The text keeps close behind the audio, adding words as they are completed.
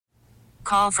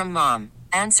call from mom.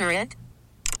 Answer it.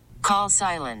 Call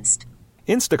silenced.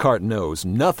 Instacart knows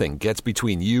nothing gets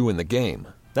between you and the game.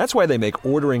 That's why they make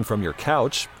ordering from your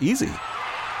couch easy.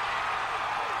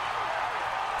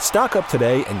 Stock up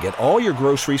today and get all your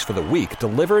groceries for the week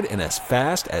delivered in as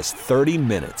fast as 30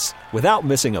 minutes without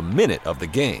missing a minute of the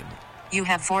game. You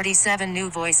have 47 new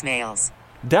voicemails.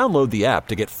 Download the app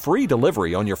to get free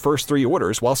delivery on your first 3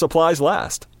 orders while supplies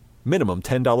last. Minimum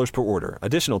 $10 per order.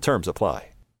 Additional terms apply.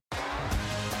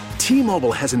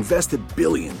 T-Mobile has invested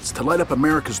billions to light up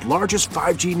America's largest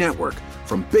 5G network,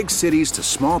 from big cities to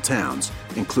small towns,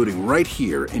 including right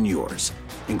here in yours.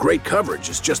 And great coverage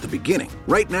is just the beginning.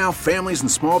 Right now, families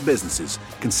and small businesses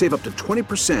can save up to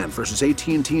 20% versus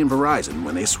AT&T and Verizon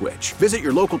when they switch. Visit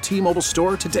your local T-Mobile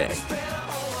store today.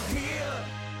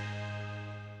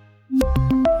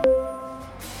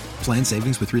 Plan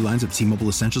savings with 3 lines of T-Mobile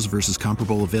Essentials versus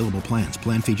comparable available plans.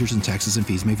 Plan features and taxes and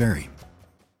fees may vary.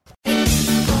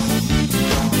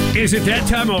 Is it that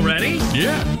time already?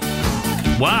 Yeah.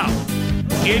 Wow.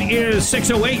 It is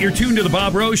 6:08. You're tuned to the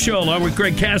Bob Rose Show along with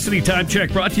Greg Cassidy. Time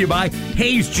check brought to you by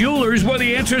Hayes Jewelers, where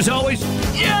the answer is always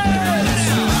yes!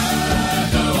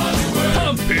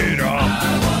 Pump it up.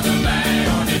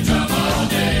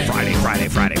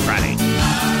 Friday.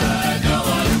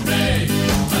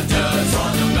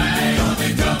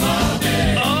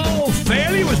 Oh,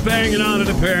 Fanny was banging on it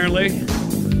apparently.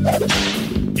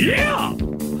 Yeah.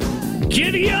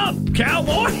 Giddy up,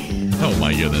 cowboy. Oh,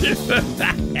 my goodness.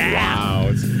 Wow.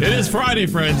 It is Friday,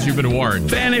 friends. You've been warned.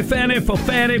 Fanny, for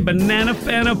Fanny, banana,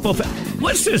 Fanny, for Fanny.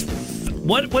 What's this?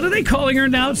 What are they calling her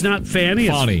now? It's not Fanny.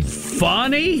 It's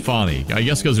Fawny? Fawny. I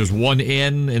guess because there's one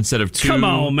N instead of 2. Come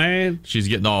on, man. She's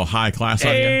getting all high class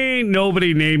on you. Ain't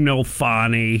nobody named no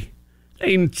Fawny.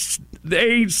 Ain't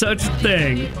such a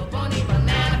thing.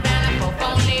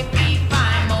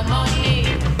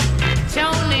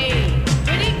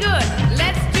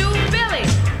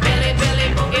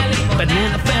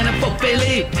 Banana, Fanny for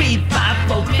Billy, feed 5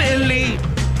 for Billy.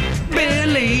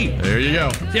 There you go.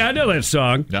 Yeah, I know that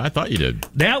song. Yeah, I thought you did.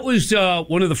 That was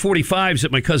one of the 45s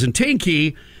that my cousin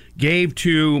Tinky gave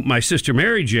to my sister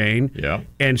Mary Jane. Yeah.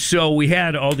 And so we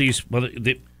had all these, well,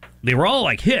 they were all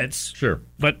like hits. Sure.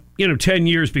 But, 10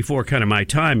 years before kind of my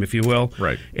time, if you will.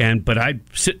 Right. But I'd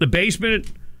sit in the basement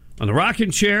on the rocking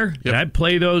chair, and I'd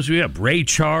play those. We have Ray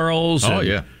Charles. Oh,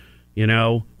 yeah.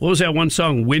 What was that one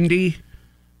song, Windy?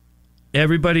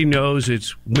 Everybody knows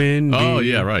it's windy. Oh,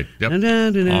 yeah, right. Yep.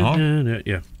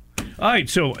 Yeah. All right,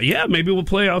 so, maybe we'll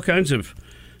play all kinds of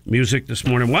music this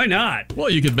morning. Why not? Well,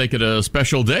 you could make it a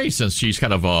special day since she's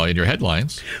kind of in your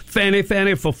headlines. Fanny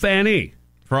for Fanny.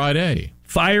 Friday.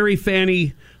 Fiery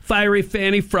Fanny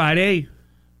Friday.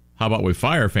 How about we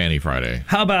fire Fanny Friday?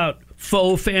 How about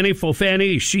faux Fanny for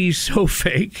Fanny? She's so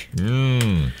fake.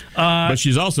 But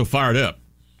she's also fired up.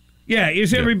 Yeah,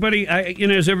 is everybody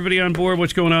on board?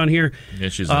 What's going on here? Yeah,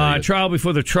 she's trial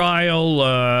before the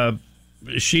trial.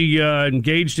 She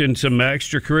engaged in some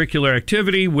extracurricular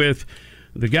activity with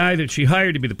the guy that she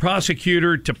hired to be the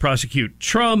prosecutor to prosecute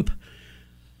Trump,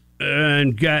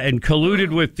 and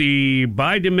colluded with the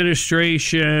Biden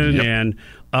administration. Yep.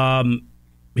 And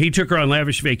he took her on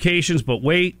lavish vacations. But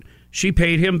wait, she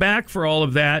paid him back for all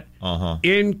of that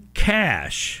in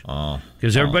cash,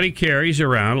 because everybody carries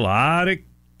around a lot of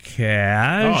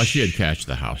cash. Oh, she had cash at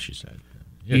the house, she said.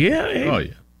 Yeah. Oh,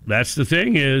 yeah. That's the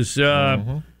thing is,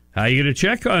 how are you going to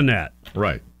check on that?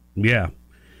 Right. Yeah.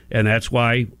 And that's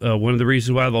why, one of the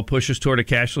reasons why they'll push us toward a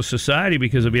cashless society,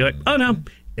 because they'll be like, oh, no,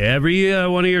 every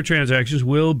one of your transactions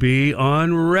will be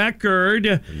on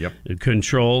record. Yep.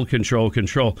 Control.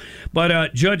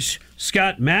 But Judge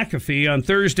Scott McAfee on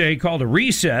Thursday called a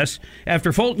recess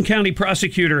after Fulton County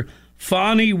prosecutor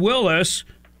Fawny Willis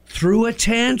threw a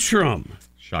tantrum.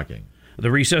 Shocking.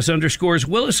 The recess underscores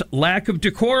Willis' lack of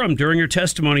decorum during her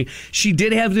testimony. She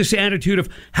did have this attitude of,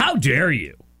 how dare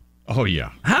you? Oh,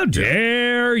 yeah. How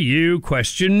dare you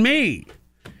question me?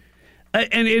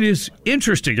 And it is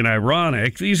interesting and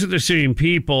ironic. These are the same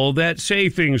people that say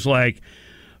things like,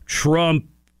 Trump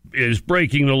is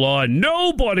breaking the law.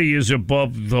 Nobody is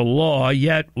above the law.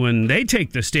 Yet when they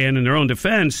take the stand in their own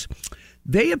defense,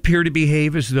 they appear to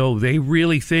behave as though they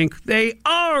really think they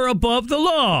are above the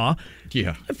law.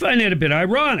 Yeah. I find that a bit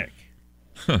ironic.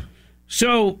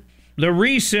 So the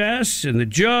recess and the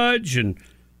judge, and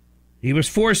he was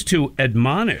forced to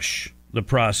admonish the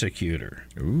prosecutor.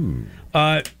 Ooh.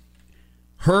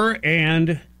 Her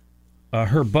and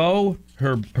her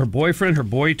boyfriend, her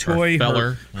boy toy,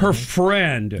 her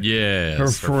friend. Yes. Her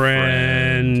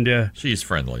friend. She's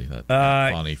friendly.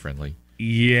 Funny friendly.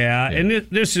 Yeah, and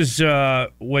this is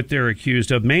what they're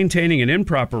accused of: maintaining an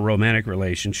improper romantic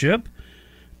relationship,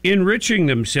 enriching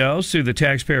themselves through the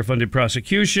taxpayer-funded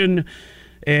prosecution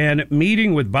and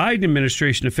meeting with Biden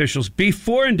administration officials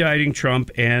before indicting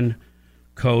Trump and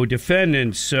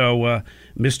co-defendants. So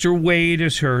Mr. Wade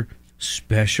is her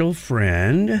special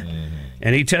friend,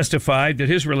 and he testified that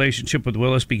his relationship with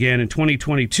Willis began in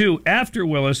 2022 after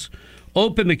Willis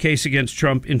opened the case against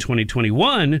Trump in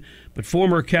 2021, but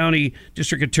former county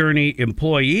district attorney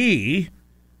employee,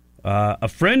 a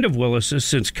friend of Willis's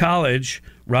since college,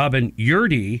 Robin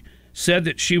Yurdy, said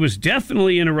that she was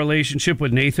definitely in a relationship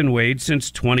with Nathan Wade since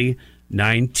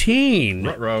 2019.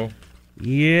 Ruh-roh.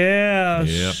 Yeah,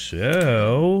 Yep.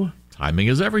 So... Timing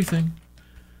is everything.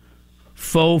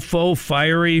 Faux,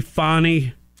 fiery,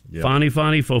 Fanny, Yep.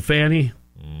 Fanny, faux fanny.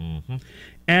 Mm-hmm.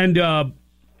 And,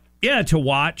 to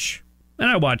watch. And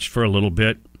I watched for a little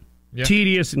bit. Yeah.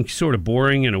 Tedious and sort of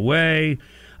boring in a way.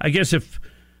 I guess if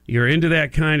you're into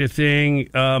that kind of thing.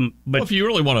 But Well, if you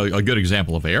really want a good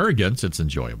example of arrogance, it's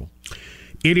enjoyable.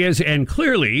 It is, and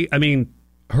clearly, I mean,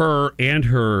 her and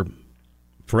her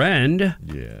friend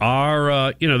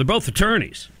are, they're both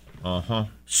attorneys. Uh-huh.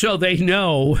 So they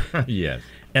know, Yes.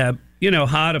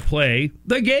 How to play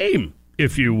the game,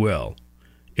 if you will.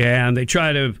 And they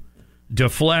try to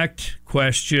deflect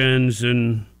questions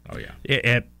and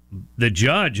at the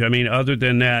judge, I mean, other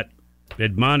than that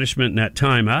admonishment and that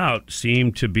timeout,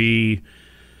 seemed to be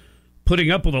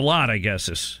putting up with a lot, I guess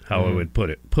is how I would put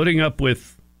it. Putting up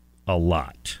with a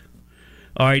lot.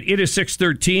 All right, it is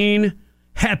 6:13.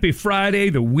 Happy Friday.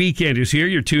 The weekend is here.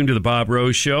 You're tuned to the Bob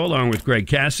Rose Show along with Greg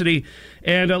Cassidy.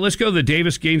 And let's go to the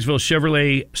Davis Gainesville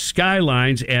Chevrolet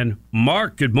Skylines. And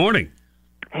Mark, good morning.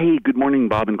 Hey, good morning,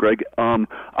 Bob and Greg.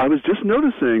 I was just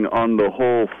noticing on the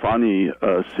whole Fanny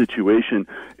situation,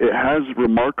 it has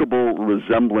remarkable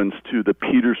resemblance to the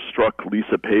Peter Strzok,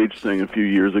 Lisa Page thing a few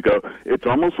years ago. It's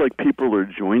almost like people are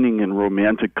joining in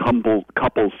romantic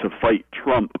couples to fight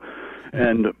Trump.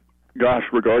 And, gosh,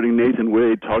 regarding Nathan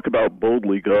Wade, talk about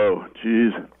boldly go.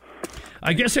 Jeez.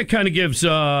 I guess it kind of gives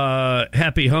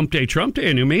Happy Hump Day, Trump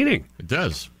Day a new meaning. It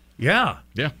does. Yeah.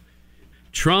 Yeah.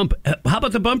 Trump. How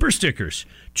about the bumper stickers?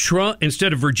 Trump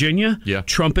instead of Virginia. Yeah.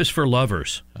 Trump is for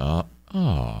lovers.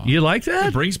 You like that?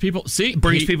 It brings people.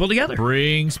 Brings people together.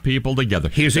 Brings people together.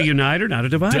 He's a uniter, not a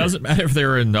divider. Doesn't matter if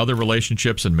they're in other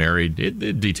relationships and married.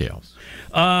 It details.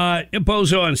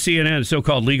 Bozo on CNN,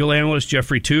 so-called legal analyst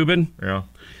Jeffrey Toobin. Yeah.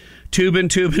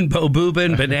 Toobin, Bo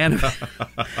Boobin, Banana.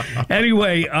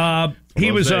 Anyway,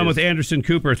 he was on days. with Anderson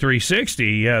Cooper 360.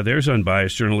 Yeah, there's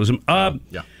unbiased journalism.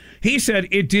 Yeah. He said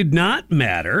it did not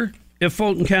matter if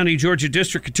Fulton County, Georgia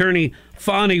District Attorney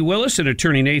Fannie Willis and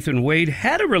Attorney Nathan Wade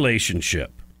had a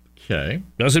relationship. Okay.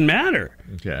 Doesn't matter.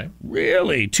 Okay.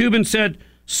 Really? Toobin said,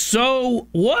 so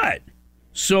what?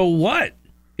 So what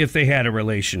if they had a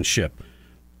relationship?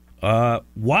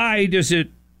 Why does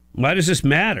this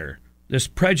matter? This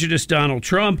prejudice Donald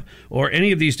Trump or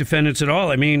any of these defendants at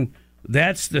all? I mean,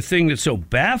 that's the thing that's so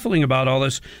baffling about all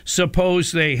this.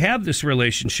 Suppose they have this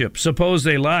relationship. Suppose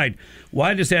they lied.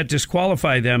 Why does that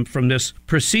disqualify them from this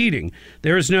proceeding?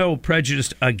 There is no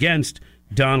prejudice against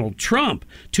Donald Trump.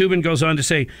 Toobin goes on to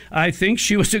say, I think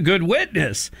she was a good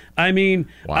witness. I mean,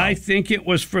 Wow. I think it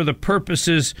was for the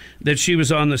purposes that she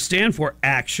was on the stand for.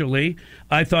 Actually,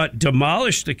 I thought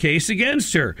demolished the case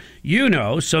against her.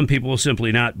 Some people will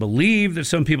simply not believe that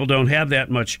some people don't have that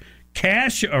much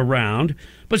cash around,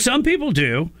 but some people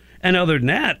do. And other than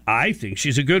that, I think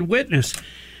she's a good witness.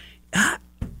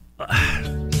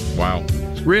 Wow.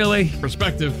 Really?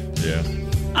 Perspective. Yeah.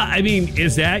 I mean,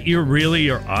 is that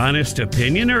your honest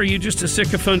opinion, or are you just a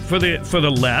sycophant for the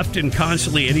left and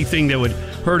constantly anything that would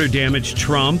hurt or damage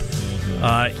Trump?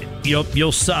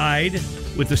 You'll side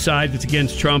with the side that's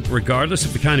against Trump regardless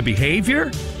of the kind of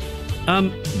behavior?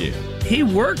 He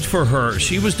worked for her.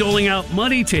 She was doling out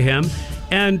money to him,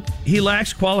 and he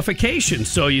lacks qualifications.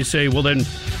 So you say, well,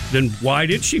 then why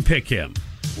did she pick him?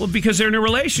 Well, because they're in a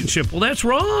relationship. Well, that's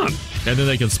wrong. And then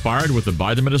they conspired with the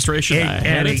Biden administration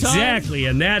ahead of time? Exactly,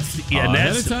 and that's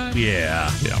Ahead of time? Yeah,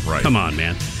 right. Come on,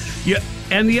 man. Yeah,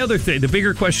 and the other thing, the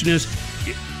bigger question is,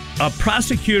 a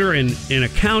prosecutor in a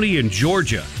county in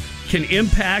Georgia can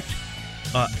impact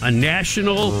a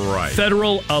national,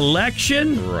 federal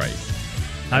election. Right.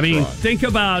 I mean, right. think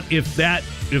about if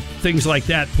things like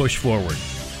that push forward.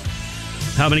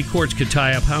 How many courts could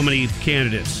tie up how many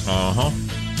candidates?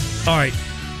 Uh-huh. All right.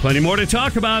 Plenty more to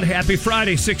talk about. Happy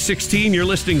Friday, 6:16. You're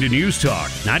listening to News Talk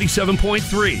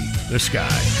 97.3, The Sky.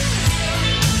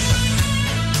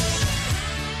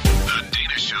 The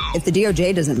Dana Show. If the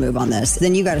DOJ doesn't move on this,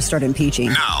 then you got to start impeaching.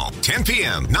 Now, 10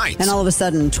 p.m. nights. And all of a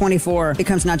sudden, 24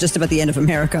 becomes not just about the end of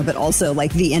America, but also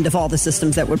like the end of all the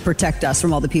systems that would protect us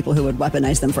from all the people who would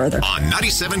weaponize them further. On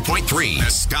 97.3 The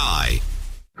Sky.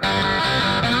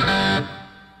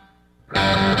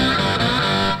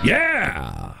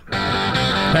 Yeah!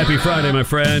 Happy Friday, my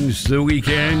friends. The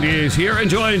weekend is here.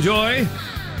 Enjoy.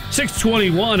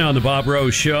 621 on the Bob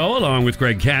Rose Show, along with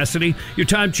Greg Cassidy. Your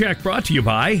time check brought to you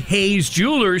by Hayes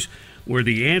Jewelers, where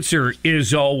the answer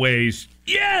is always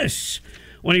yes.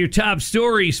 One of your top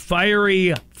stories,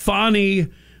 fiery Fani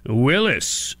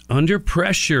Willis, under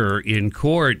pressure in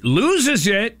court, loses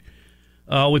it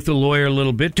with the lawyer a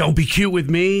little bit. Don't be cute with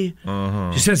me.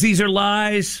 She says these are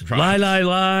lies. Right.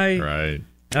 Lie. Right.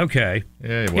 Okay.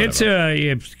 Yeah,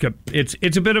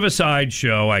 it's a bit of a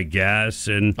sideshow, I guess.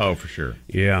 And oh, for sure.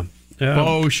 Yeah.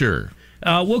 Sure.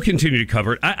 We'll continue to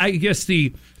cover it. I guess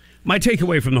my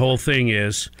takeaway from the whole thing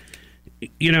is,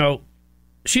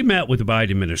 she met with the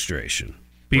Biden administration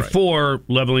before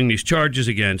leveling these charges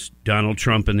against Donald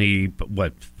Trump and the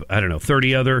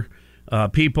 30 other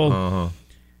people. Uh-huh.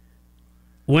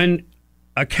 When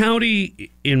a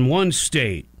county in one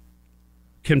state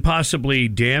can possibly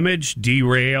damage,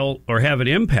 derail, or have an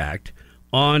impact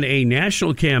on a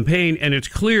national campaign, and it's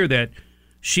clear that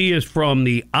she is from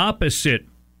the opposite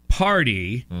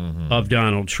party of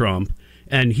Donald Trump,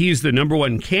 and he's the number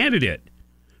one candidate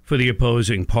for the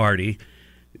opposing party,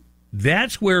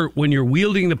 that's where, when you're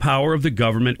wielding the power of the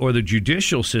government or the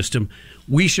judicial system,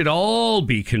 we should all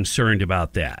be concerned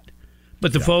about that.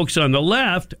 But the folks on the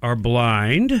left are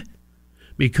blind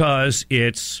because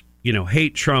it's,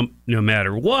 hate Trump no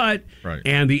matter what, right.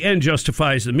 And the end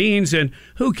justifies the means, and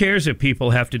who cares if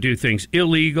people have to do things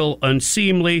illegal,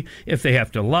 unseemly, if they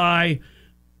have to lie.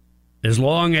 As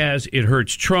long as it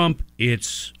hurts Trump,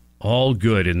 it's all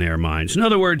good in their minds. In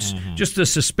other words, just the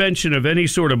suspension of any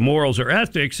sort of morals or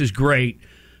ethics is great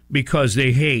because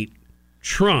they hate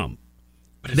Trump.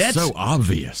 But it's so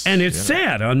obvious. And it's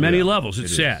sad on many levels.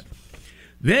 It's sad.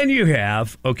 Then you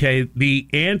have, the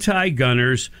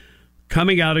anti-gunners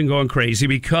coming out and going crazy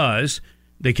because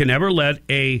they can never let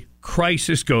a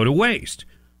crisis go to waste.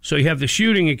 So you have the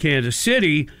shooting in Kansas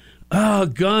City. Oh,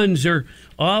 guns are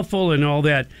awful and all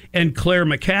that. And Claire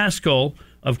McCaskill,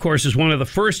 of course, is one of the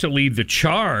first to lead the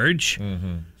charge.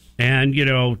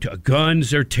 And,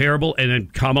 guns are terrible. And then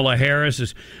Kamala Harris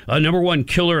is a number one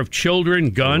killer of children,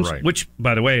 guns, which,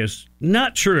 by the way, is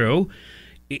not true.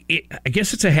 I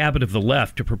guess it's a habit of the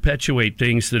left to perpetuate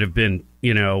things that have been,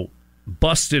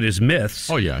 busted as myths.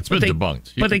 Oh, yeah, it's been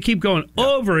debunked. But they keep going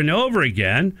over and over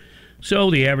again. So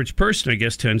the average person, I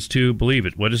guess, tends to believe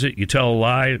it. What is it? You tell a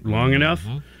lie long enough?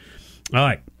 All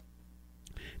right.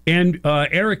 And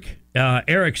Eric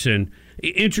Erickson,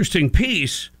 interesting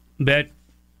piece that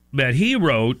he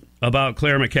wrote about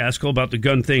Claire McCaskill, about the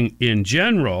gun thing in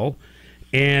general.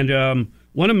 And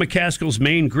one of McCaskill's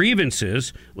main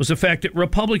grievances was the fact that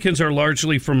Republicans are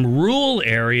largely from rural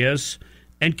areas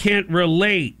and can't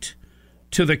relate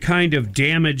to the kind of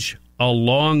damage a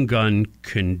long gun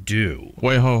can do.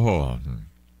 Wait, hold on.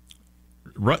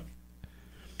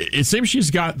 It seems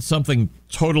she's got something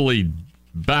totally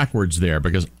backwards there,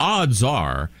 because odds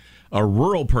are a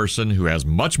rural person who has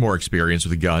much more experience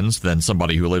with guns than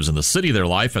somebody who lives in the city their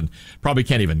life and probably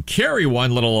can't even carry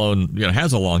one, let alone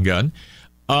has a long gun,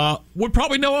 would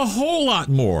probably know a whole lot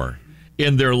more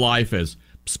in their life as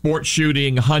sport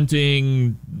shooting,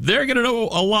 hunting. They're going to know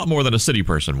a lot more than a city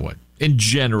person would, in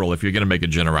general, if you're going to make a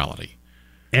generality.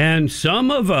 And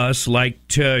some of us like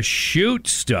to shoot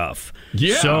stuff.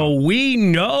 Yeah. So we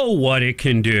know what it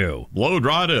can do. Load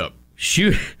right up.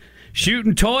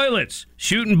 Shooting toilets,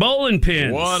 shooting bowling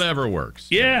pins. Whatever works.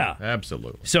 Yeah.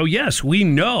 Absolutely. So, yes, we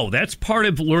know. That's part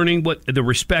of learning what the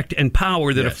respect and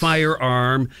power that a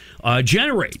firearm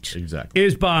generates. Exactly.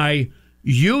 Is by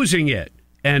using it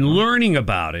and learning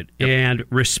about it and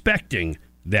respecting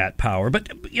that power. But,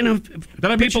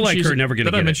 people like her are never going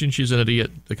to get it. Did I mention she's an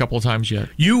idiot a couple of times yet?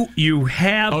 You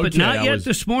have, but not yet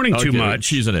this morning too much.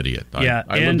 She's an idiot. Yeah,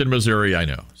 I lived in Missouri, I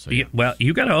know. So, yeah. Well,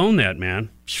 you got to own that, man.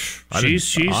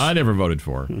 I never voted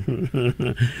for her.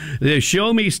 The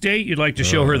show me state, you'd like to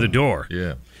show her the door.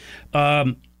 Yeah.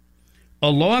 A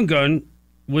long gun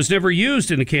was never used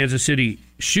in the Kansas City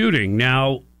shooting.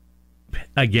 Now,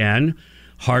 again,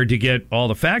 hard to get all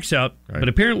the facts out, but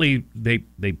apparently they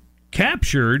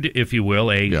captured, if you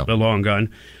will, a long gun.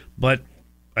 But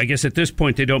I guess at this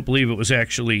point they don't believe it was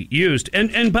actually used.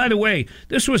 And by the way,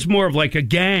 this was more of like a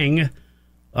gang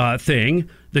thing.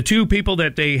 The two people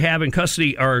that they have in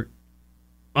custody are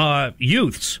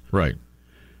youths. Right.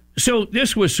 So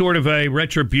this was sort of a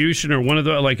retribution or one of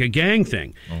the, like a gang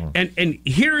thing. And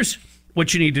here's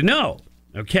what you need to know.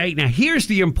 Okay, now here's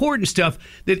the important stuff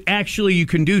that actually you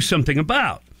can do something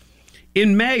about.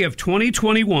 In May of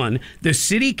 2021, the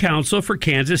City Council for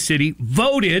Kansas City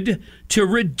voted to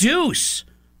reduce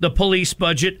the police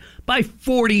budget by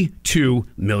 $42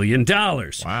 million.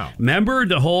 Wow. Remember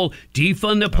the whole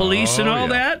defund the police and all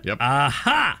that? Yep.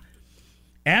 Aha!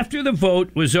 After the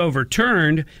vote was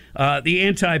overturned, the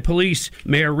anti-police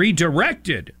mayor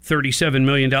redirected $37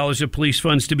 million of police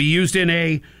funds to be used in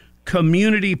a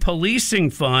community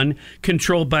policing fund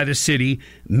controlled by the city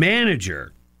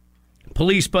manager.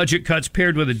 Police budget cuts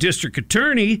paired with a district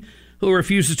attorney who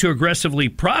refuses to aggressively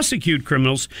prosecute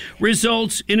criminals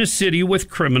results in a city with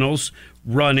criminals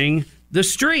running the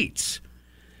streets.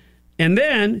 And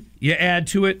then you add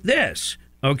to it this,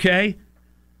 okay?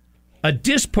 A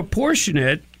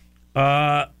disproportionate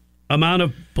amount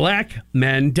of black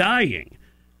men dying.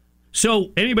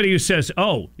 So anybody who says,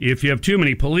 oh, if you have too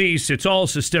many police, it's all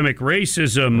systemic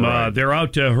racism, Right. They're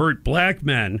out to hurt black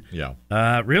men.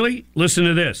 Yeah. Really? Listen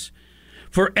to this.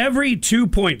 For every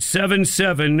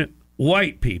 2.77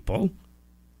 white people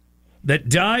that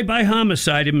die by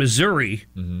homicide in Missouri,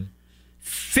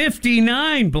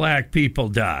 59 black people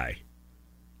die.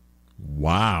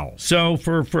 Wow. So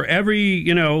for every,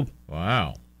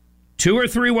 Wow. 2 or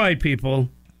 3 white people,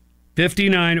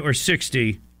 59 or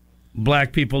 60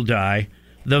 black people die.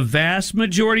 The vast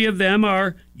majority of them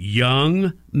are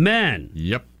young men.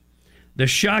 Yep. The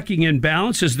shocking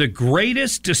imbalance is the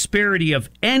greatest disparity of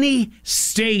any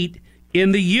state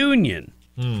in the union.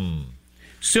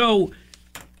 So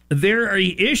there are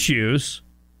issues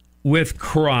with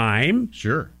crime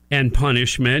and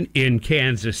punishment in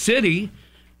Kansas City,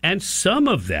 and some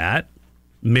of that,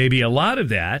 maybe a lot of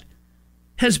that,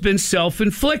 has been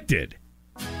self-inflicted.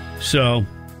 So,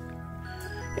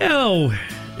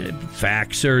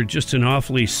 facts are just an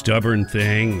awfully stubborn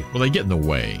thing. Well, they get in the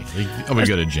way of a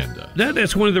good agenda.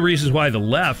 That's one of the reasons why the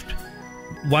left,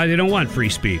 why they don't want free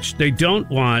speech. They don't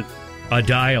want a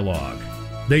dialogue.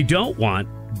 They don't want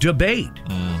debate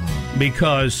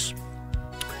because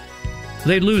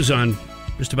they lose on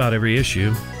just about every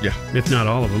issue. Yeah. If not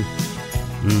all of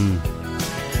them.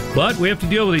 But we have to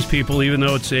deal with these people even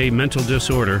though it's a mental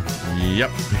disorder.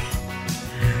 Yep.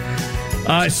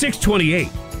 628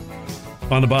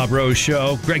 on the Bob Rose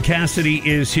Show. Greg Cassidy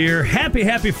is here.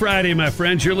 Happy Friday, my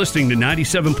friends. You're listening to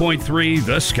 97.3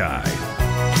 The Sky.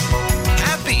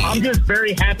 I'm just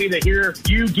very happy to hear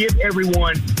you give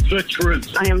everyone the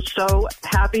truth. I am so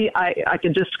happy. I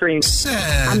could just scream.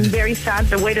 Sad. I'm very sad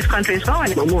the way this country is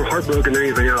going. I'm more heartbroken than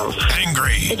anything else.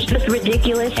 Angry. It's just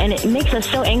ridiculous, and it makes us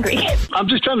so angry. I'm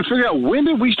just trying to figure out, when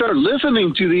did we start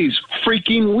listening to these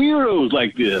freaking weirdos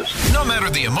like this? No matter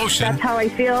the emotion. That's how I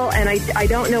feel, and I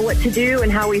don't know what to do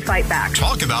and how we fight back.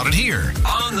 Talk about it here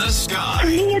on The To Sky.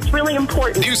 me, it's really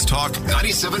important. News Talk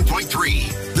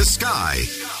 97.3. The Sky.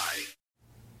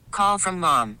 Call from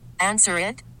mom. Answer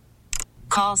it.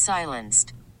 Call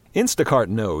silenced. Instacart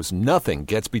knows nothing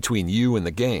gets between you and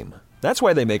the game. That's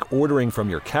why they make ordering from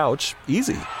your couch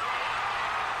easy.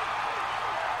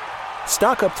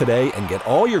 Stock up today and get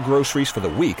all your groceries for the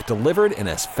week delivered in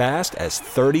as fast as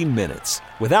 30 minutes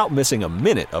without missing a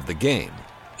minute of the game.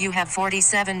 You have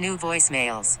 47 new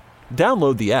voicemails.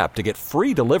 Download the app to get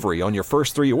free delivery on your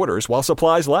first 3 orders while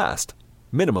supplies last.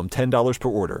 Minimum $10 per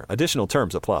order. Additional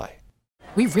terms apply.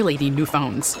 We really need new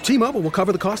phones. T-Mobile will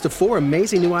cover the cost of 4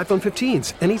 amazing new iPhone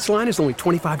 15s, and each line is only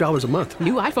 $25 a month.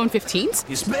 New iPhone 15s?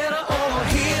 It's better over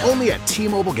here. Only at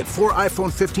T-Mobile, get 4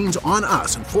 iPhone 15s on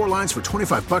us and 4 lines for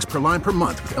 $25 per line per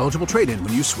month with eligible trade-in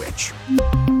when you switch.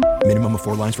 Minimum of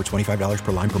 4 lines for $25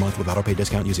 per line per month with autopay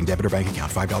discount using debit or bank account.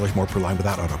 $5 more per line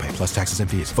without autopay, plus taxes and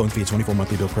fees. Phone fee at 24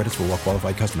 monthly bill credits for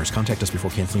well-qualified customers. Contact us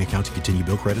before canceling account to continue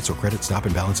bill credits or credit stop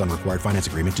and balance on required finance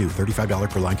agreement due. $35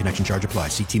 per line connection charge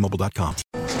applies. See T-Mobile.com.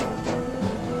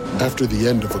 After the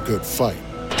end of a good fight,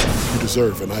 you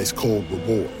deserve an ice-cold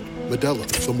reward. Modelo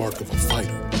is the mark of a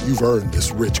fighter. You've earned this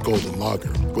rich golden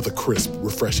lager with a crisp,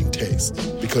 refreshing taste.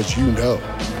 Because you know,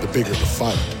 the bigger the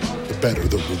fight, the better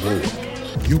the reward.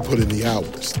 You put in the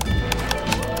hours,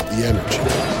 the energy,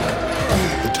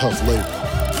 the tough labor.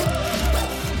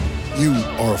 You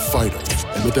are a fighter,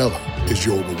 and Modelo is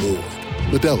your reward.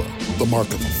 Modelo, the mark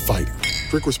of a fighter.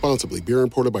 Drink responsibly. Beer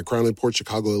imported by Crown Imports,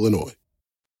 Chicago, Illinois.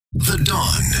 The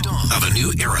dawn of a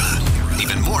new era.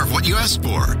 Even more of what you asked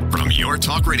for from your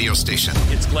talk radio station.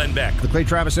 It's Glenn Beck. The Clay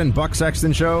Travis and Buck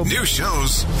Sexton Show. New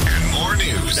shows and more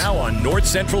news. Now on North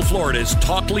Central Florida's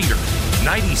talk leader,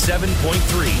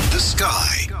 97.3. The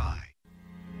Sky.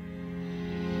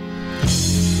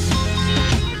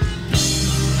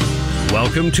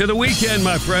 Welcome to the weekend,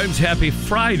 my friends. Happy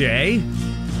Friday.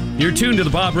 You're tuned to the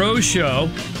Bob Rose Show.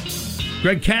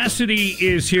 Greg Cassidy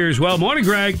is here as well. Morning,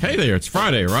 Greg. Hey there. It's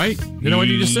Friday, right? You know what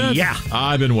you just said? Yeah.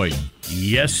 I've been waiting.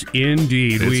 Yes,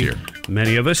 indeed. It's here.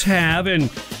 Many of us have,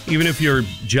 and even if your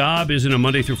job isn't a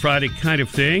Monday through Friday kind of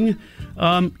thing,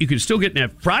 you can still get in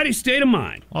that Friday state of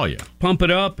mind. Oh, yeah. Pump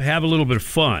it up, have a little bit of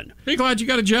fun. Be glad you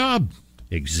got a job.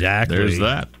 Exactly. There's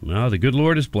that. Well, the good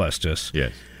Lord has blessed us.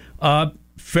 Yes.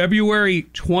 February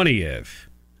 20th,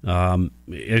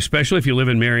 especially if you live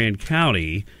in Marion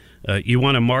County, you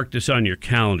want to mark this on your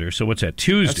calendar. So what's that,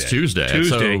 Tuesday? That's Tuesday.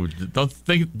 So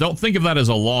don't think of that as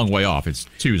a long way off. It's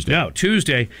Tuesday. No,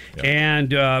 Tuesday. Yep.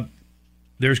 And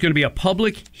there's going to be a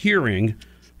public hearing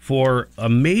for a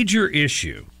major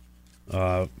issue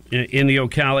in the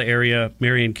Ocala area,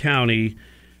 Marion County,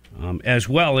 as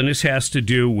well. And this has to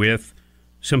do with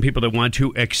some people that want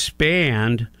to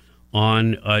expand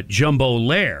on Jumbo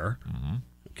Lair. Mm-hmm.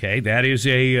 Okay, that is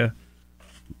a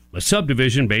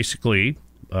subdivision, basically,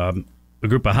 a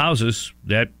group of houses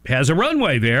that has a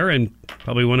runway there, and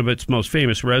probably one of its most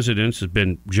famous residents has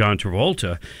been John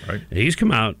Travolta. Right. He's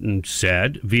come out and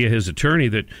said, via his attorney,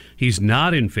 that he's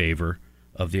not in favor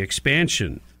of the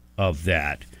expansion of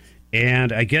that.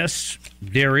 And I guess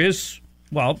there is,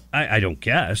 well, I don't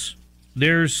guess,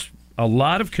 there's a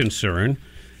lot of concern,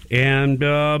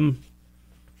 and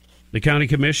the county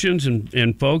commissions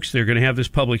and folks, they're going to have this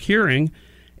public hearing.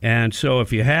 And so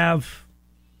if you have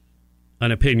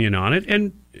an opinion on it,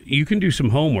 and you can do some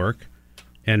homework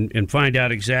and find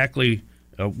out exactly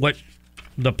what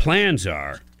the plans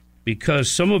are,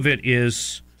 because some of it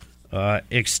is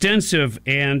extensive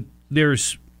and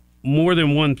there's more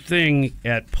than one thing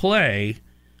at play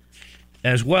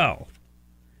as well.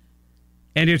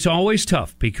 And it's always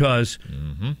tough because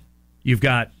you've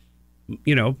got,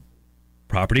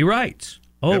 property rights.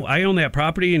 Oh, yep. I own that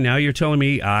property, and now you're telling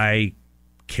me I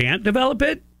can't develop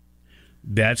it?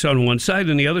 That's on one side.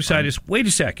 And the other side is, wait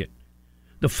a second.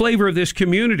 The flavor of this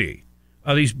community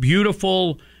are these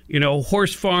beautiful,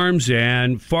 horse farms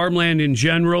and farmland in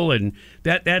general, and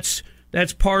that's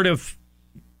part of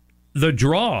the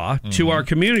draw to our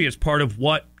community. It's part of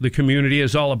what the community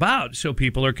is all about. So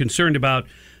people are concerned about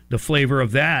the flavor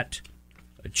of that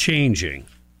changing.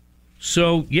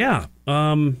 So, yeah,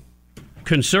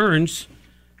 concerns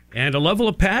and a level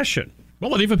of passion.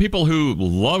 Well, and even people who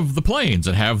love the plains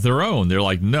and have their own, they're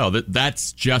like, no,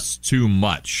 that's just too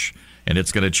much, and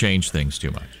it's going to change things too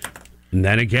much. And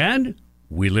then again,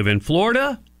 we live in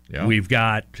Florida. Yeah. We've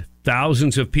got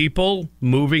thousands of people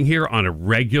moving here on a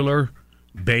regular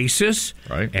basis.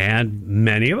 Right. And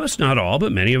many of us, not all,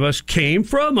 but many of us came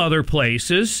from other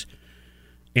places.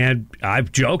 And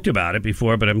I've joked about it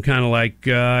before, but I'm kind of like,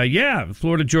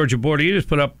 Florida-Georgia border, you just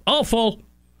put up all full.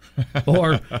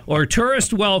 or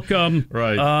tourist welcome,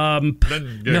 right?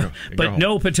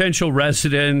 No potential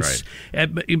residents. Right.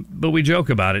 But we joke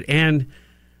about it, and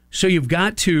so you've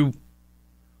got to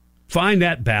find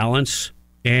that balance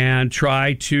and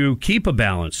try to keep a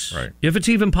balance, right? If it's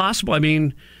even possible. I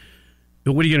mean,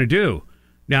 what are you going to do?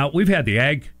 Now we've had the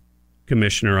ag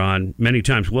commissioner on many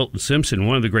times, Wilton Simpson.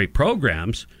 One of the great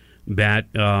programs that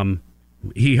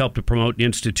he helped to promote and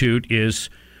institute is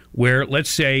where, let's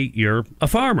say you're a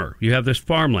farmer, you have this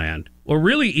farmland, or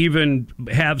really even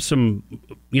have some,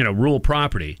 rural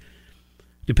property,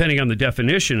 depending on the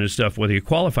definition and stuff, whether you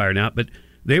qualify or not, but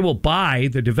they will buy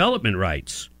the development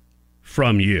rights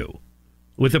from you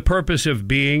with the purpose of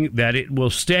being that it will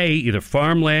stay either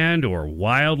farmland or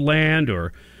wildland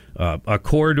or a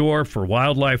corridor for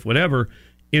wildlife, whatever,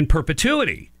 in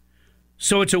perpetuity.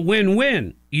 So it's a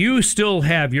win-win. You still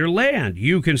have your land.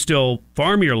 You can still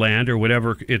farm your land or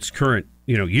whatever its current,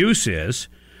 use is,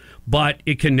 but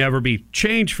it can never be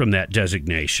changed from that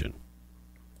designation.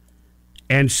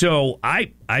 And so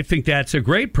I think that's a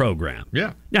great program.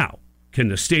 Yeah. Now, can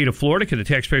the state of Florida, can the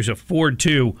taxpayers afford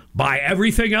to buy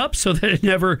everything up so that it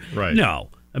never... Right. No.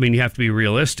 I mean, you have to be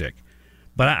realistic.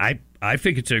 But I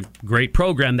think it's a great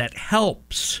program that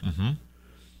helps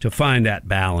to find that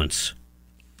balance.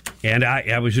 And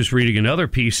I was just reading another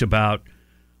piece about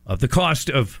the cost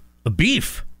of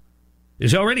beef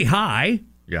is already high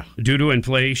due to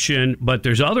inflation, but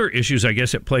there's other issues, I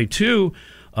guess, at play, too.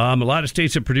 A lot of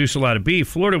states that produce a lot of beef.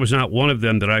 Florida was not one of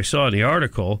them that I saw in the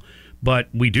article, but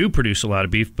we do produce a lot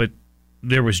of beef. But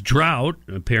there was drought.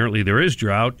 Apparently there is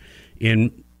drought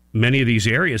in many of these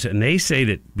areas, and they say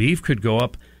that beef could go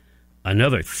up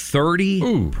another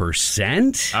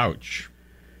 30%. Ouch.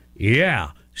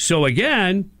 Yeah. So,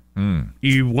 again,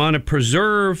 you want to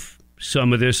preserve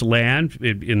some of this land,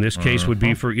 in this case would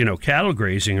be for, cattle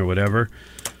grazing or whatever,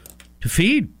 to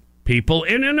feed people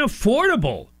in an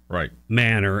affordable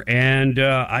manner. And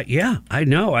I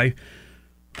know. I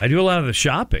do a lot of the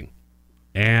shopping,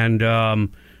 and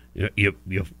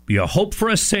you hope for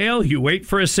a sale, you wait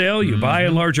for a sale, you buy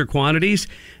in larger quantities,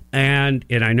 and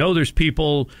I know there's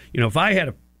people. If I had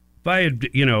a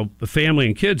family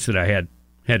and kids that I had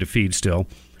to feed still,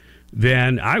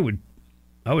 then I would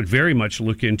very much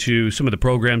look into some of the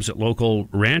programs that local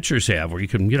ranchers have, where you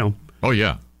can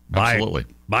absolutely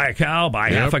buy a cow,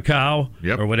 buy half a cow,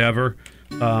 or whatever.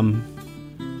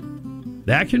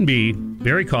 That can be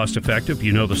very cost effective.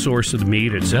 You know the source of the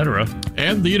meat, etc.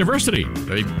 And the university,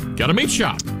 they got a meat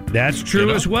shop. That's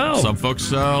true as well. Some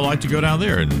folks like to go down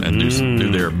there and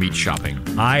do their meat shopping.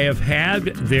 I have had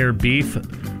their beef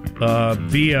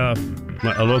via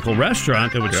a local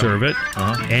restaurant that would serve it,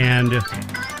 and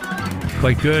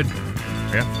quite good.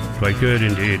 Yeah, quite good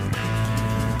indeed.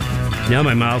 Now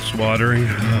my mouth's watering.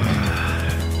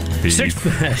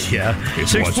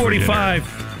 6:45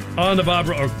 on the Bob,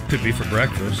 or could be for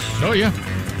breakfast. Oh yeah.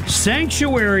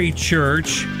 Sanctuary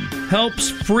Church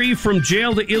helps free from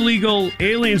jail the illegal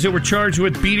aliens that were charged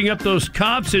with beating up those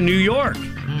cops in New York.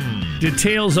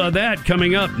 Details on that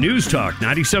coming up. News Talk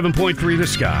 97.3 The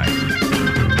Sky.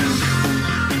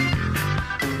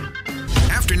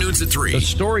 Afternoons at 3. The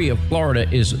story of Florida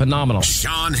is phenomenal.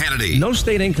 Sean Hannity. No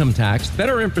state income tax,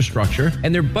 better infrastructure,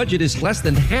 and their budget is less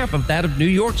than half of that of New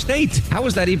York State. How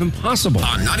is that even possible?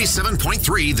 On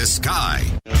 97.3 The Sky.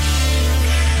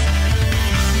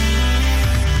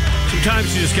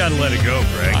 Sometimes you just got to let it go,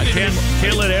 Greg. You can't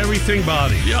let everything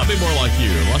bother you. Yeah, I'll be more like you.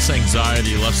 Less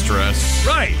anxiety, less stress.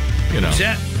 Right.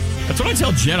 That's what I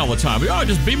tell Jen all the time.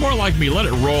 Just be more like me. Let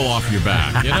it roll off your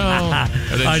back,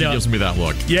 And then she gives me that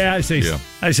look. Yeah, I say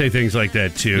things like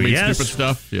that too. You mean stupid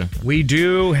stuff? Yeah. We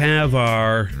do have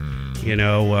our,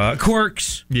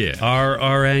 quirks. Yeah.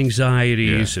 Our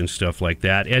anxieties and stuff like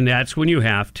that, and that's when you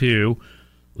have to,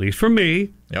 at least for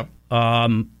me,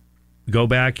 go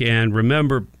back and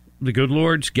remember the good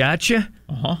Lord's got you.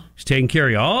 He's taking care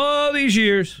of you all these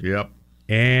years. Yep.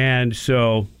 And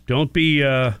so don't be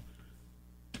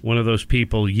one of those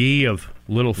people, ye of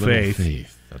little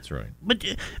faith. That's right.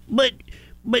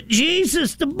 But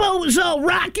Jesus, the boat was all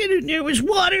rocking and there was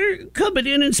water coming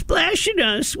in and splashing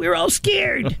us. We were all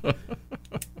scared.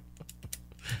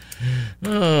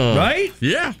 Right?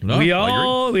 Yeah. No,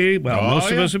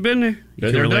 most of us have been there.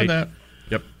 Been there, done that.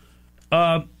 Yep.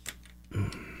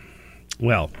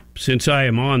 Well, since I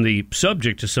am on the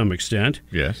subject to some extent,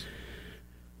 yes.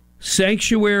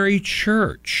 Sanctuary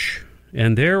Church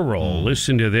and their role.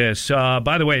 Listen to this.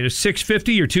 By the way, it's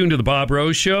 6:50. You're tuned to the Bob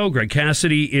Rose Show. Greg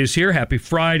Cassidy is here. Happy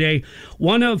Friday.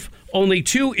 One of only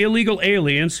 2 illegal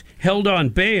aliens held on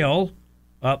bail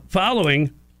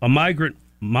following a migrant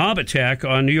mob attack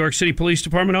on New York City Police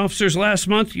Department officers last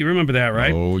month. You remember that,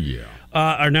 right? Oh, yeah.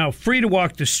 Are now free to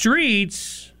walk the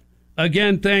streets,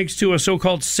 again, thanks to a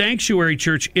so-called sanctuary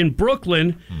church in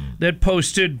Brooklyn that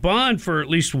posted bond for at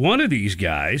least one of these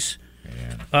guys.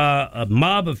 A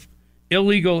mob of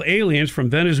illegal aliens from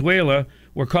Venezuela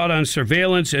were caught on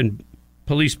surveillance and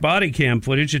police body cam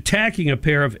footage attacking a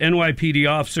pair of NYPD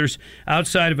officers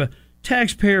outside of a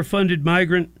taxpayer-funded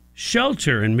migrant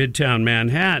shelter in Midtown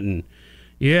Manhattan.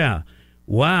 Yeah.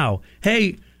 Wow.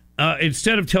 Hey,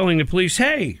 instead of telling the police,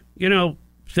 hey,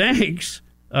 thanks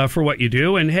for what you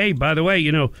do, and hey, by the way,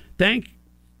 thank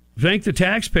the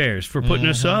taxpayers for putting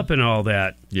us up and all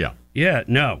that. Yeah. Yeah,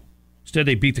 no. Instead,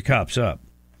 they beat the cops up.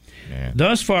 Man.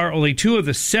 Thus far, only 2 of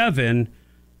the 7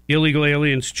 illegal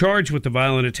aliens charged with the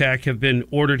violent attack have been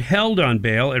ordered held on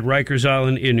bail at Rikers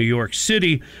Island in New York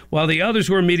City, while the others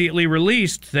were immediately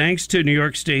released thanks to New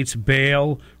York State's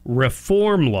bail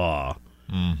reform law.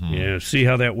 Yeah, see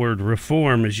how that word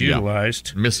reform is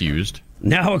utilized. Misused.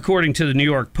 Now, according to the New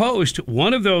York Post,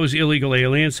 one of those illegal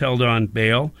aliens held on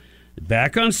bail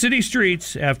back on city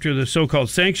streets after the so-called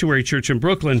sanctuary church in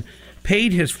Brooklyn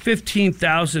paid his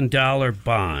 $15,000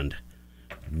 bond.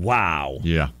 Wow.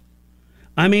 Yeah.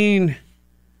 I mean,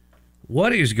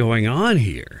 what is going on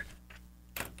here?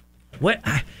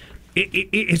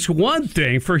 It's one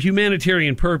thing for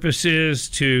humanitarian purposes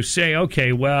to say,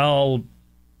 okay, well,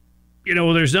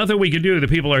 there's nothing we can do. The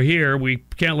people are here. We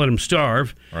can't let them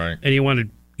starve. Right. And you want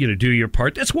to, do your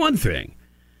part. That's one thing.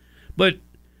 But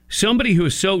somebody who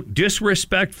is so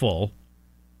disrespectful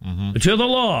to the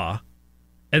law,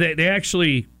 and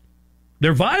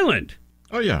they're violent.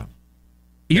 Oh, yeah.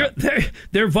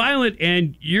 They're violent,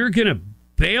 and you're going to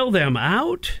bail them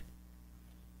out?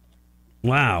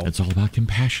 Wow. It's all about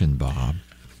compassion, Bob.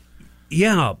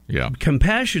 Yeah. Yeah.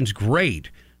 Compassion's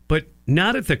great, but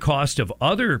not at the cost of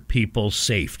other people's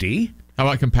safety. How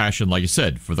about compassion, like you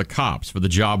said, for the cops, for the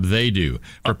job they do,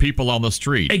 for people on the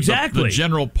street? Exactly. The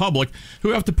general public who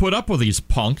have to put up with these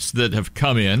punks that have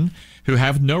come in, who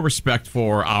have no respect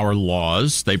for our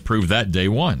laws. They proved that day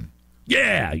one.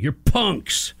 Yeah, you're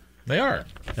punks. They are.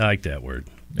 I like that word,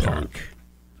 punk.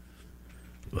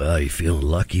 Well, you feeling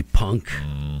lucky, punk?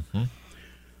 Mm-hmm.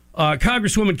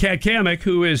 Congresswoman Kat Kamek,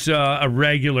 who is a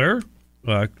regular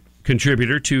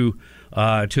contributor to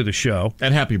the show.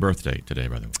 And happy birthday today,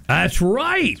 by the way. That's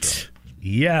right.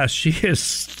 Yes, she is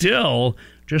still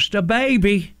just a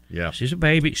baby. Yeah. She's a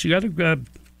baby. She got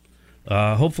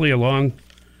hopefully a long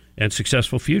and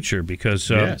successful future because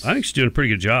Yes. I think she's doing a pretty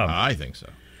good job. I think so.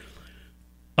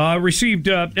 Received,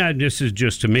 and this is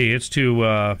just to me, it's to,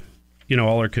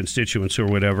 all her constituents or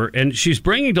whatever, and she's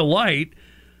bringing to light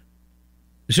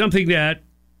something that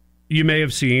you may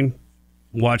have seen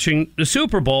watching the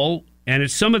Super Bowl, and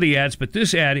it's some of the ads, but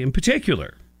this ad in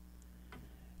particular.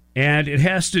 And it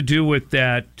has to do with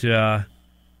that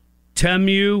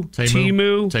Temu.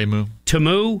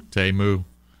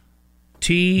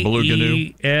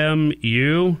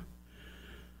 T-E-M-U.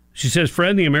 She says,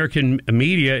 friend, the American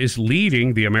media is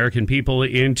leading the American people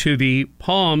into the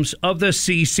palms of the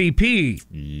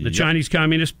CCP, the Chinese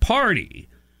Communist Party.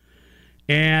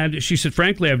 And she said,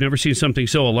 frankly, I've never seen something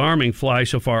so alarming fly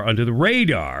so far under the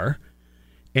radar.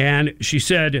 And she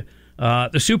said,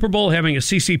 the Super Bowl having a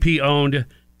CCP-owned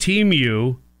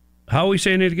Temu, how are we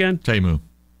saying it again? Temu.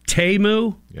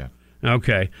 Yeah.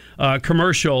 Okay.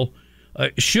 Commercial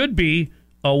should be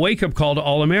a wake-up call to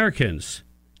all Americans.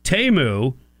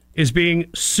 Temu is being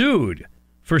sued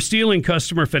for stealing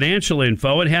customer financial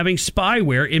info and having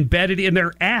spyware embedded in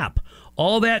their app.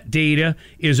 All that data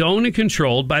is owned and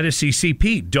controlled by the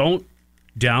CCP. Don't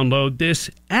download this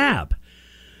app.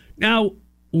 Now,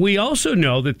 we also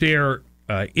know that there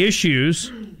are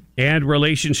issues and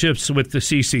relationships with the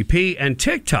CCP and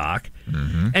TikTok.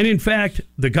 Mm-hmm. And in fact,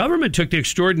 the government took the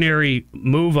extraordinary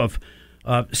move of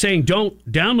saying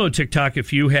don't download TikTok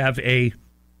if you have a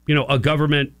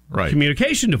government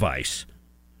communication device.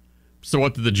 So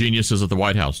what did the geniuses at the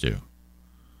White House do?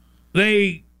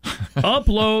 They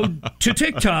upload to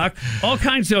TikTok all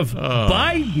kinds of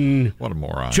Biden, what a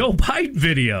moron, Joe Biden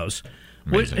videos.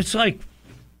 Amazing. It's like,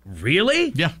 really?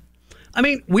 Yeah. I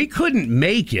mean, we couldn't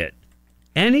make it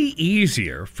any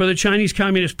easier for the Chinese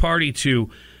Communist Party to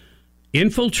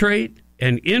infiltrate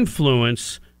and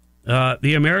influence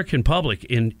the American public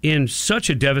in such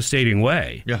a devastating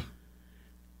way. Yeah.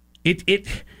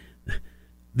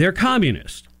 They're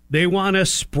communist. They want to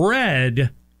spread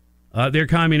their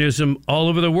communism all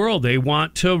over the world. They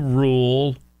want to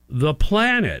rule the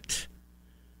planet.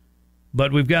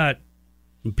 But we've got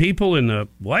people in the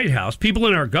White House, people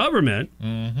in our government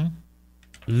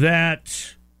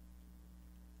that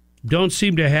don't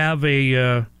seem to have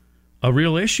a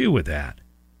real issue with that.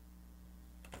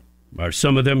 Are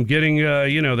some of them getting,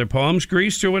 their palms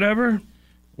greased or whatever?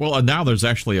 Well, and now there's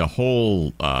actually a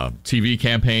whole TV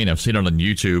campaign. I've seen it on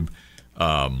YouTube,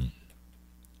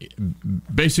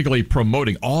 basically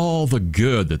promoting all the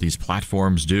good that these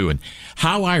platforms do and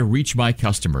how I reach my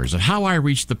customers and how I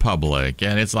reach the public.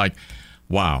 And it's like,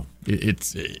 wow,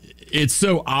 it's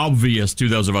so obvious to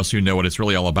those of us who know what it's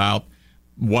really all about,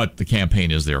 what the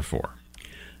campaign is there for.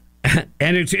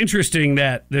 And it's interesting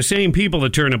that the same people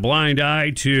that turn a blind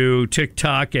eye to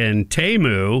TikTok and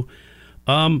Temu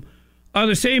are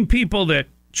the same people that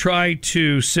try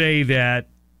to say that,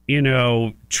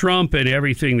 Trump and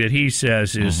everything that he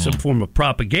says is some form of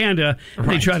propaganda. And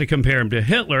they try to compare him to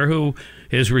Hitler, who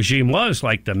his regime was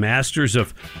like the masters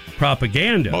of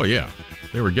propaganda. Oh, yeah.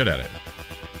 They were good at it.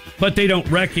 But they don't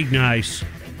recognize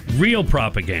real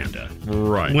propaganda.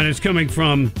 Right. When it's coming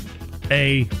from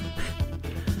a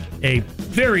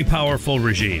very powerful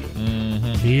regime.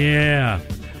 Yeah.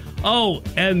 Oh,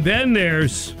 and then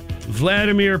there's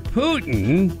Vladimir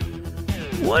Putin.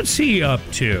 What's he up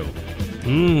to?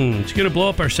 He's going to blow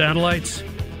up our satellites?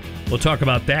 We'll talk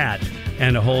about that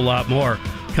and a whole lot more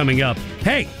coming up.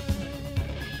 Hey,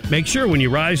 make sure when you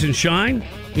rise and shine,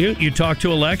 you talk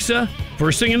to Alexa.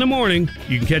 First thing in the morning,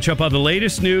 you can catch up on the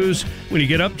latest news. When you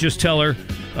get up, just tell her,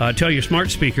 tell your smart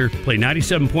speaker, play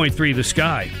 97.3 The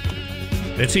Sky.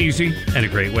 It's easy and a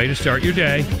great way to start your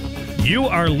day. You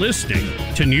are listening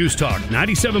to News Talk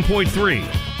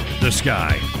 97.3 The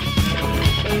Sky.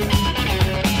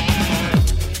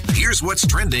 Here's what's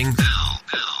trending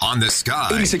on The Sky.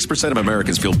 86% of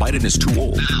Americans feel Biden is too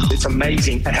old. It's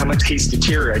amazing at how much he's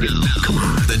deteriorated. Come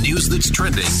on. The news that's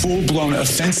trending. Full-blown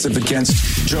offensive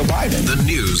against Joe Biden. The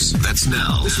news that's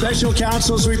now. The special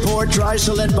counsel's report tries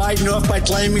to let Biden off by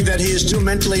claiming that he is too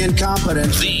mentally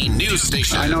incompetent. The news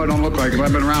station. I know I don't look like it, but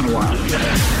I've been around a while.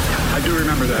 I do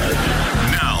remember that.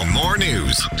 Now, more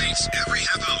news. Updates every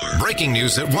half hour. Breaking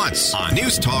news at once on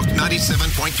News Talk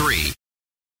 97.3.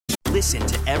 Listen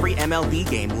to every MLB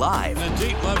game live. In the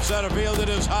deep left center field, it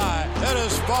is high, it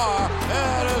is far,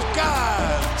 it is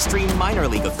gone. Stream minor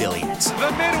league affiliates.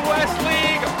 The Midwest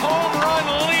League home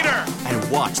run leader. And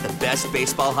watch the best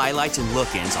baseball highlights and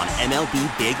look-ins on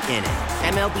MLB Big Inning.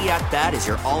 MLB At Bat is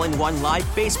your all-in-one live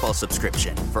baseball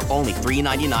subscription for only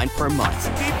 $3.99 per month.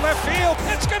 Deep left field,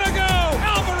 it's gonna go.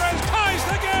 Alvarez ties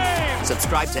the game.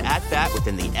 Subscribe to At Bat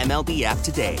within the MLB app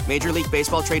today. Major League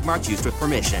Baseball trademarks used with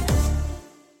permission.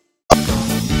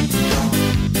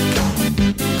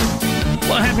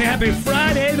 Well, happy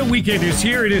Friday. The weekend is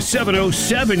here. It is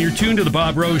 7:07. You're tuned to the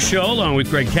Bob Rose Show along with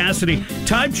Greg Cassidy.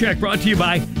 Time check brought to you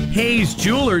by Hayes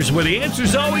Jewelers, where the answer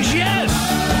is always yes.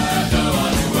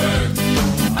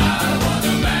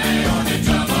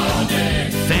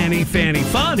 Fanny, Fanny.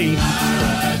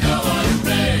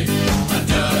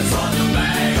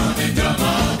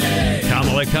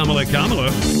 Kamala.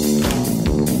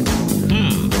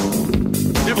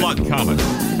 We have a lot in common.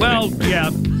 Well,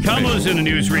 yeah. Kamala's in the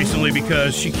news recently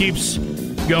because she keeps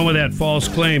going with that false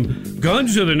claim.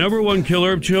 Guns are the number one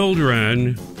killer of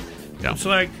children. Yeah. It's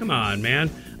like, come on, man.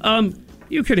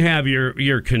 You can have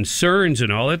your concerns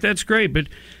and all that. That's great, but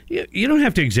you don't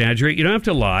have to exaggerate. You don't have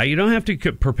to lie. You don't have to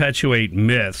perpetuate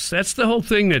myths. That's the whole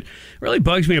thing that really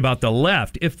bugs me about the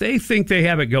left. If they think they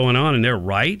have it going on and they're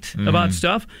right about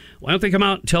stuff, why don't they come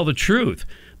out and tell the truth?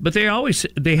 But they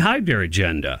hide their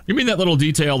agenda. You mean that little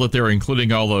detail that they're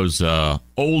including all those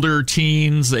older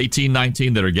teens, 18,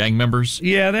 19, that are gang members?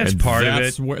 Yeah, that's part of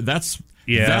it.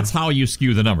 That's how you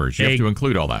skew the numbers. You have to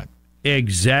include all that.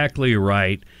 Exactly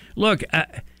right. Look,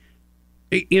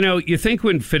 you think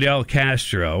when Fidel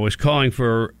Castro was calling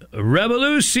for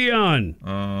revolution,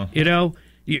 do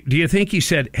you think he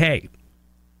said, hey,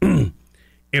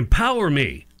 empower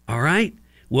me, all right?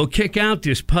 We'll kick out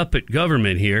this puppet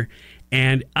government here,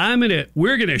 and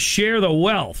we're gonna share the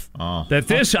wealth that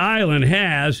this island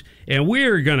has, and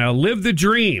we're gonna live the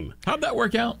dream. How'd that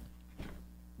work out?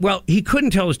 Well, he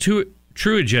couldn't tell his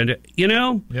true agenda.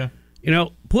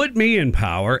 Put me in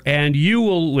power, and you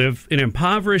will live an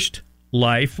impoverished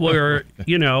life where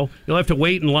you'll have to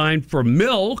wait in line for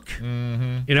milk.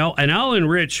 And I'll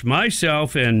enrich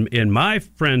myself and my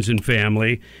friends and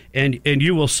family, and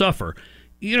you will suffer.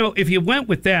 If you went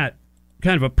with that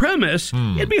kind of a premise,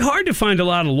 it'd be hard to find a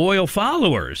lot of loyal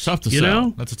followers. Tough to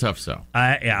sell. That's a tough sell.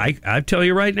 I tell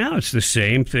you right now, it's the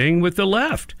same thing with the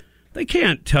left. They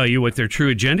can't tell you what their true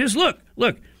agenda is. Look.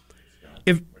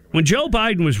 When Joe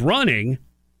Biden was running,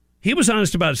 he was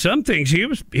honest about some things. He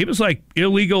was like,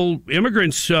 illegal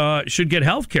immigrants should get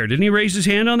health care. Didn't he raise his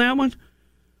hand on that one?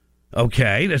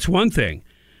 Okay, that's one thing.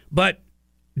 But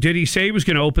did he say he was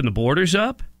going to open the borders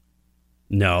up?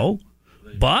 No.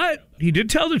 But he did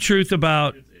tell the truth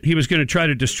about he was going to try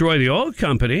to destroy the oil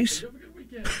companies.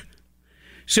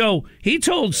 So he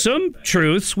told some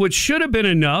truths which should have been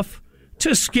enough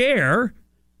to scare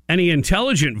any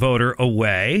intelligent voter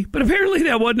away, but apparently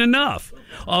that wasn't enough.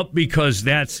 Because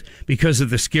of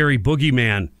the scary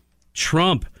boogeyman,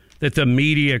 Trump, that the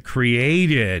media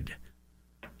created.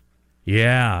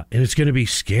 Yeah, and it's going to be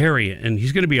scary, and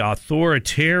he's going to be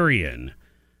authoritarian.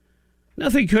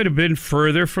 Nothing could have been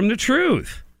further from the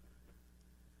truth.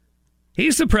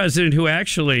 He's the president who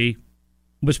actually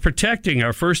was protecting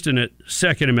our First and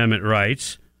Second Amendment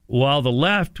rights while the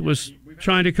left was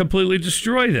trying to completely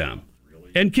destroy them.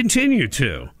 And continue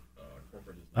to.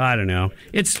 I don't know.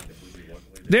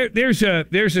 There's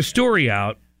a story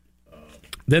out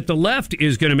that the left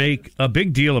is going to make a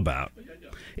big deal about,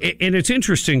 and it's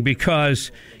interesting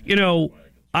because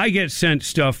I get sent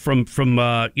stuff from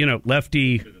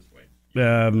lefty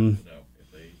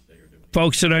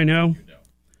folks that I know,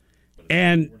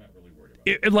 and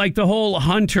like the whole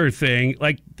Hunter thing,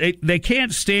 like they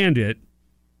can't stand it.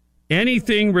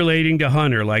 Anything relating to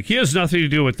Hunter, like he has nothing to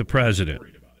do with the president,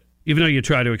 even though you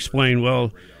try to explain,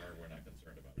 well,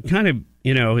 kind of,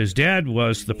 his dad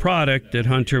was the product that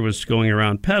Hunter was going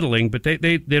around peddling, but they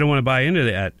don't want to buy into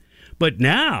that. But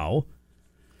now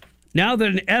that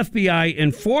an FBI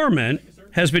informant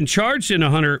has been charged in a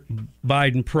Hunter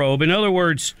Biden probe, in other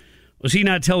words, was he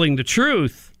not telling the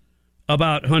truth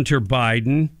about Hunter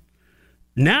Biden?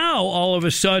 Now, all of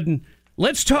a sudden,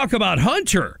 let's talk about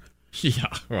Hunter. Yeah,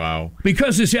 wow.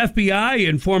 Because this FBI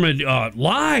informant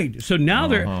lied. So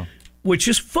now which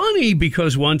is funny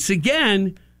because once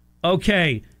again,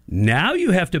 okay, now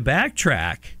you have to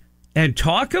backtrack and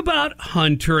talk about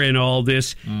Hunter and all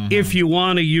this if you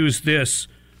want to use this,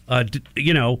 a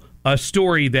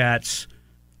story that's,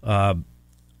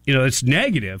 it's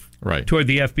negative toward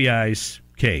the FBI's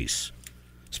case.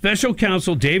 Special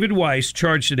counsel David Weiss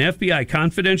charged an FBI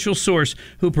confidential source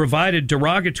who provided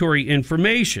derogatory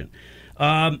information.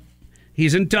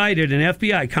 He's indicted an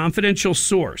FBI confidential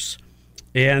source.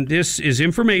 And this is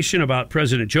information about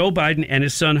President Joe Biden and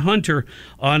his son Hunter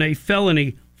on a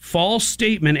felony false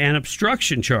statement and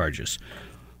obstruction charges.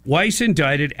 Weiss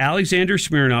indicted Alexander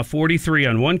Smirnoff, 43,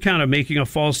 on one count of making a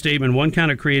false statement, one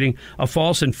count of creating a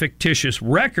false and fictitious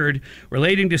record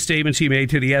relating to statements he made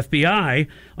to the FBI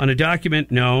on a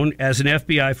document known as an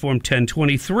FBI Form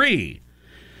 1023.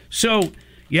 So,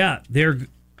 yeah, the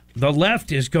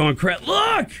left is going,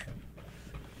 look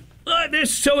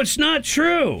this, so it's not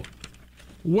true.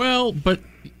 Well, but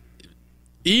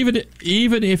even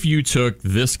if you took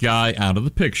this guy out of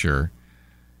the picture,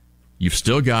 you've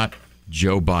still got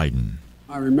Joe Biden.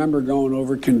 I remember going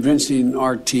over convincing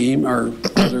our team, or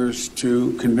others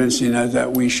too, convincing us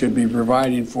that we should be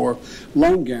providing for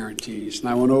loan guarantees. And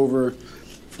I went over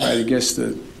for, I guess,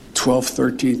 the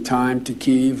 12th, 13th time to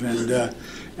Kyiv,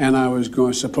 and I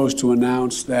was supposed to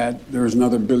announce that there was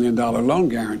another $1 billion loan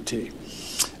guarantee.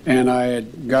 And I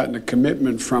had gotten a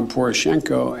commitment from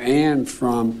Poroshenko and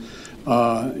from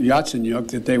Yatsenyuk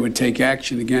that they would take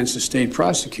action against the state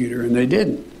prosecutor, and they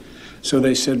didn't. So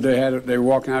they said they were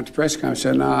walking out to press conference. I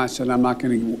said, no, I said, I'm not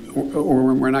going to,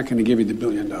 or we're not going to give you the $1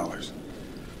 billion.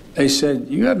 They said,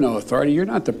 you have no authority. You're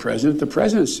not the president. The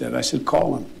president said. I said,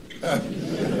 call him.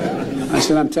 I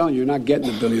said, I'm telling you, you're not getting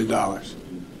the $1 billion.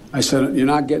 I said, you're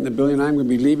not getting the $1 billion. I'm going to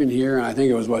be leaving here. And I think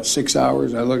it was, 6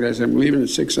 hours? I looked, I said, I'm leaving in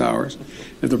 6 hours.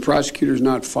 If the prosecutor's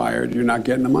not fired, you're not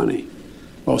getting the money.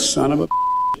 Well, son of a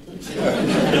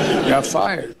got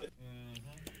fired.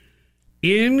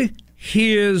 In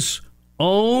his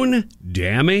own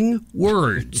damning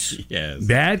words. Yes.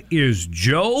 That is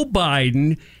Joe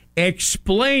Biden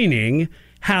explaining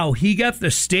how he got the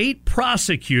state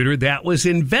prosecutor that was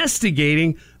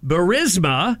investigating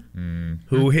Burisma,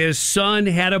 who his son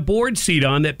had a board seat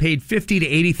on that paid $50,000 to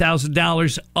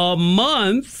 $80,000 a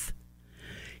month.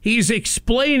 He's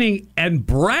explaining and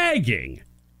bragging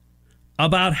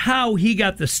about how he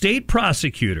got the state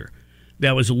prosecutor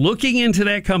that was looking into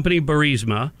that company,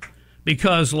 Burisma,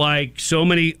 because like so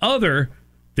many other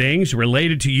things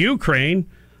related to Ukraine,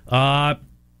 it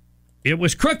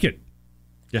was crooked.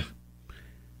 Yeah.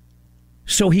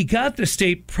 So he got the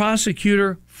state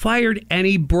prosecutor fired, and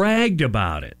he bragged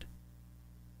about it.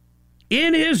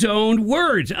 In his own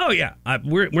words. Oh, yeah,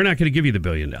 we're not going to give you the $1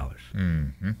 billion.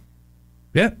 Mm-hmm.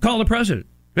 Yeah, call the president.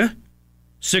 Yeah.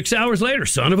 6 hours later,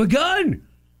 son of a gun.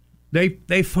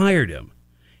 They fired him.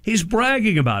 He's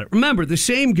bragging about it. Remember, the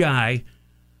same guy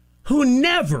who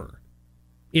never,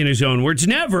 in his own words,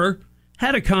 never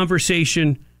had a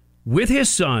conversation with his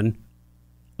son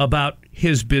about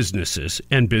his businesses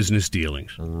and business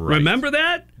dealings. Right. Remember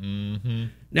that? Mm-hmm.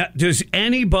 Now, does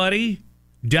anybody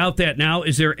doubt that now?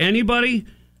 Is there anybody?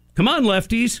 Come on,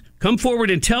 lefties, come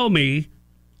forward and tell me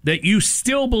that you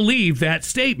still believe that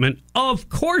statement. Of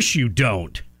course you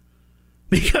don't,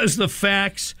 because the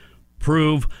facts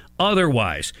prove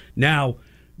otherwise. Now,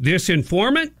 this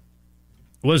informant,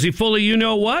 was he full of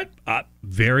you-know-what?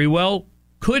 Very well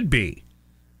could be.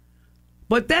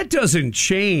 But that doesn't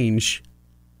change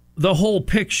the whole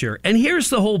picture. And here's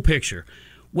the whole picture.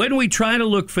 When we try to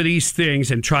look for these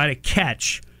things and try to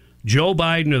catch Joe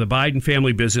Biden or the Biden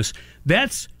family business,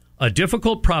 that's a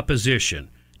difficult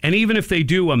proposition. And even if they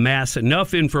do amass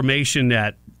enough information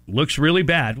that looks really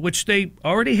bad, which they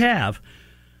already have,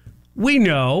 we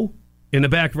know in the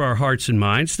back of our hearts and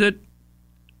minds that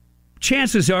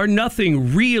chances are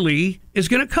nothing really is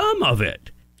going to come of it.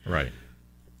 Right.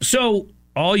 So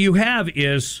all you have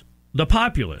is the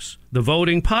populace, the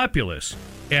voting populace,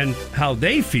 and how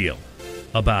they feel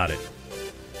about it.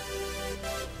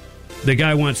 The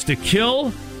guy wants to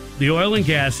kill the oil and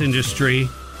gas industry.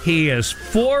 He is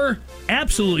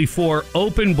absolutely for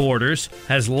open borders,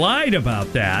 has lied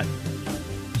about that.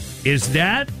 Is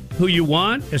that who you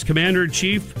want as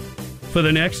commander-in-chief for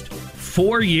the next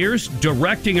 4 years,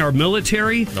 directing our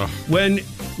military when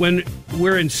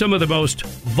we're in some of the most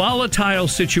volatile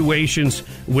situations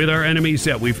with our enemies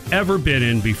that we've ever been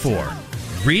in before?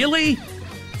 Really?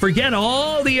 Forget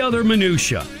all the other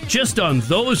minutia. Just on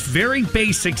those very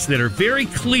basics that are very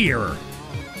clear.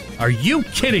 Are you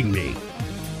kidding me?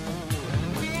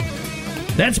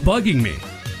 That's bugging me.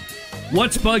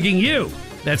 What's bugging you?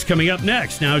 That's coming up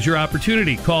next. Now's your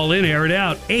opportunity. Call in, air it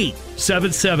out.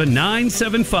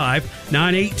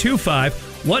 877-975-9825.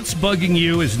 What's bugging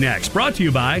you is next. Brought to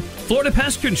you by Florida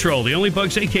Pest Control. The only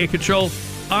bugs they can't control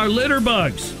are litter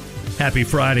bugs. Happy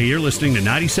Friday. You're listening to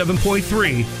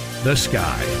 97.3 The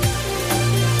Sky.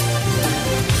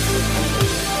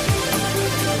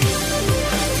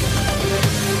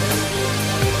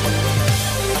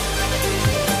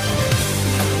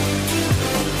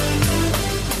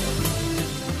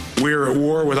 We're at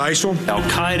war with ISIL,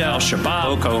 Al-Qaeda,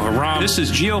 Al-Shabaab, Boko Haram. This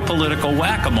is geopolitical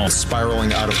whack-a-mole.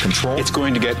 Spiraling out of control. It's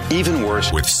going to get even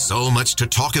worse. With so much to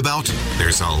talk about,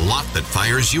 there's a lot that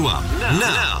fires you up.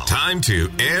 Now, time to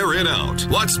air it out.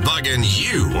 What's bugging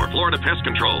you? For Florida Pest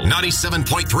Control,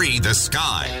 97.3 The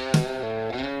Sky.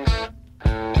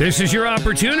 This is your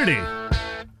opportunity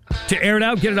to air it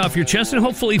out, get it off your chest, and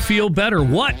hopefully feel better.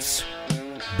 What's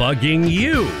bugging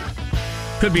you?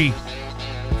 Could be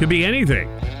anything.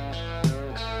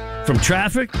 From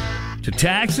traffic to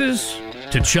taxes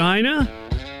to China.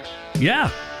 Yeah.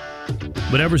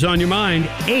 Whatever's on your mind.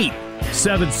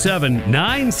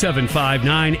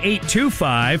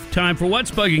 877-975-9825. Time for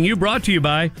What's Bugging You, brought to you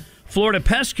by Florida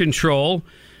Pest Control.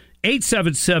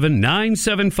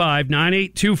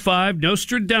 877-975-9825.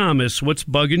 Nostradamus, what's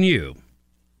bugging you?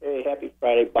 Hey, happy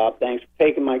Friday, Bob. Thanks for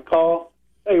taking my call.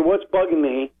 Hey, what's bugging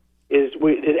me is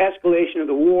the escalation of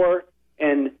the war,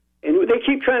 and they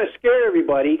keep trying to scare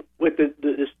everybody with the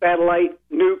satellite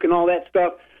nuke and all that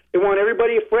stuff. They want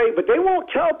everybody afraid, but they won't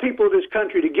tell people of this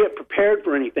country to get prepared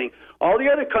for anything. All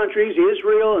the other countries,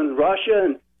 Israel and Russia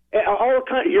and all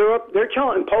Europe,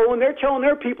 Poland, they're telling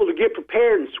their people to get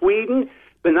prepared, and Sweden,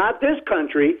 but not this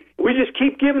country. We just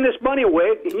keep giving this money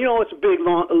away. You know, it's a big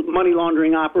money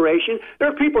laundering operation. There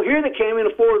are people here that can't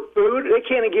even afford food. They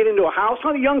can't get into a house. How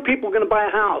are the young people going to buy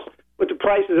a house with the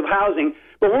prices of housing?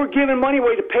 But we're giving money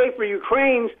away to pay for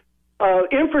Ukraine's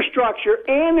infrastructure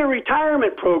and their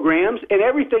retirement programs and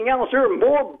everything else. There are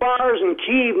more bars in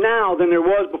Kyiv now than there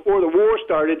was before the war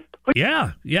started.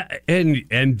 Yeah,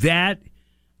 and that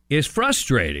is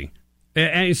frustrating.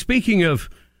 And speaking of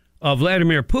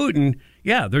Vladimir Putin,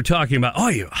 yeah, they're talking about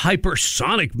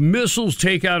hypersonic missiles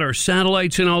take out our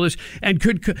satellites and all this, and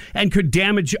could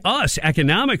damage us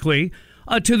economically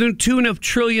to the tune of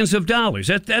trillions of dollars.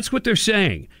 That's what they're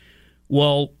saying.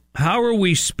 Well, how are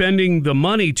we spending the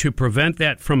money to prevent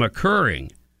that from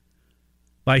occurring?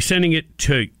 By sending it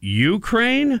to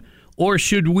Ukraine? Or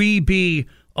should we be,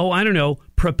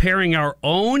 preparing our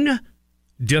own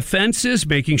defenses,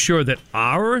 making sure that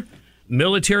our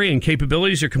military and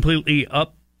capabilities are completely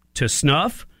up to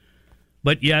snuff?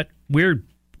 But yet we've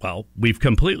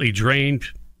completely drained,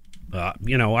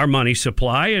 our money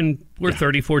supply, and we're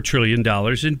 $34 trillion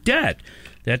in debt.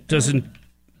 That doesn't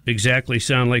exactly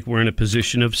sound like we're in a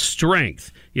position of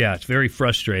strength. Yeah, it's very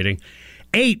frustrating.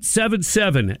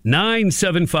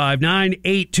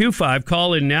 877-975-9825.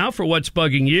 Call in now for What's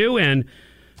Bugging You. And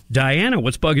Diana,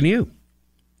 what's bugging you?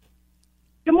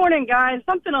 Good morning, guys.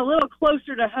 Something a little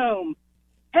closer to home.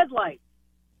 Headlights.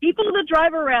 People that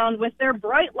drive around with their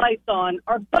bright lights on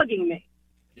are bugging me.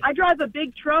 I drive a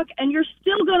big truck, and you're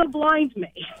still going to blind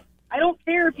me. I don't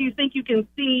care if you think you can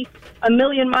see a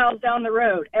million miles down the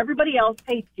road. Everybody else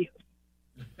hates you.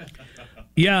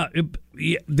 Yeah,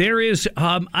 there is,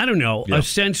 a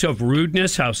sense of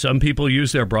rudeness, how some people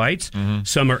use their brights. Mm-hmm.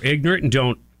 Some are ignorant and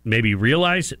don't maybe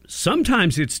realize.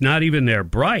 Sometimes it's not even their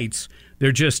brights.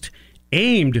 They're just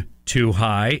aimed too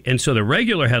high, and so the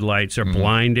regular headlights are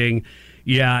blinding.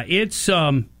 Yeah, it's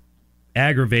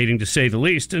aggravating to say the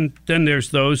least. And then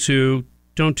there's those who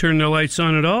don't turn their lights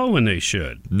on at all when they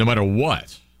should. No matter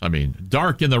what. I mean,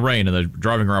 dark in the rain and they're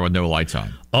driving around with no lights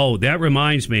on. Oh, that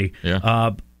reminds me.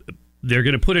 Yeah. They're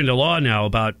going to put into law now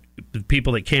about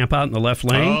people that camp out in the left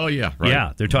lane. Oh, yeah. Right.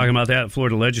 Yeah, they're talking about that in the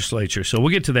Florida legislature. So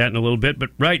we'll get to that in a little bit. But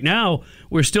right now,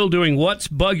 we're still doing What's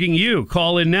Bugging You.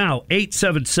 Call in now,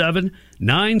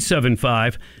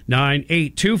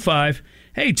 877-975-9825.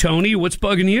 Hey, Tony, what's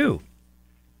bugging you?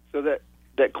 So that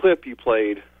clip you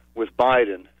played with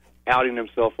Biden outing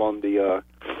himself on the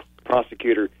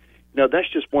prosecutor, that's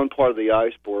just one part of the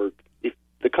iceberg. If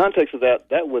the context of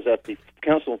that was at the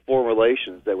Council on Foreign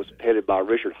Relations that was headed by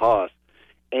Richard Haas,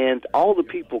 and all the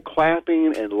people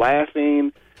clapping and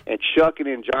laughing and shucking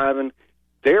and jiving,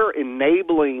 they're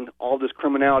enabling all this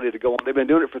criminality to go on. They've been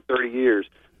doing it for 30 years.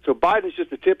 So Biden's just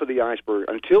the tip of the iceberg.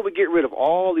 Until we get rid of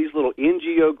all these little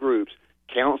NGO groups,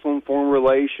 Council on Foreign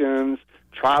Relations,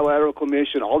 Trilateral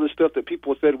Commission, all this stuff that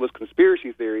people said was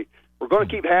conspiracy theory, we're going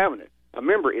to keep having it.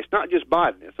 Remember, it's not just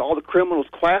Biden. It's all the criminals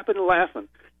clapping and laughing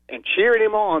and cheering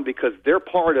him on because they're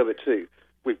part of it, too.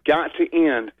 We've got to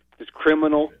end this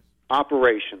criminal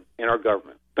operation in our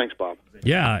government. Thanks, Bob.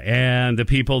 Yeah, and the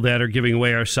people that are giving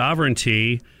away our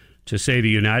sovereignty to, say, the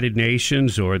United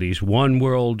Nations or these one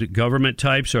world government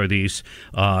types or these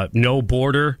no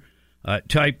border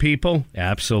type people,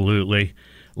 absolutely.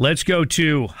 Let's go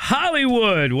to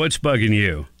Hollywood. What's bugging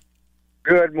you?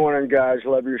 Good morning, guys.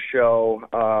 Love your show.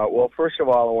 Well, first of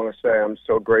all, I want to say I'm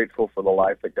so grateful for the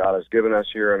life that God has given us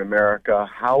here in America.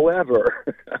 However,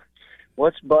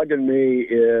 What's bugging me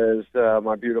is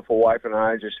my beautiful wife and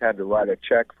I just had to write a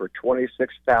check for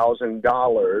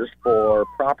 $26,000 for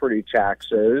property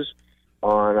taxes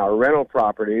on our rental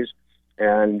properties,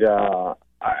 and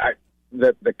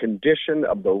the condition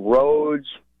of the roads.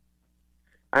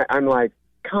 I'm like,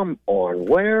 come on,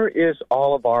 where is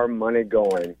all of our money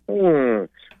going?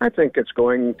 I think it's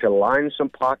going to line some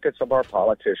pockets of our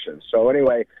politicians. So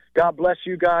anyway, God bless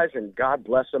you guys, and God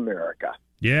bless America.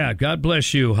 Yeah, God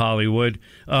bless you, Hollywood.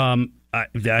 I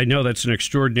know that's an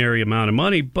extraordinary amount of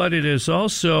money, but it is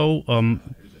also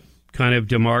kind of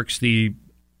demarks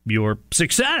your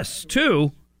success,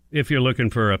 too, if you're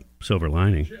looking for a silver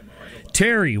lining.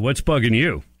 Terry, what's bugging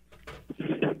you?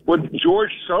 With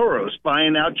George Soros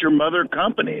buying out your mother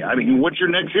company. I mean, what's your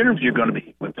next interview going to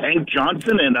be? With Hank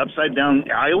Johnson and Upside Down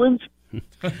Islands?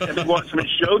 Have you want some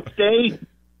show today?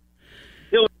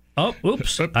 Oh,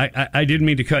 oops. I didn't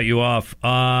mean to cut you off.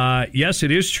 Yes,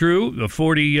 it is true. The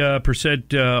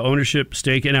 40% ownership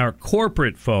stake in our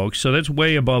corporate folks, so that's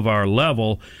way above our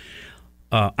level.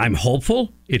 I'm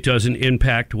hopeful it doesn't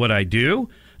impact what I do.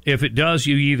 If it does,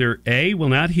 you either A, will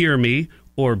not hear me,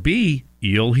 or B,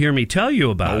 you'll hear me tell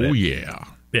you about it. Oh, yeah.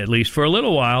 At least for a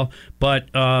little while. But,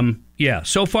 yeah,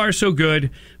 so far so good.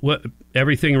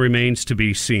 Everything remains to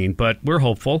be seen, but we're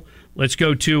hopeful. Let's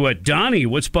go to Donnie.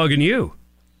 What's bugging you?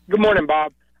 Good morning,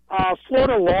 Bob.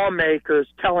 Florida lawmakers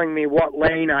telling me what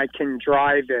lane I can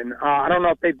drive in. I don't know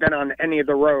if they've been on any of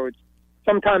the roads.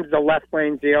 Sometimes the left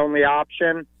lane's the only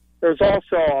option. There's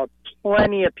also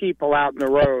plenty of people out in the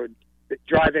road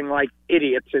driving like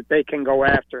idiots that they can go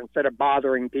after instead of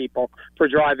bothering people for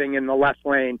driving in the left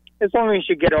lane, as long as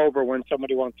you get over when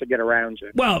somebody wants to get around you.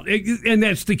 Well, and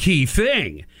that's the key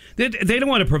thing. They don't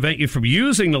want to prevent you from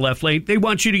using the left lane. They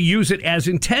want you to use it as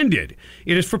intended.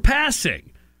 It is for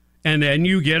passing, and then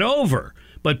you get over.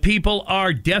 But people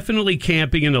are definitely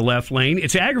camping in the left lane.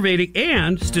 It's aggravating,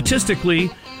 and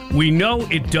statistically, we know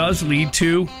it does lead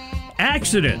to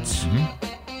accidents.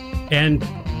 Mm-hmm. And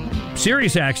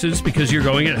serious accidents because you're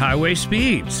going at highway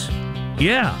speeds.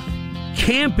 Yeah.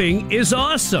 Camping is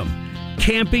awesome.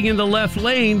 Camping in the left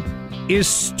lane is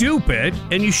stupid,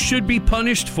 and you should be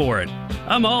punished for it.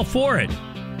 I'm all for it.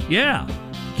 Yeah.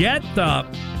 Get the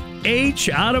H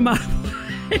out of my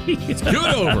way.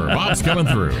 Scoot over. Bob's coming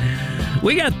through.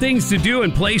 We got things to do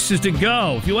and places to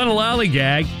go. If you want to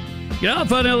lollygag, get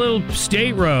off on the little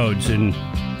state roads and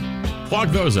clog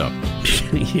those up.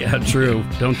 Yeah, true.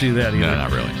 Don't do that either. No,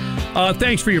 not really.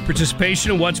 Thanks for your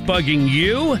participation in What's Bugging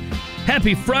You.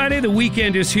 Happy Friday. The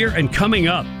weekend is here, and coming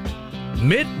up,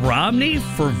 Mitt Romney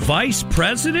for vice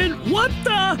president? What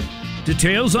the?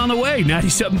 Details on the way.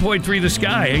 97.3 The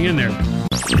Sky. Hang in there.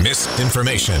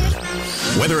 Misinformation.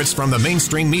 Whether it's from the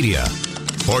mainstream media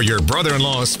or your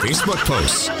brother-in-law's Facebook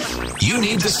posts, you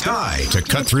need The Sky to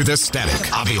cut through the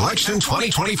static of election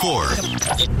 2024.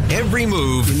 Every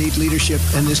move. You need leadership,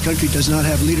 and this country does not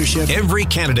have leadership. Every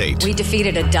candidate. We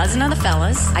defeated a dozen of the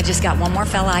fellas. I just got one more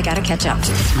fella I got to catch up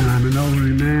to. And I'm an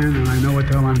elderly man, and I know what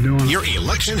the hell I'm doing. Your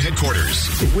election headquarters.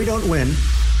 If we don't win,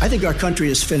 I think our country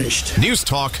is finished. News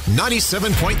Talk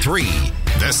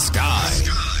 97.3. The Sky.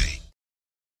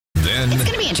 Then it's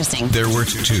going to be interesting. There were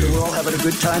two. We're all having a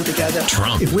good time together.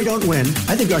 Trump. If we don't win,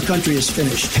 I think our country is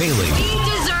finished. Haley. We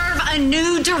deserve a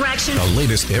new direction. The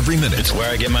latest every minute. It's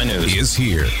where I get my news. Is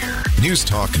here. News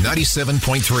Talk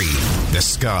 97.3. The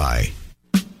Sky.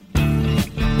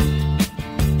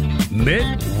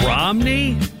 Mitt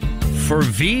Romney for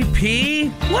VP?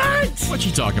 What? What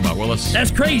you talking about, Willis? That's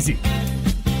crazy.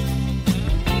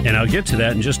 And I'll get to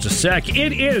that in just a sec.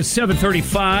 It is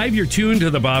 7:35. You're tuned to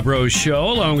the Bob Rose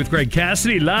Show, along with Greg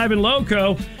Cassidy, live and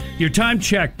loco. Your time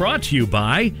check brought to you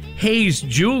by Hayes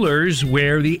Jewelers,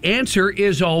 where the answer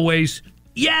is always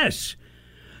yes.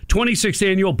 26th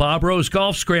Annual Bob Rose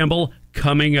Golf Scramble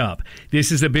coming up.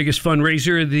 This is the biggest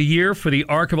fundraiser of the year for the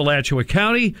Arc of Alachua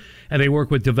County, and they work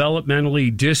with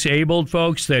developmentally disabled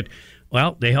folks that,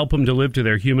 well, they help them to live to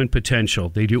their human potential.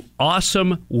 They do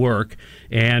awesome work,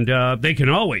 and they can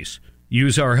always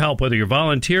use our help, whether you're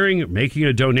volunteering or making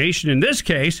a donation. In this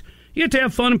case, you get to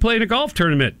have fun and play in a golf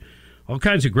tournament. All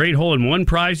kinds of great hole-in-one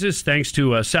prizes, thanks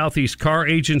to Southeast Car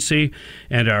Agency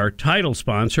and our title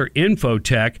sponsor,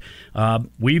 Infotech.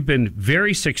 We've been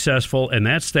very successful, and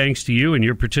that's thanks to you and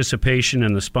your participation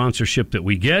in the sponsorship that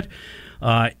we get.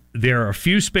 There are a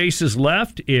few spaces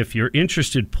left. If you're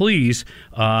interested, please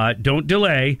don't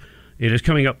delay. It is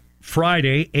coming up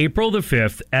Friday, April the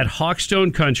 5th at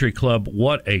Hawkstone Country Club.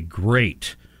 What a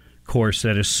great course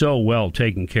that is so well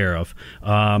taken care of.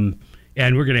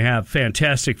 And we're going to have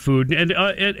fantastic food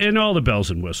and all the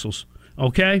bells and whistles.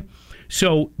 Okay?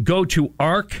 So go to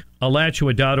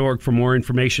ArcAlachua.org for more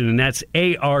information, and that's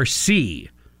ARC,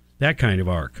 that kind of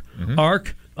ARC.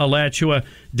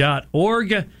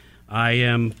 ArcAlachua.org. I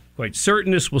am quite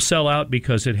certain this will sell out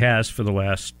because it has for the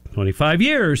last 25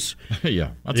 years.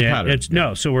 Yeah, that's a pattern.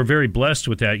 No, so we're very blessed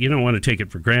with that. You don't want to take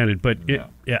it for granted, but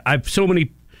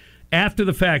after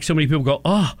the fact, so many people go,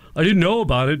 I didn't know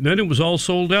about it, and then it was all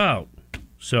sold out.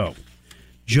 So,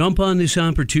 jump on this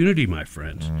opportunity, my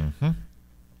friends. Mm-hmm.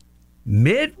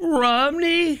 Mitt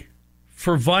Romney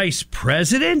for vice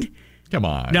president? Come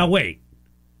on. Now, wait.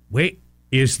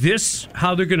 Is this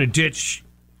how they're going to ditch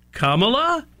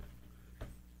Kamala?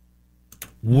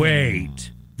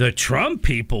 Wait. The Trump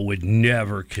people would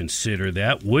never consider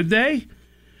that, would they?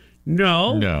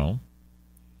 No.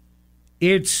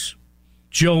 It's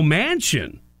Joe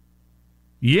Manchin.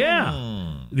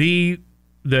 Yeah. The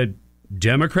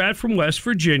Democrat from West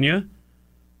Virginia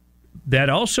that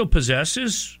also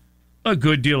possesses a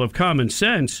good deal of common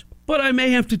sense, but I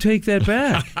may have to take that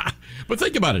back. But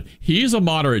think about it. He's a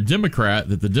moderate Democrat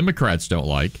that the Democrats don't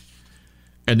like.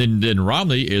 And then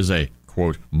Romney is a,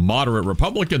 quote, moderate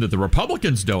Republican that the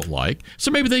Republicans don't like. So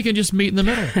maybe they can just meet in the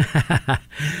middle.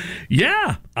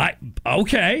 Yeah.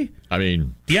 Okay. I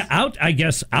mean. Yeah, I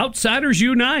guess outsiders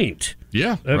unite.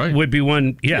 Yeah, right. Would be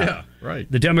one. Yeah, right.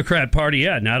 The Democrat Party,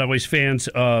 not always fans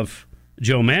of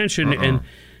Joe Manchin.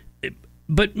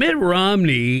 But Mitt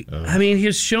Romney, I mean,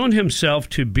 he's shown himself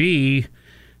to be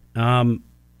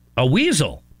a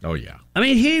weasel. Oh, yeah. I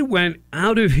mean, he went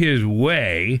out of his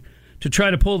way to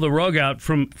try to pull the rug out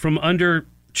from under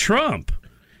Trump.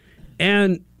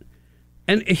 And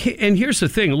here's the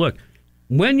thing. Look,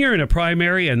 when you're in a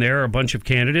primary and there are a bunch of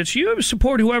candidates, you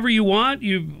support whoever you want,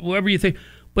 whoever you think.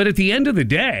 But at the end of the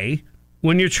day,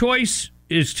 when your choice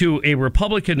is to a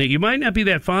Republican that you might not be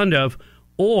that fond of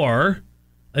or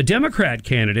a Democrat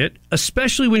candidate,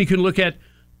 especially when you can look at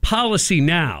policy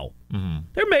now,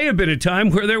 there may have been a time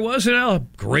where there wasn't a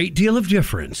great deal of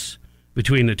difference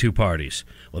between the two parties.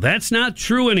 Well, that's not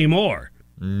true anymore.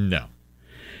 No.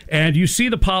 And you see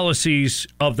the policies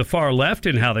of the far left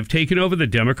and how they've taken over the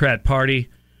Democrat Party.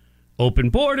 Open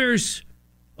borders,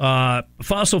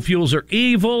 fossil fuels are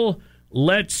evil,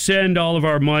 let's send all of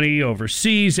our money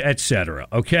overseas, etc.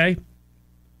 Okay?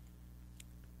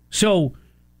 So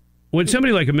when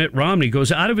somebody like Mitt Romney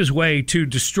goes out of his way to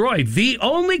destroy the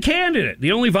only candidate,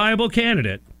 the only viable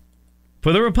candidate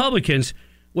for the Republicans,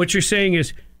 what you're saying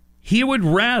is he would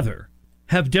rather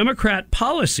have Democrat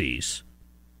policies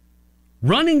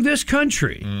running this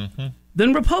country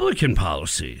than Republican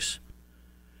policies.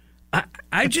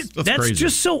 That's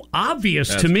just so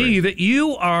obvious to me that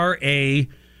you are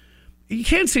you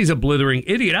can't say he's a blithering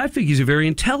idiot. I think he's a very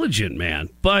intelligent man,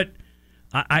 but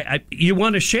you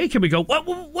want to shake him and go,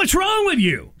 what's wrong with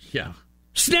you? Yeah.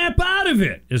 Snap out of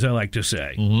it, as I like to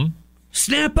say.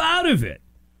 Snap out of it.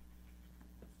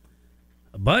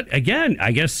 But again,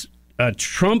 I guess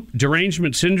Trump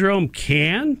derangement syndrome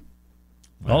can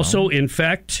also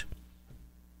infect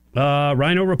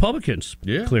rhino Republicans.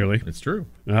 Yeah, clearly. It's true.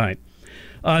 All right.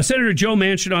 Senator Joe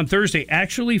Manchin on Thursday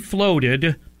actually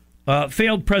floated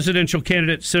failed presidential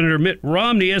candidate Senator Mitt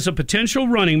Romney as a potential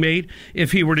running mate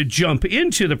if he were to jump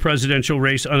into the presidential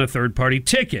race on a third-party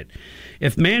ticket.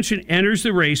 If Manchin enters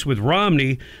the race with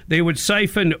Romney, they would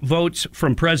siphon votes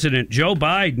from President Joe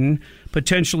Biden,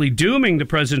 potentially dooming the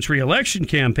president's reelection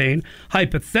campaign.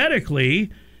 Hypothetically,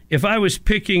 if I was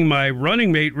picking my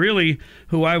running mate, really,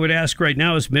 who I would ask right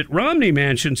now is Mitt Romney,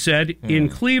 Manchin said in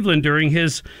Cleveland during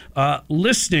his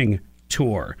listening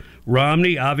tour.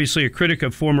 Romney, obviously a critic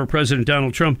of former President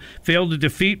Donald Trump, failed to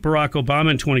defeat Barack Obama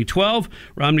in 2012.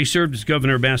 Romney served as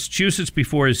governor of Massachusetts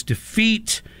before his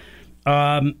defeat.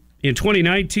 In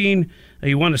 2019,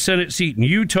 he won a Senate seat in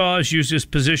Utah, has used his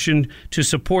position to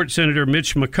support Senator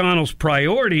Mitch McConnell's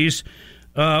priorities,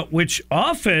 which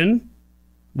often,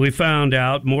 we found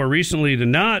out more recently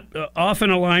than not, often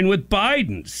align with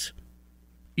Biden's.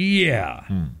 Yeah.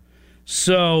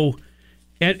 So,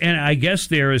 and I guess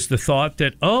there is the thought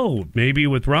that, maybe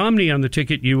with Romney on the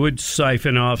ticket, you would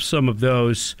siphon off some of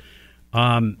those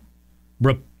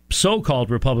so-called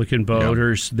Republican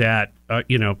voters that,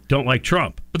 don't like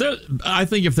Trump. But I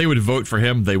think if they would vote for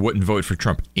him, they wouldn't vote for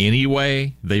Trump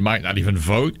anyway. They might not even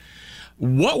vote.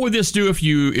 What would this do if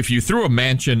you threw a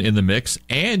Manchin in the mix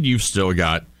and you've still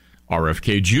got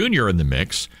RFK Jr. in the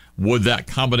mix? Would that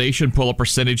combination pull a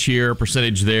percentage here,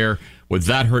 percentage there? Would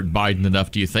that hurt Biden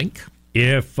enough, do you think?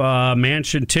 If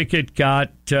Manchin ticket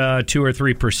got 2 or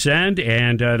 3%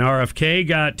 and an RFK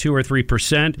got 2 or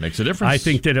 3%, makes a difference. I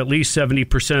think that at least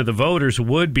 70% of the voters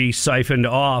would be siphoned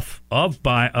off of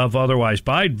otherwise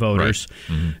Biden voters.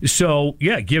 Right. So,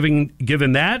 given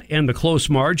that and the close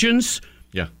margins,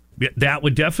 that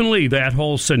would definitely, that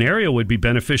whole scenario would be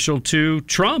beneficial to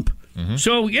Trump. Mm-hmm.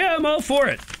 So, yeah, I'm all for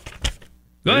it.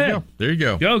 Go ahead. There you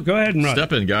go. Go ahead and run.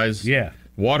 Step in, guys. Yeah.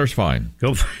 Water's fine.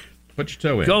 Go for it. Put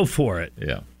your toe in. Go for it.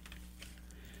 Yeah.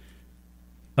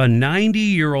 A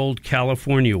 90-year-old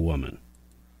California woman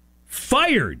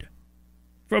fired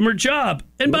from her job.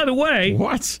 And by the way,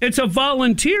 what? It's a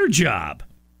volunteer job.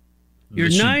 You're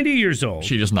 90 years old.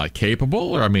 She just not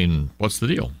capable? Or, I mean, what's the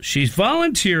deal? She's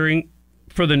volunteering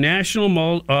for the National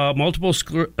Multiple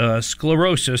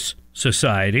Sclerosis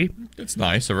Society. It's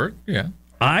nice of her, yeah.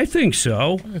 I think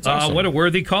so. That's awesome. What a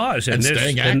worthy cause. And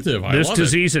staying active. This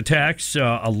disease attacks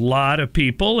a lot of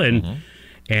people. And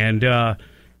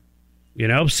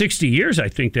 60 years, I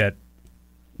think that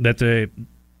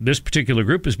this particular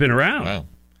group has been around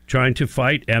trying to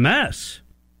fight MS.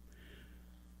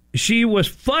 She was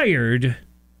fired.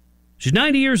 She's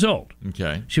 90 years old.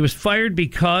 Okay. She was fired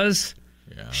because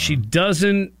she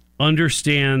doesn't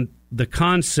understand the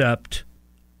concept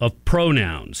of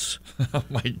pronouns. Oh,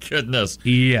 my goodness.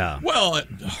 Yeah. Well,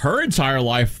 her entire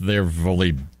life, there have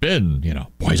only been,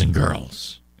 boys and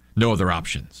girls. No other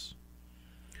options.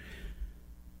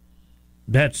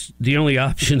 That's the only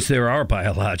options there are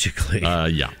biologically.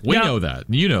 Yeah. We know that.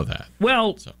 You know that.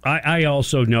 Well, so. I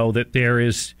also know that there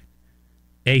is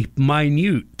a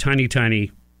minute,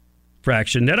 tiny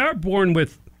fraction that are born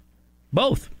with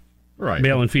both. Right.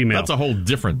 Male and female. That's a whole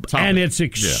different topic. And it's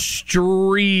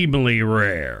extremely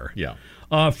rare. Yeah.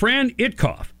 Fran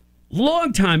Itkoff,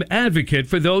 longtime advocate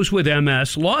for those with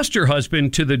MS, lost her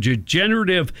husband to the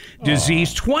degenerative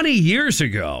disease 20 years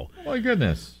ago. Oh, my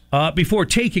goodness. Before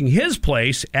taking his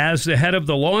place as the head of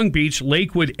the Long Beach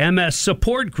Lakewood MS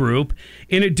Support Group,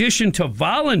 in addition to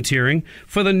volunteering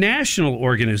for the national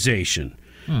organization.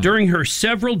 During her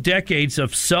several decades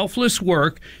of selfless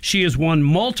work, she has won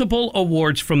multiple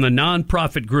awards from the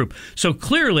nonprofit group. So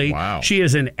clearly, she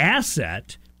is an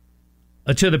asset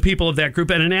to the people of that group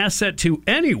and an asset to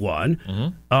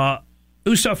anyone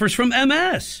who suffers from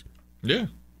MS. Yeah,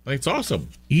 it's awesome.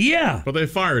 Yeah. But they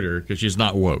fired her because she's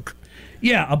not woke.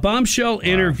 Yeah, a bombshell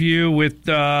interview with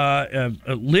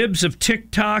libs of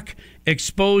TikTok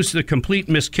exposed the complete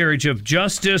miscarriage of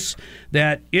justice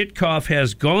that Itkoff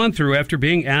has gone through after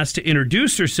being asked to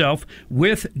introduce herself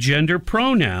with gender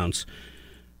pronouns.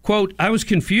 Quote, I was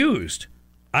confused.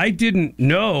 I didn't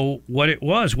know what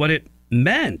it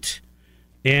meant.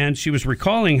 And she was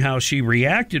recalling how she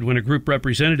reacted when a group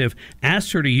representative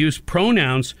asked her to use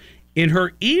pronouns in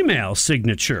her email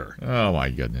signature. Oh, my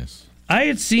goodness. I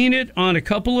had seen it on a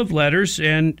couple of letters,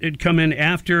 and it'd come in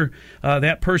after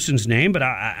that person's name, but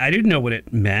I didn't know what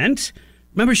it meant.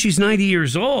 Remember, she's 90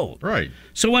 years old. Right.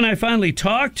 So when I finally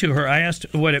talked to her, I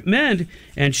asked what it meant,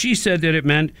 and she said that it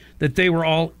meant that they were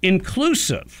all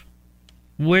inclusive,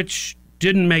 which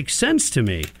didn't make sense to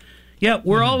me. Yeah,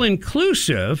 we're all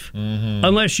inclusive,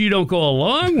 unless you don't go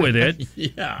along with it,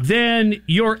 then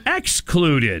you're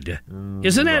excluded.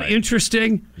 Isn't that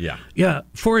interesting? Yeah. Yeah,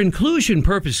 for inclusion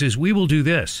purposes, we will do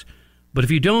this. But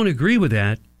if you don't agree with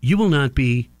that, you will not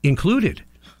be included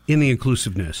in the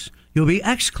inclusiveness. You'll be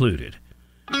excluded.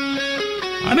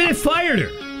 I mean, I fired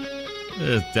her.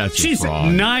 That's She's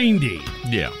wrong. 90.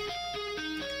 Yeah.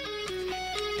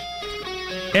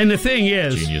 And the thing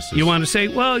is, Geniuses. You want to say,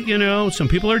 well, some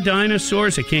people are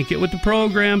dinosaurs. They can't get with the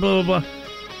program, blah, blah,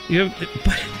 blah.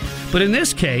 But in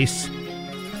this case,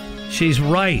 she's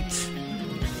right.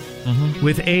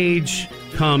 With age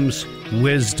comes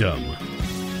wisdom.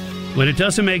 When it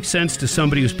doesn't make sense to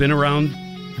somebody who's been around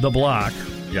the block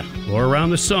or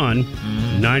around the sun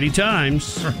 90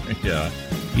 times.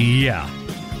 Yeah.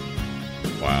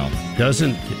 Wow.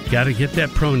 Got to get that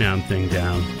pronoun thing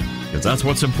down. Because that's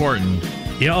what's important.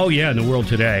 Yeah, in the world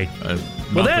today.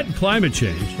 That and climate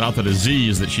change. Not the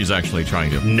disease that she's actually trying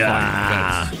to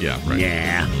fight. Yeah, right.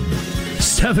 Yeah.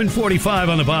 7:45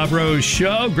 on the Bob Rose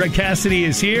Show. Greg Cassidy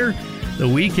is here. The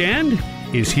weekend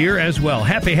is here as well.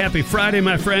 Happy Friday,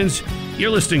 my friends.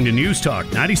 You're listening to News Talk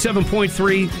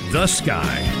 97.3 The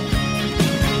Sky.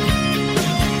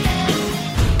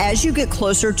 As you get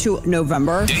closer to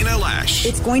November, Dana Lash.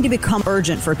 It's going to become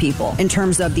urgent for people in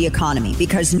terms of the economy,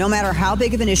 because no matter how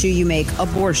big of an issue you make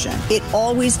abortion, it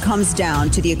always comes down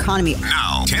to the economy.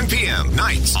 Now, 10 p.m.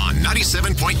 nights on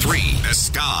 97.3 The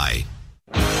Sky.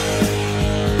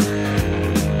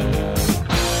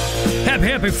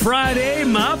 Happy Friday,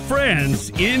 my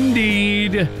friends.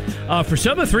 Indeed. For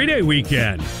some, a 3-day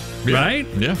weekend, right?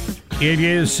 Yeah. It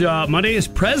is, Monday is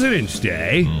President's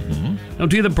Day. Don't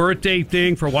do the birthday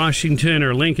thing for Washington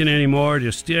or Lincoln anymore.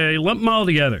 Just lump them all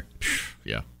together.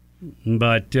 Yeah.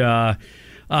 But a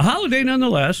holiday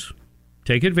nonetheless.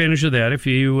 Take advantage of that if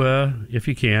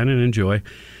you can and enjoy.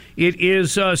 It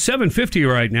is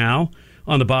 7:50 right now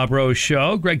on the Bob Rose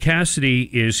Show. Greg Cassidy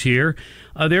is here.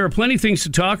 There are plenty of things to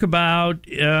talk about.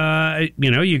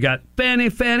 You got Fanny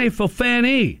for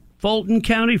Fanny. Fulton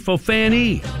County for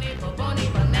Fanny.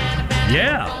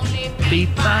 Yeah.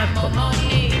 Beep, bop.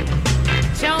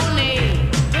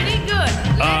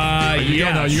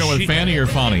 You go with Fanny or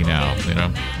Fonny now,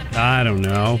 I don't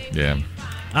know. Yeah.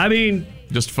 I mean...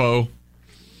 Just faux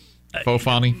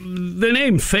Fonny? The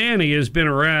name Fanny has been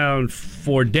around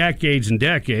for decades and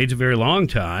decades, a very long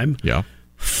time. Yeah.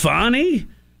 Fonny?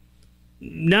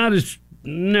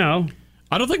 No.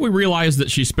 I don't think we realized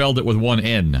that she spelled it with one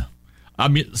N. I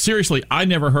mean, seriously, I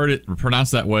never heard it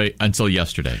pronounced that way until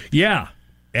yesterday. Yeah.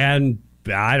 And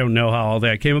I don't know how all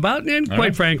that came about. And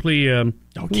quite frankly...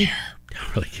 Don't care.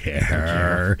 Don't really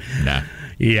care. Nah.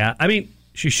 Yeah. I mean,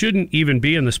 she shouldn't even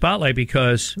be in the spotlight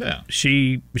because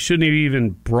she shouldn't have even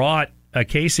brought a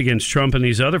case against Trump and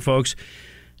these other folks.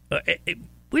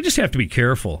 We just have to be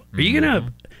careful. Are you going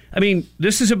to... I mean,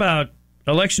 this is about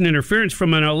election interference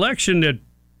from an election that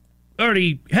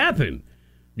already happened.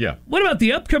 Yeah. What about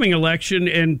the upcoming election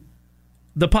and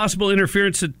the possible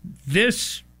interference that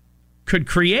this could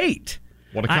create?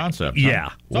 What a concept.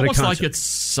 Yeah. It's almost like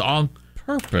it's on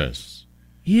purpose.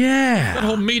 Yeah. That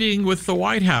whole meeting with the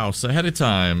White House ahead of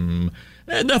time.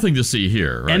 Nothing to see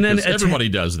here, right? And then everybody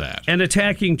does that. And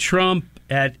attacking Trump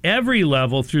at every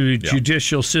level through the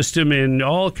judicial system in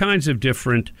all kinds of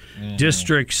different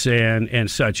districts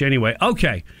and such. Anyway,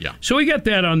 okay. Yeah. So we got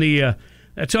that on the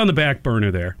that's on the back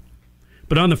burner there.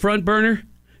 But on the front burner,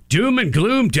 doom and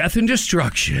gloom, death and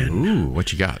destruction. Ooh,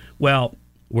 what you got? Well,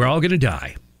 we're all going to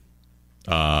die.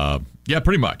 Yeah,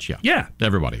 pretty much, yeah. Yeah.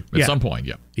 Everybody, at some point,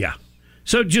 yeah. Yeah.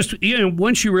 So just,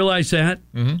 once you realize that,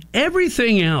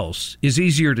 everything else is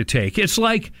easier to take. It's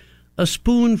like a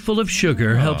spoonful of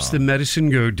sugar helps the medicine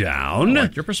go down. I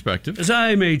like your perspective. As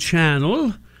I may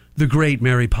channel the great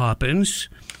Mary Poppins.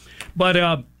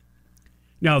 But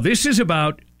now this is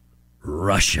about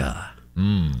Russia.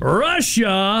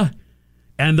 Russia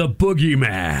and the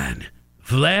boogeyman,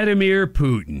 Vladimir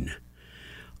Putin.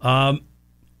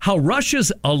 How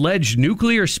Russia's alleged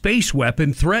nuclear space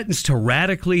weapon threatens to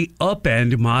radically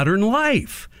upend modern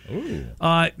life.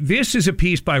 This is a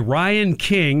piece by Ryan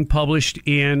King published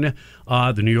in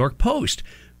the New York Post.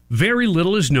 Very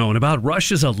little is known about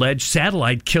Russia's alleged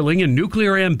satellite killing and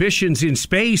nuclear ambitions in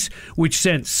space, which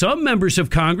sent some members of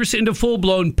Congress into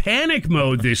full-blown panic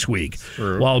mode this week.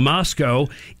 While Moscow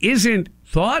isn't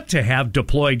thought to have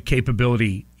deployed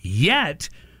capability yet,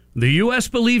 the U.S.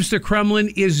 believes the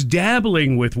Kremlin is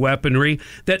dabbling with weaponry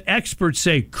that experts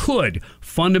say could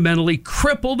fundamentally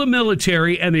cripple the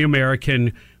military and the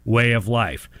American way of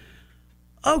life.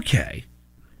 Okay.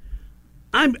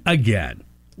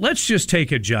 Let's just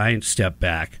take a giant step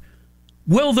back.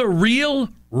 Will the real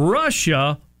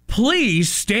Russia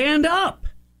please stand up?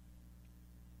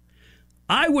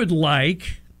 I would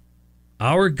like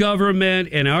our government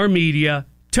and our media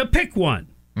to pick one.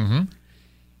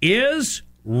 Is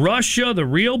Russia the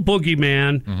real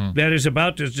boogeyman that is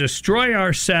about to destroy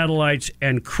our satellites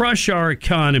and crush our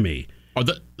economy? Are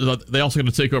they also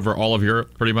going to take over all of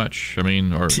Europe, pretty much? I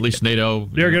mean, or at least NATO?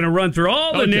 They're going to run through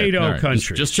all the NATO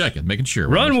countries. Just checking, making sure.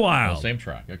 Run wild. Same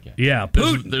track, okay. Yeah,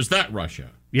 Putin. There's that Russia.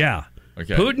 Yeah.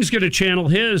 Okay. Putin's going to channel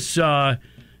his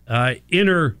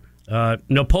inner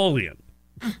Napoleon,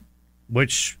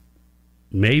 which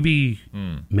maybe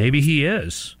he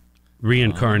is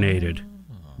reincarnated.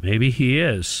 Maybe he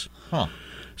is. Huh.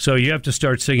 So you have to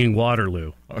start singing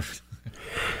Waterloo.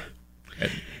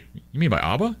 You mean by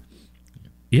ABBA?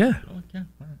 Yeah. Oh, yeah.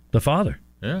 All right. The father.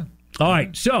 Yeah. All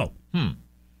right. So,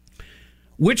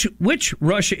 which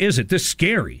Russia is it? This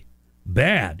scary,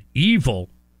 bad, evil,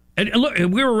 and look,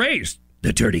 we were raised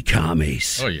the dirty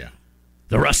commies. Oh yeah.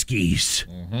 The Ruskies.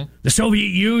 The Soviet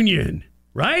Union.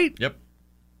 Right. Yep.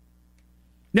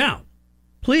 Now,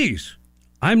 please,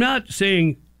 I'm not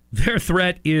saying their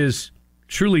threat is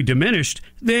truly diminished.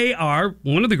 They are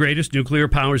one of the greatest nuclear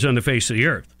powers on the face of the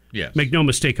earth. Yes. Make no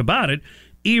mistake about it,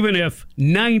 even if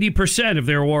 90% of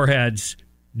their warheads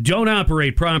don't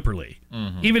operate properly,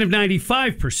 even if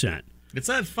 95%. It's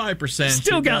that 5%.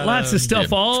 Still got lots of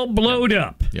stuff all blowed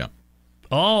up. Yeah.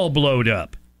 All blowed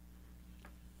up.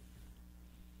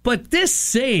 But this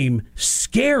same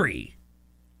scary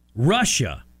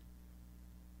Russia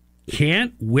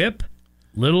can't whip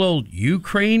little old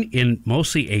Ukraine in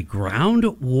mostly a ground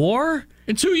war?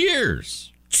 In 2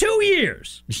 years. 2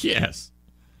 years. Yes.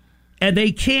 And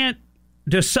they can't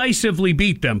decisively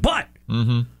beat them. But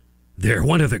they're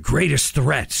one of the greatest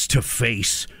threats to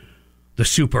face the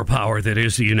superpower that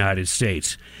is the United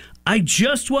States. I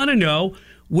just want to know,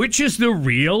 which is the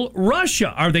real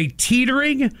Russia? Are they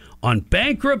teetering on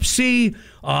bankruptcy,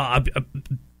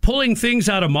 pulling things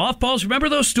out of mothballs? Remember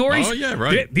those stories? Oh, yeah,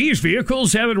 right. These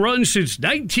vehicles haven't run since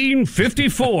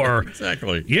 1954.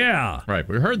 Exactly. Yeah. Right,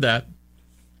 we heard that.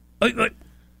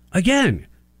 Again,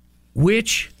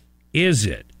 which is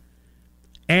it?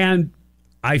 And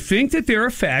I think that there are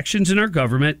factions in our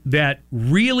government that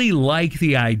really like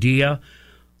the idea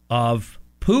of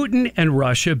Putin and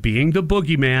Russia being the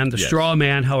boogeyman, the straw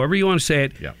man, however you want to say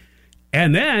it. Yeah.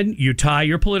 And then you tie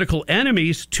your political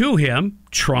enemies to him,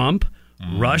 Trump,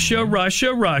 Russia.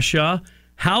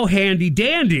 How handy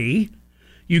dandy.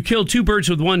 You kill two birds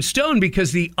with one stone,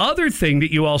 because the other thing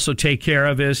that you also take care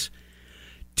of is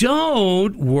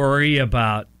don't worry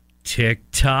about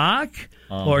TikTok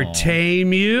or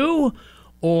Temu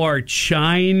or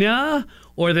China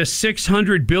or the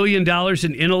 $600 billion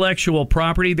in intellectual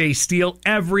property they steal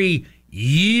every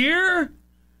year.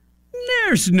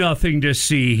 There's nothing to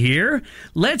see here.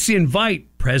 Let's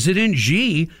invite President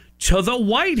Xi to the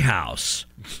White House.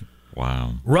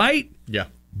 Wow. Right? Yeah.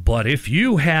 But if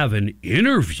you have an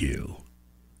interview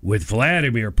with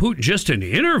Vladimir Putin, just an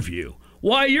interview,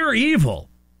 why, you're evil.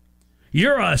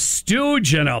 You're a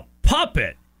stooge and a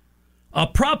puppet. A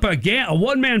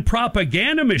one-man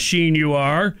propaganda machine you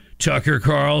are, Tucker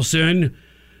Carlson,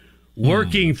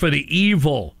 working for the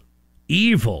evil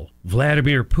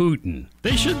Vladimir Putin.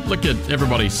 They should look at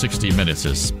everybody 60 Minutes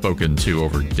has spoken to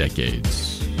over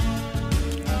decades.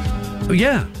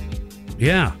 Yeah.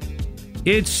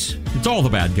 It's all the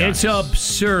bad guys. It's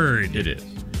absurd. It is.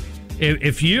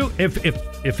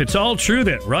 If it's all true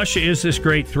that Russia is this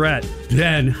great threat,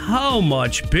 then how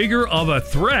much bigger of a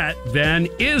threat then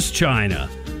is China?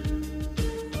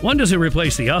 One doesn't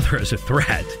replace the other as a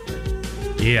threat.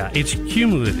 Yeah, it's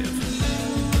cumulative.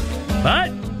 But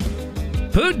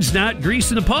Putin's not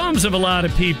greasing the palms of a lot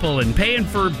of people and paying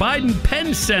for Biden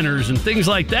Penn centers and things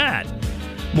like that.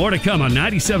 More to come on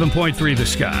 97.3 The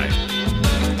Sky.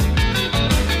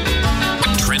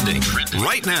 Trending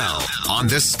right now on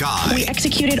The Sky. We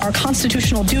executed our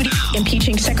constitutional duty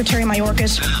impeaching Secretary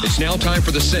Mayorkas. It's now time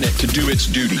for the Senate to do its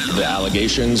duty. The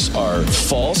allegations are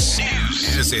false.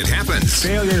 As it happens.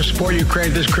 Failure to support Ukraine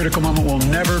at this critical moment will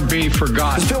never be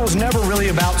forgotten. This bill was never really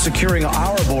about securing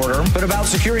our border, but about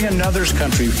securing another's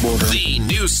country's border. The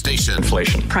news station.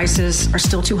 Inflation. Prices are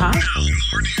still too high.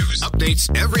 More news. Updates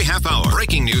every half hour.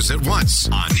 Breaking news at once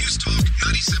on News Talk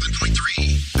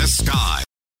 97.3. The Sky.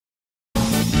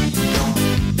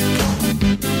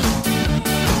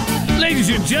 Ladies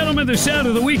and gentlemen, the sound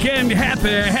of the weekend.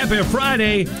 Happy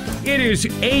Friday. It is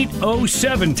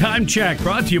 8:07. Time check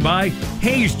brought to you by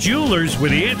Hayes Jewelers, where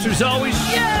the answer is always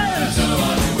yes.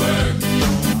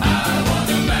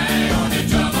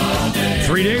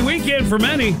 3-day weekend for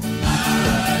many.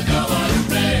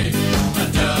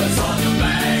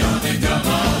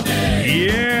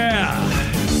 Yeah.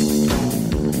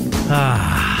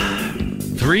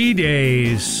 3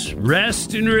 days.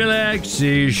 Rest and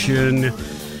relaxation.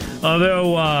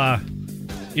 Although,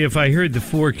 if I heard the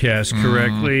forecast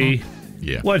correctly,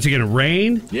 what's it going to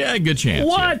rain? Yeah, good chance.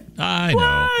 What?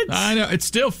 Yeah. I know. It's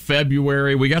still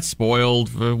February. We got spoiled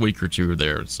for a week or two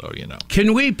there, so, you know.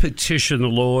 Can we petition the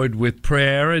Lord with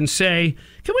prayer and say,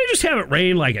 can we just have it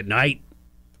rain like at night?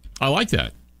 I like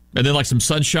that. And then like some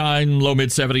sunshine, low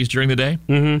mid-70s during the day?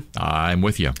 Mm-hmm. I'm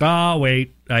with you. Oh,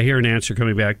 wait. I hear an answer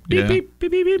coming back. Beep, beep,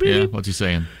 beep, beep, beep, beep. Yeah, what's he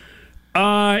saying?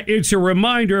 It's a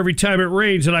reminder every time it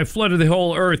rains that I flooded the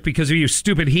whole earth because of you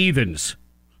stupid heathens.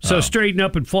 So straighten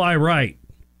up and fly right.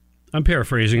 I'm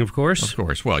paraphrasing, of course. Of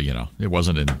course. Well, you know, it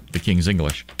wasn't in the King's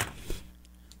English.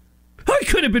 I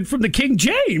could have been from the King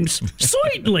James.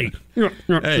 Sweetly. Hey,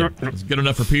 it's good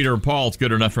enough for Peter and Paul. It's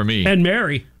good enough for me. And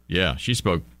Mary. Yeah, she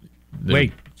spoke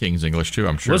King's English, too,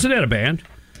 I'm sure. Wasn't that a band?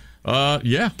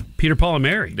 Yeah. Peter, Paul, and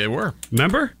Mary. They were.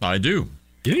 Remember? I do.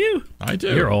 Do you? I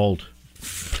do. You're old.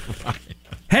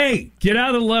 Hey, get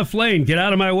out of the left lane. Get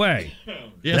out of my way.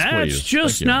 Yes, That's please.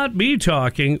 just not me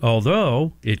talking,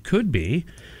 although it could be.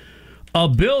 A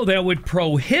bill that would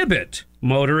prohibit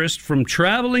motorists from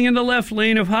traveling in the left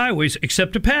lane of highways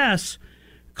except to pass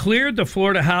cleared the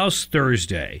Florida House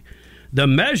Thursday. The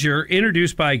measure,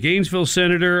 introduced by Gainesville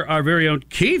Senator, our very own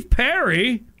Keith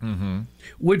Perry,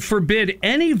 would forbid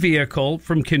any vehicle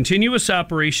from continuous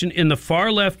operation in the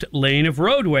far left lane of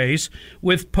roadways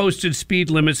with posted speed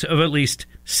limits of at least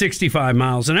 65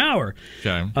 miles an hour,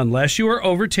 unless you are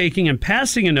overtaking and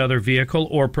passing another vehicle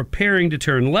or preparing to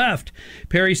turn left.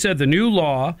 Perry said the new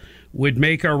law would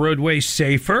make our roadways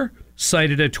safer,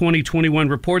 cited a 2021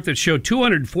 report that showed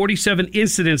 247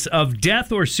 incidents of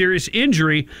death or serious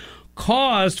injury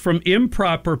caused from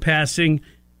improper passing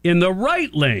in the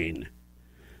right lane.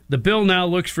 The bill now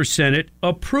looks for Senate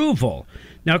approval.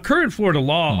 Now, current Florida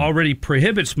law already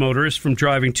prohibits motorists from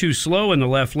driving too slow in the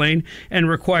left lane and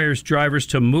requires drivers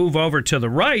to move over to the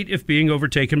right if being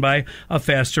overtaken by a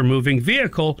faster-moving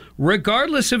vehicle,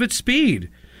 regardless of its speed.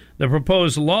 The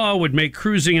proposed law would make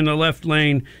cruising in the left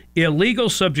lane illegal,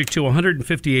 subject to a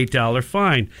 $158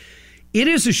 fine. It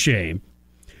is a shame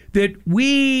that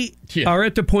we are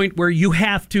at the point where you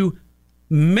have to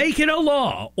make it a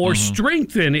law or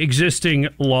strengthen existing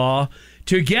law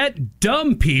to get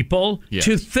dumb people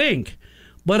to think.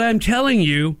 But I'm telling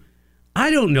you, I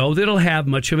don't know that it'll have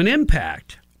much of an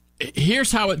impact.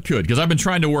 Here's how it could, because I've been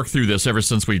trying to work through this ever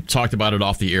since we talked about it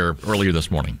off the air earlier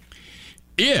this morning.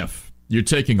 If you're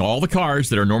taking all the cars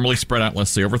that are normally spread out,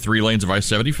 let's say over 3 lanes of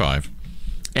I-75,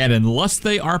 and unless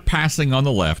they are passing on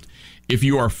the left, if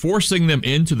you are forcing them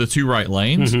into the 2 right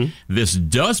lanes, this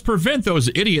does prevent those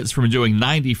idiots from doing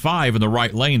 95 in the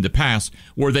right lane to pass,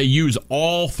 where they use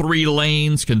all 3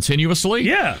 lanes continuously.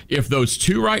 Yeah. If those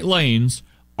 2 right lanes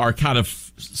are kind of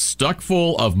stuck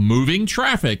full of moving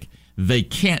traffic, they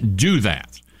can't do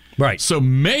that. Right. So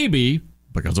maybe,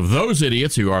 because of those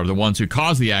idiots who are the ones who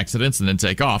cause the accidents and then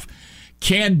take off,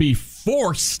 can be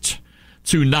forced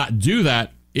to not do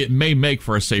that, it may make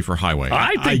for a safer highway.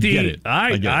 I get it.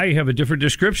 I have a different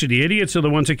description. The idiots are the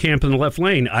ones that camp in the left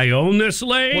lane. I own this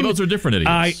lane. Well, those are different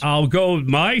idiots. I'll go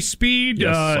my speed.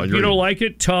 Yes, you don't like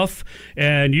it, tough,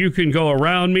 and you can go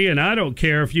around me, and I don't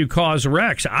care if you cause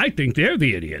wrecks. I think they're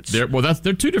the idiots. They're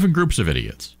 2 different groups of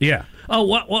idiots. Yeah. Oh,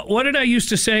 what did I used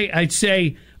to say? I'd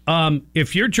say,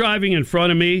 if you're driving in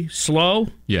front of me slow,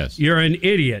 you're an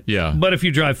idiot. Yeah. But if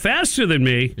you drive faster than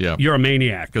me, you're a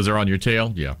maniac. Because they're on your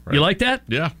tail? Yeah. Right. You like that?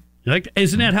 Yeah. You like?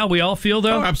 Isn't that how we all feel,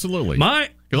 though? Oh, absolutely. I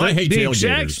hate the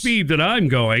exact tailgaters. speed that I'm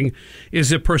going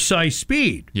is a precise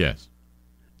speed. Yes.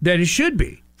 That it should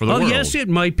be. For the world. Yes, it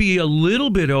might be a little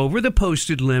bit over the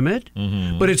posted limit,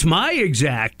 but it's my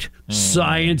exact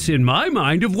science in my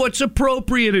mind of what's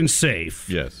appropriate and safe.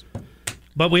 Yes.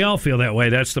 But we all feel that way.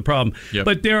 That's the problem. Yep.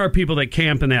 But there are people that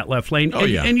camp in that left lane. Oh,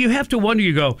 yeah. And you have to wonder,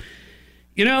 you go,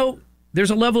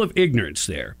 there's a level of ignorance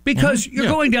there. Because you're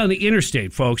going down the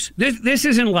interstate, folks. This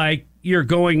isn't like you're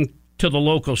going to the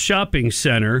local shopping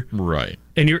center. Right.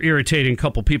 And you're irritating a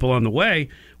couple people on the way.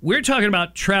 We're talking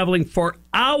about traveling for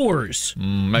hours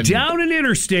down an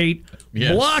interstate,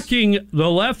 blocking the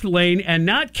left lane and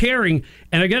not caring.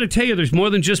 And I got to tell you, there's more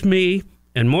than just me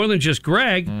and more than just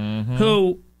Greg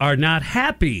who are not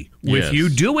happy with you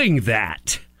doing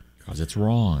that. Because it's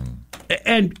wrong.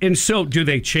 And so do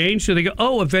they change? Do they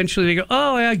go, eventually they go,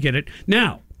 I get it.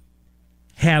 Now,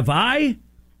 have I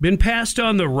been passed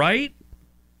on the right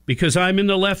because I'm in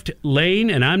the left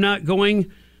lane and I'm not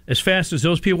going as fast as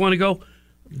those people want to go?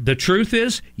 The truth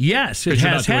is, yes, it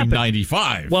has happened.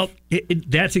 95. Well,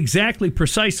 that's exactly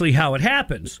precisely how it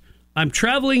happens. I'm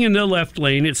traveling in the left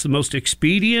lane. It's the most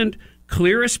expedient,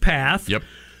 clearest path. Yep.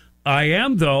 I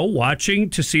am, though,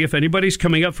 watching to see if anybody's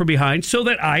coming up from behind so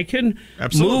that I can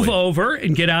move over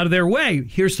and get out of their way.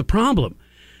 Here's the problem.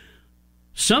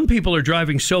 Some people are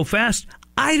driving so fast,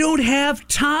 I don't have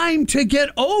time to get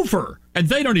over. And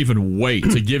they don't even wait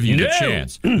to give you the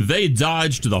chance. They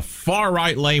dodge to the far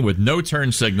right lane with no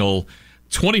turn signal,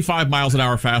 25 miles an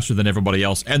hour faster than everybody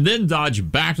else, and then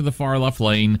dodge back to the far left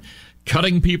lane,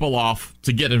 cutting people off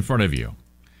to get in front of you.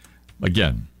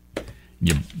 Again,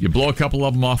 you blow a couple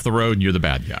of them off the road and you're the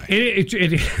bad guy. It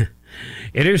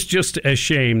is just a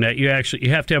shame that you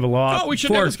have to have a law. Oh, we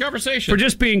should have this conversation. For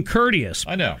just being courteous.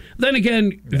 I know. Then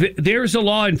again, there's a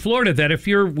law in Florida that if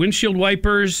your windshield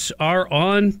wipers are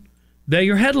on, that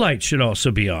your headlights should also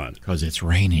be on. Because it's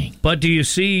raining. But do you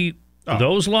see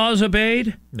those laws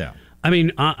obeyed? No. I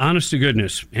mean, honest to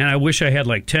goodness, and I wish I had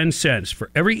like 10 cents for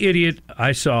every idiot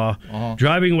I saw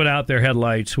driving without their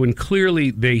headlights when clearly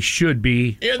they should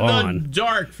be on. In the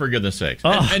dark, for goodness sakes.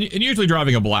 And usually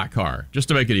driving a black car, just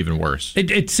to make it even worse.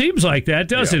 It seems like that,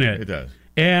 doesn't it? It does.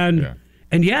 And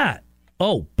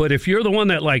but if you're the one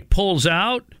that like pulls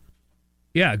out,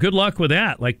 good luck with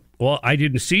that. Like, well, I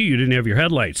didn't see you didn't have your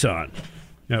headlights on.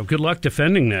 Now, good luck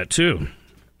defending that, too.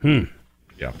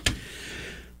 Yeah.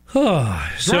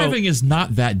 Driving is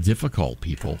not that difficult,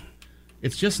 people.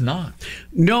 It's just not.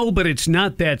 No, but it's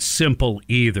not that simple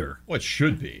either. Well, it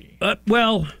should be.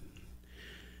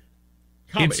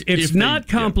 It's not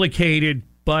complicated,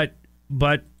 but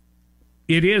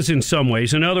it is in some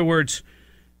ways. In other words,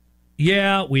 we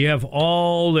have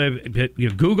all the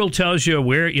Google tells you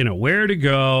where to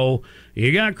go.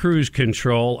 You got cruise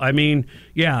control. I mean,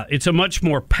 it's a much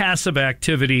more passive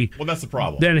activity. Well, that's the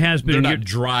problem. Than it has been. They're not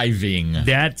driving.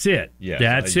 That's it. Yes,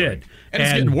 that's it. And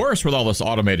it's getting worse with all this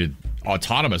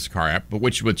autonomous car app,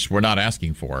 which we're not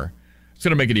asking for. It's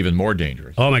going to make it even more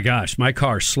dangerous. Oh, my gosh. My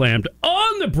car slammed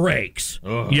on the brakes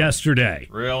yesterday.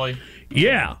 Really?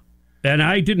 Yeah. And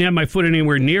I didn't have my foot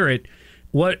anywhere near it.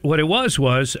 What it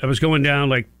was I was going down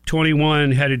like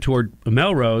 21 headed toward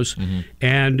Melrose,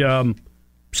 and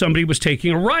somebody was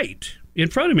taking a right in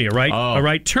front of me, a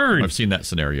right turn. I've seen that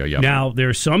scenario, yeah. Now,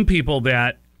 there's some people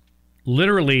that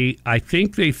literally, I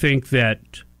think they think that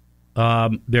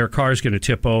their car's going to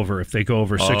tip over if they go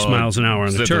over 6 miles an hour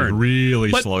on the turn.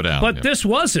 Really slow down. But this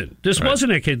wasn't. This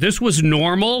wasn't a case. This was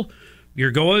normal.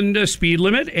 You're going to speed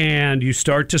limit, and you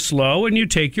start to slow, and you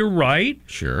take your right.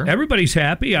 Sure. Everybody's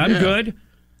happy. I'm good.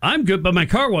 I'm good, but my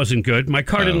car wasn't good. My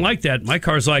car didn't like that. My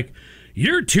car's like,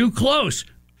 you're too close.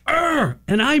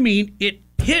 And I mean, it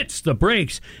hits the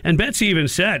brakes. And Betsy even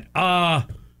said,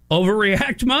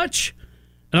 overreact much?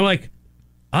 And I'm like,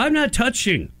 I'm not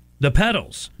touching the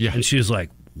pedals. Yeah. And she's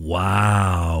like,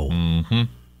 wow. Mm-hmm.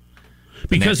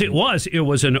 Because it was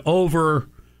an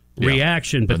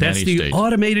overreaction, but that's the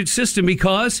automated system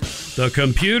because the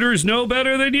computers know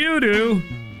better than you do.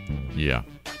 Yeah.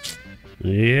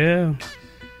 Yeah.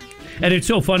 And it's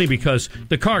so funny because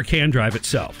the car can drive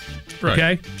itself. Right.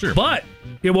 Okay? Sure. But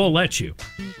it won't let you.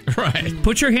 Right.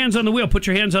 Put your hands on the wheel. Put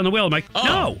your hands on the wheel. I'm like,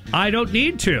 no, I don't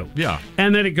need to. Yeah.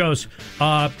 And then it goes,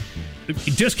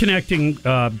 disconnecting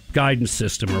guidance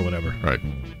system or whatever. Right.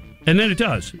 And then it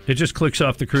does. It just clicks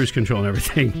off the cruise control and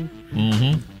everything.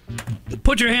 Mm-hmm.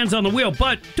 Put your hands on the wheel,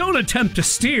 but don't attempt to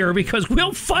steer because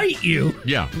we'll fight you.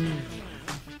 Yeah.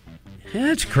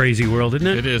 That's a crazy world, isn't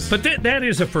it? It is. But that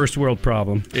is a first world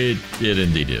problem. It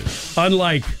indeed is.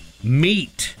 Unlike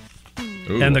meat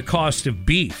Ooh. and the cost of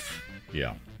beef.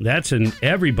 Yeah. That's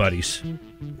everybody's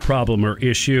problem or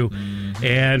issue. Mm-hmm.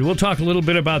 And we'll talk a little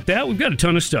bit about that. We've got a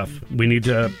ton of stuff we need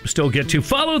to still get to.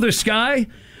 Follow the Sky.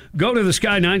 Go to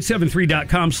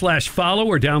thesky973.com/follow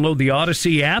or download the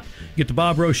Odyssey app. Get the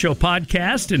Bob Rose Show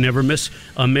podcast and never miss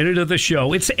a minute of the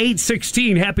show. It's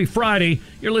 8:16. Happy Friday.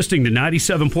 You're listening to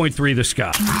 97.3 The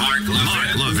Sky. Mark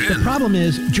Levin. The problem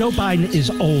is Joe Biden is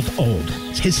old.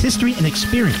 His history and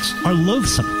experience are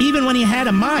loathsome. Even when he had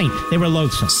a mind, they were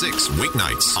loathsome. 6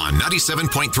 weeknights on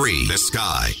 97.3 The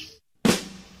Sky.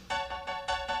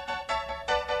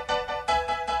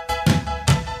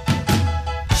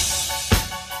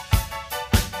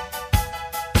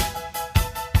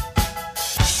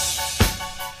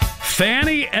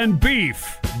 Fanny and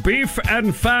beef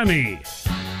and Fanny.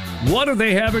 What do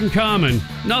they have in common?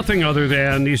 Nothing other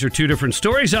than these are two different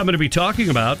stories I'm going to be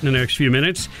talking about in the next few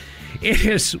minutes. It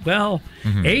is,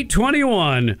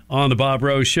 8:21 on the Bob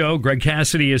Rose Show. Greg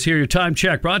Cassidy is here. Your time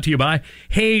check brought to you by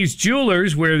Hayes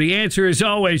Jewelers, where the answer is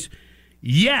always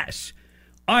yes.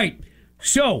 All right,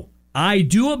 so I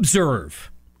do observe,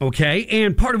 okay?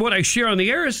 And part of what I share on the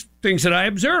air is things that I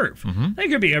observe. Mm-hmm. They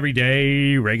could be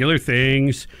everyday, regular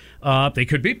things. They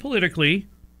could be politically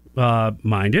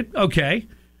minded. Okay.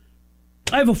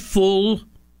 I have a full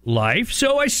life,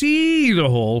 so I see the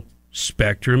whole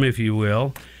spectrum, if you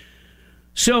will.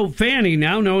 So Fanny,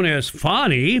 now known as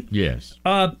Fonny, yes,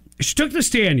 she took the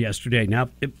stand yesterday. Now,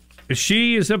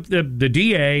 she is the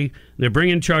DA. They're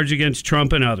bringing charge against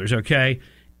Trump and others, okay?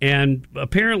 And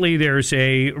apparently there's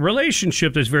a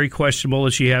relationship that's very questionable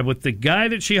that she had with the guy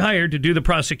that she hired to do the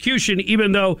prosecution,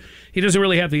 even though he doesn't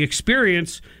really have the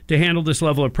experience to handle this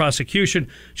level of prosecution.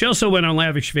 She also went on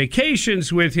lavish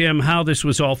vacations with him. How this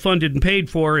was all funded and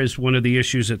paid for is one of the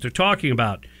issues that they're talking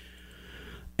about.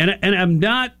 And I'm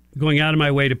not going out of my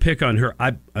way to pick on her.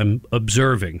 I'm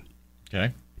observing.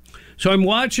 Okay. So I'm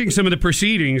watching some of the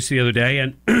proceedings the other day,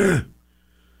 and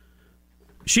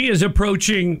she is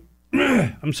approaching...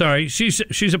 I'm sorry,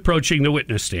 she's approaching the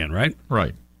witness stand, right?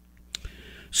 Right.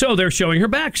 So they're showing her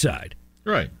backside.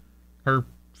 Right. Her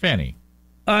fanny.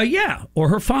 Yeah, or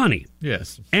her fanny.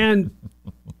 Yes. And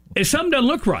something doesn't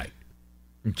look right.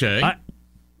 Okay.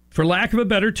 For lack of a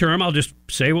better term, I'll just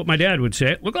say what my dad would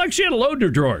say. It looked like she had a load in her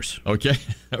drawers. Okay.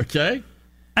 Okay.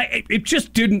 It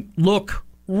just didn't look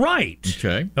right.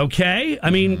 Okay. Okay? I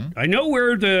mean, I know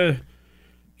where the...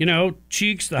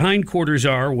 cheeks, the hindquarters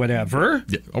are, whatever.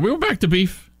 Yeah. Are we going back to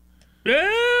beef? Yeah,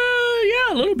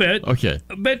 a little bit. Okay.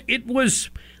 But it was,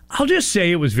 I'll just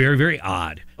say it was very, very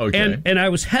odd. Okay. And I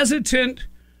was hesitant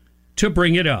to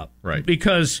bring it up. Right.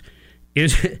 Because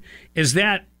is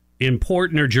that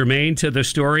important or germane to the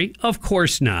story? Of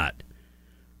course not.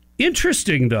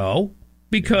 Interesting, though,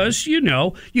 because, you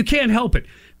can't help it.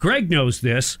 Greg knows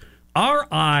this. Our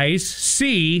eyes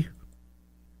see...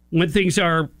 when things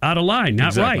are out of line, not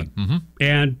exactly. right. Mm-hmm.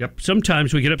 And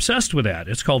sometimes we get obsessed with that.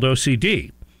 It's called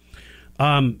OCD.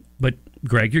 But,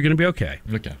 Greg, you're going to be okay.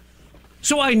 Okay.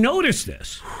 So I noticed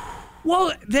this.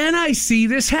 Well, then I see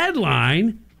this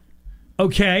headline,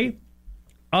 okay?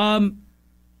 That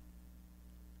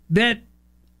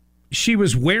she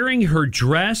was wearing her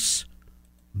dress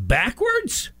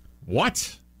backwards?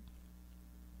 What?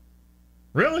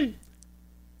 Really?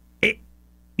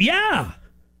 Yeah.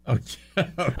 Okay.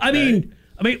 I mean,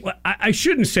 I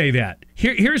shouldn't say that.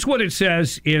 Here's what it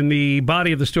says in the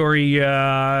body of the story.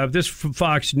 This from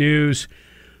Fox News.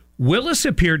 Willis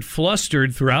appeared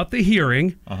flustered throughout the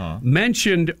hearing,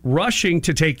 mentioned rushing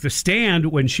to take the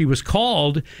stand when she was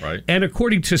called, and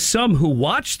according to some who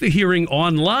watched the hearing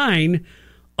online,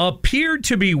 appeared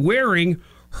to be wearing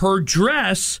her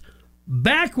dress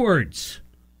backwards.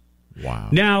 Wow.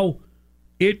 Now,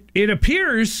 it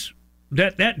appears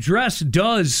that dress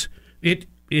does, it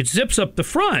zips up the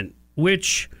front,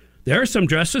 which there are some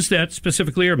dresses that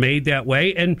specifically are made that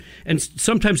way, and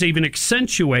sometimes they even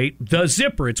accentuate the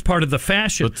zipper. It's part of the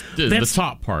fashion. The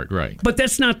top part, right. But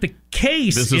that's not the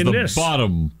case This is in the this.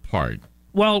 bottom part.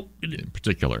 Well, in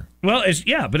particular. Well,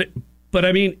 but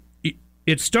I mean,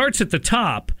 it starts at the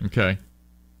top. Okay.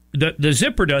 The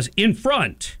zipper does in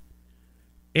front.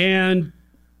 And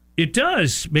it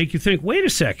does make you think, wait a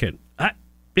second.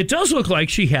 It does look like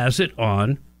she has it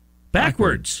on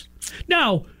backwards.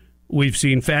 Now, we've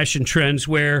seen fashion trends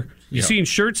where you've seen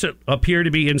shirts that appear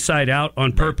to be inside out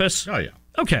on purpose. Oh, yeah.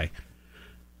 Okay.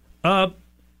 But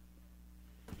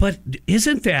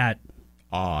isn't that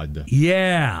odd?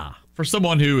 Yeah. For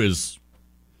someone who is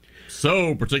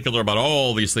so particular about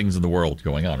all these things in the world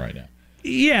going on right now.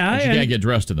 Yeah. And you can't get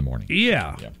dressed in the morning.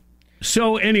 Yeah.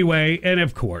 So anyway, and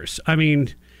of course, I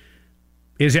mean,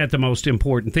 is that the most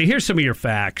important thing? Here's some of your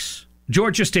facts.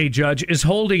 Georgia state judge is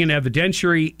holding an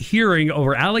evidentiary hearing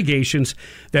over allegations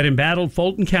that embattled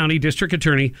Fulton County District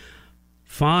Attorney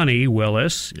Fani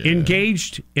Willis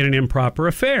engaged in an improper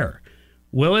affair.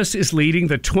 Willis is leading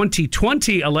the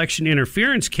 2020 election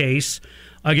interference case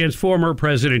against former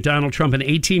President Donald Trump and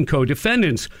 18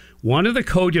 co-defendants. One of the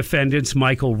co-defendants,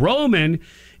 Michael Roman,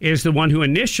 is the one who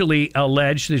initially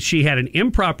alleged that she had an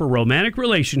improper romantic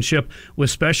relationship with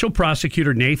Special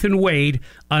Prosecutor Nathan Wade,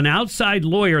 an outside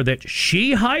lawyer that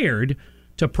she hired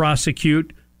to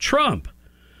prosecute Trump.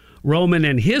 Roman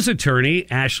and his attorney,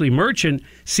 Ashley Merchant,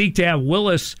 seek to have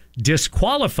Willis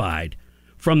disqualified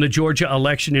from the Georgia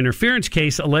election interference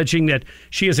case, alleging that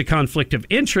she has a conflict of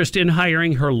interest in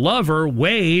hiring her lover,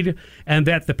 Wade, and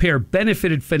that the pair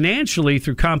benefited financially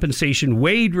through compensation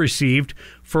Wade received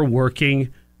for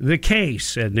working the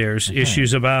case. And there's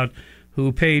issues about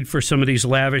who paid for some of these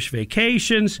lavish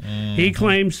vacations. He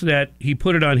claims that he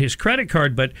put it on his credit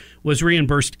card, but was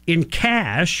reimbursed in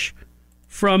cash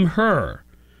from her.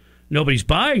 Nobody's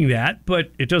buying that,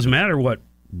 but it doesn't matter what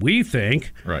we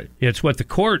think. Right. It's what the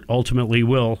court ultimately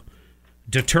will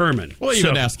determine. Well,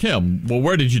 even ask him, well,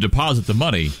 where did you deposit the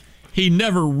money? He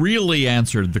never really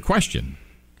answered the question.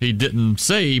 He didn't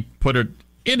say he put it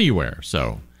anywhere.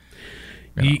 So,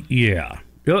 yeah.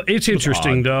 Well, it's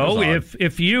interesting, though.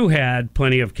 If you had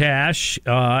plenty of cash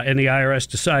and the IRS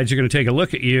decides you're going to take a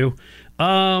look at you,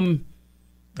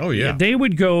 they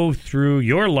would go through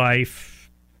your life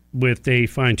with a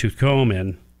fine-tooth comb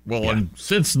and and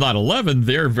since 9/11,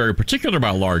 they're very particular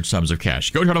about large sums of cash.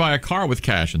 Go try to buy a car with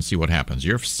cash and see what happens.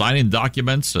 You're signing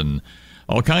documents and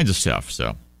all kinds of stuff.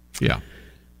 So, yeah.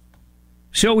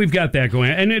 So we've got that going,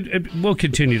 and we'll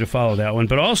continue to follow that one.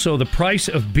 But also, the price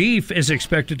of beef is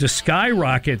expected to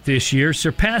skyrocket this year,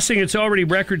 surpassing its already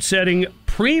record-setting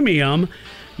premium.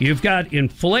 You've got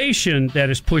inflation that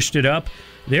has pushed it up.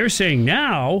 They're saying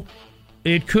now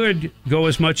it could go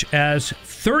as much as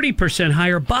 30%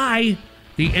 higher by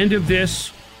the end of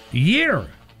this year.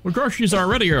 Well, groceries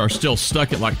already are still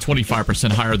stuck at like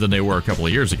 25% higher than they were a couple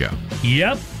of years ago.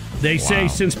 Yep. They say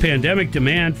since pandemic,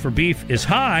 demand for beef is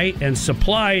high and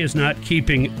supply is not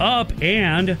keeping up,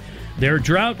 and there are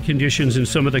drought conditions in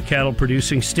some of the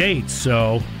cattle-producing states.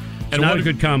 So it's not a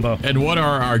good combo. And what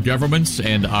are our governments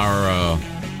and our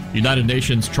United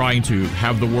Nations trying to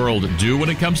have the world do when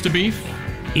it comes to beef?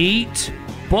 Eat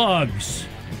bugs.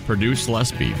 Produce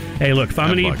less beef. Hey, look, if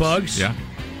I'm going to eat bugs,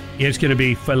 it's going to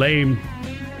be filet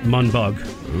mun bug.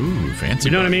 Ooh, fancy.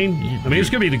 You know what I mean? It's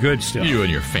going to be the good stuff. You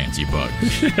and your fancy bugs.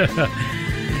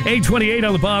 8:28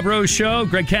 on the Bob Rose Show.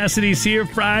 Greg Cassidy's here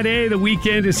Friday. The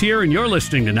weekend is here, and you're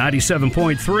listening to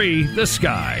 97.3 The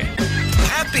Sky.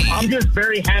 happy. I'm just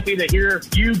very happy to hear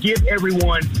you give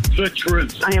everyone the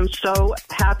truth. I am so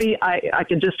happy I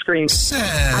could just scream.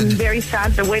 Sad. I'm very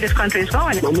sad the way this country is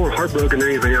going. I'm more heartbroken than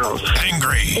anything else.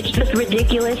 Angry. It's just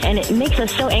ridiculous, and it makes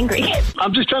us so angry.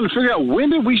 I'm just trying to figure out, when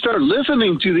did we start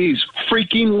listening to these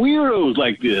freaking weirdos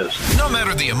like this? No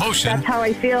matter the emotion. That's how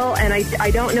I feel, and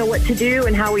I don't know what to do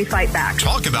and how we fight back.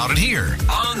 Talk about it here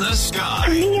on The Sky.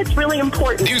 To me, it's really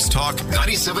important. News Talk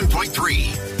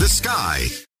 97.3. The Sky.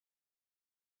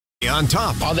 On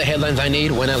top. All the headlines I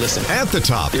need when I listen. At the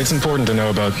top. It's important to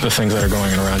know about the things that are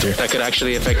going on around you. That could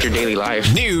actually affect your daily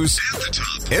life. News at the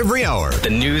top. Every hour. The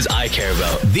news I care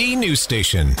about. The news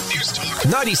station. News Talk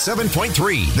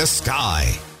 97.3. The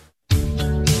Sky.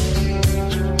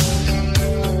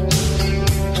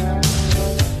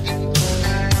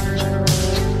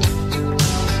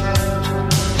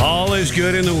 All is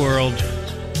good in the world.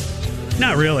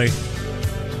 Not really.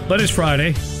 But it's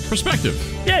Friday. Perspective.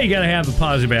 Yeah, you got to have a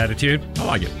positive attitude. I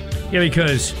like it. Yeah,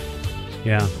 because,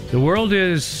 the world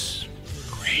is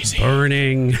crazy,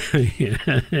 burning.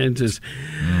 And just,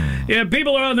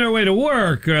 people are on their way to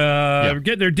work,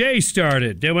 getting their day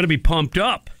started. They want to be pumped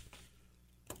up.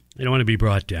 They don't want to be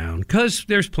brought down because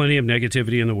there's plenty of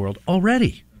negativity in the world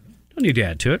already. Don't need to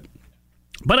add to it.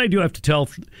 But I do have to tell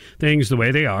things the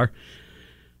way they are.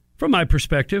 From my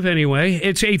perspective, anyway.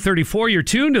 It's 8:34. You're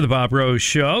tuned to the Bob Rose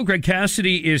Show. Greg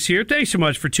Cassidy is here. Thanks so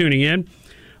much for tuning in.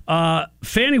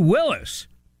 Fannie Willis,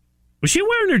 was she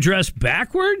wearing her dress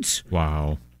backwards?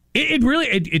 Wow.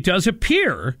 It does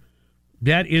appear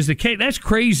that is the case. That's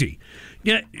crazy.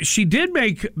 Yeah, she did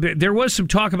there was some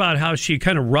talk about how she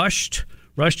kind of rushed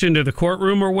into the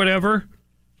courtroom or whatever,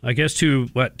 I guess to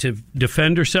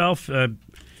defend herself, and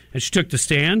she took the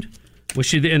stand. Was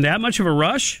she in that much of a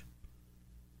rush?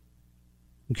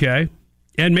 Okay.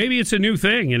 And maybe it's a new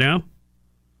thing,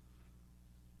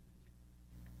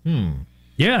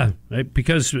 Yeah,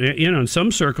 because, in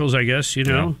some circles, I guess,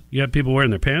 you have people wearing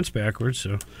their pants backwards.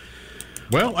 So,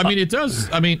 well, I mean, it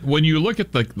does. I mean, when you look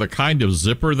at the kind of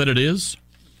zipper that it is,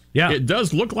 it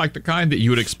does look like the kind that you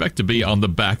would expect to be on the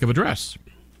back of a dress.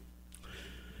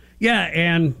 Yeah,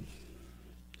 and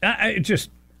I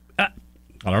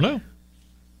don't know.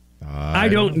 I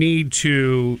don't need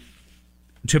to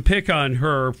pick on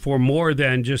her for more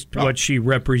than just what she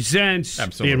represents.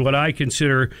 Absolutely. In what I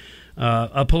consider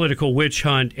a political witch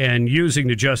hunt and using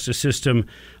the justice system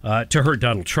to hurt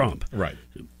Donald Trump. Right.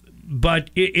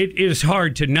 But it is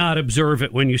hard to not observe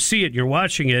it when you see it and you're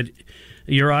watching it.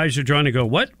 Your eyes are drawn to go,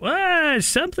 what?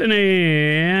 Something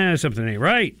ain't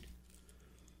right.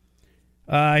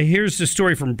 Here's the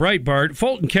story from Breitbart.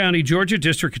 Fulton County, Georgia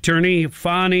District Attorney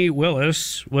Fannie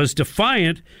Willis was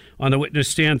defiant on the witness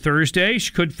stand Thursday.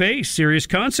 She could face serious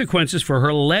consequences for her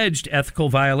alleged ethical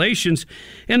violations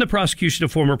in the prosecution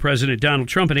of former President Donald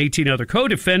Trump and 18 other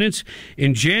co-defendants.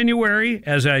 In January,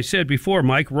 as I said before,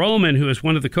 Mike Roman, who is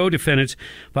one of the co-defendants,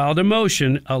 filed a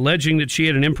motion alleging that she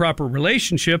had an improper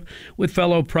relationship with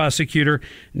fellow prosecutor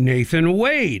Nathan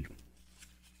Wade.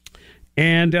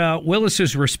 And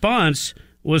Willis's response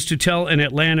was to tell an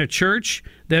Atlanta church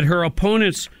that her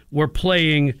opponents were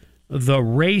playing the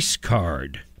race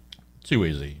card. Too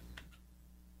easy.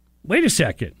 Wait a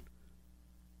second.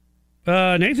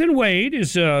 Nathan Wade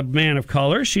is a man of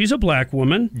color. She's a black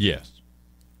woman. Yes.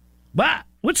 But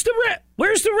where's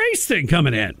the race thing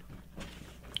coming in?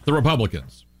 The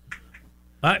Republicans.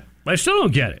 I still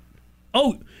don't get it.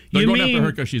 Oh, they're going after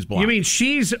her because she's black. You mean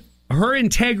her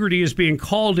integrity is being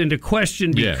called into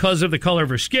question because of the color of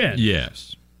her skin?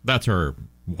 Yes. That's her.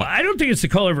 I don't think it's the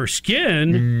color of her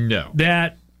skin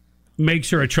that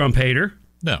makes her a Trump hater.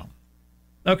 No.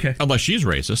 Okay. Unless she's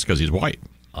racist because he's white.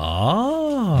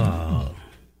 Oh.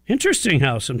 Interesting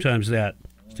how sometimes that's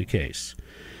the case.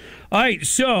 All right,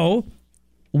 so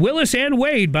Willis and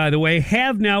Wade, by the way,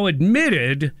 have now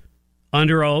admitted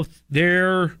under oath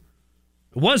there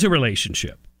was a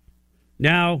relationship.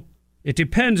 Now, it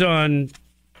depends on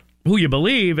who you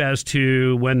believe as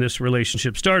to when this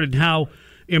relationship started and how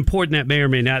important that may or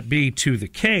may not be to the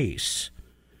case.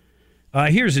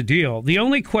 Here's the deal. The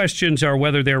only questions are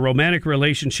whether their romantic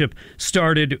relationship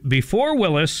started before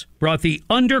Willis brought the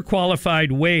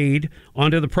underqualified Wade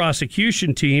onto the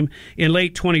prosecution team in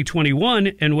late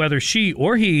 2021 and whether she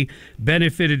or he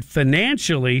benefited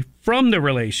financially from the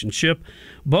relationship,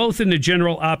 both in the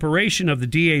general operation of the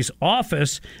DA's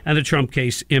office and the Trump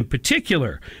case in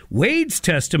particular. Wade's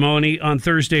testimony on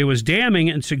Thursday was damning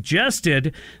and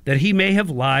suggested that he may have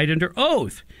lied under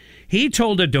oath. He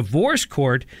told a divorce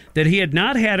court that he had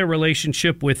not had a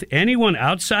relationship with anyone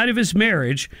outside of his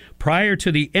marriage prior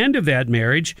to the end of that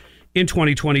marriage in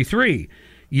 2023.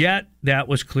 Yet that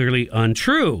was clearly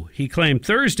untrue. He claimed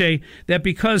Thursday that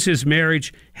because his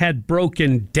marriage had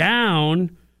broken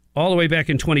down all the way back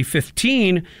in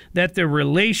 2015, that the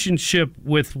relationship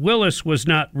with Willis was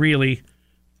not really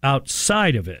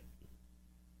outside of it.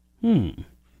 When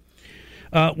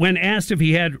asked if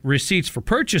he had receipts for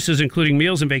purchases, including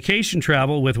meals and vacation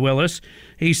travel with Willis,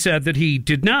 he said that he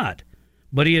did not.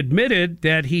 But he admitted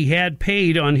that he had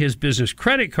paid on his business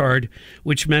credit card,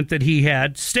 which meant that he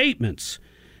had statements.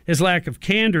 His lack of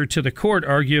candor to the court,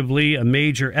 arguably a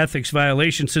major ethics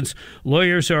violation, since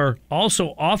lawyers are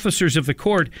also officers of the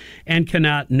court and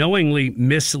cannot knowingly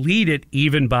mislead it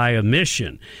even by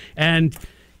omission. And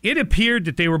it appeared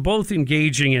that they were both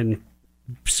engaging in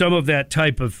some of that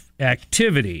type of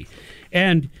activity.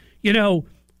 And, you know,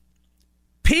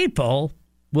 people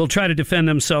will try to defend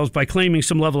themselves by claiming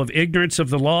some level of ignorance of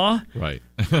the law. Right.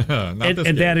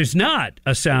 and that is not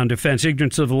a sound defense.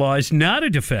 Ignorance of the law is not a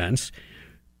defense.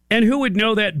 And who would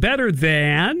know that better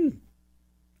than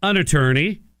an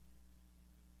attorney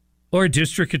or a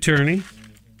district attorney?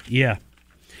 Yeah.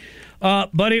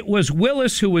 But it was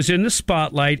Willis who was in the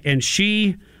spotlight, and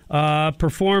she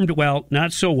performed, well,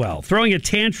 not so well, throwing a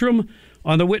tantrum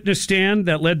on the witness stand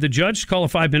that led the judge to call a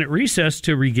 5-minute recess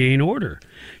to regain order.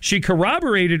 She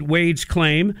corroborated Wade's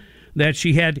claim that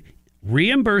she had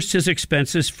reimbursed his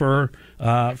expenses for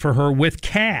her with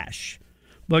cash,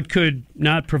 but could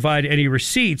not provide any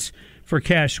receipts for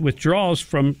cash withdrawals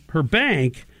from her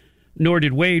bank, nor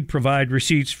did Wade provide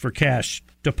receipts for cash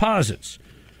deposits.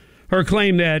 Her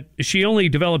claim that she only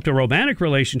developed a romantic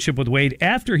relationship with Wade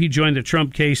after he joined the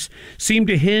Trump case seemed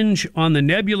to hinge on the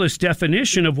nebulous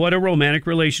definition of what a romantic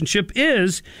relationship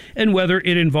is and whether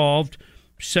it involved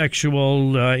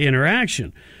sexual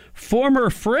interaction. Former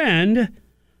friend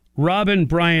Robin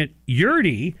Bryant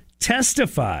Yurdy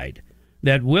testified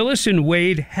that Willis and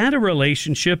Wade had a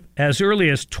relationship as early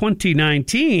as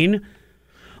 2019.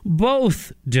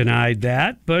 Both denied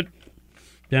that, but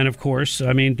then, of course,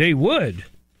 they would.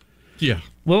 Yeah.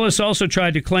 Willis also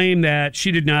tried to claim that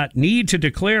she did not need to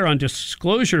declare on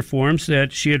disclosure forms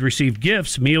that she had received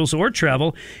gifts, meals, or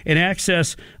travel in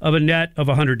excess of a net of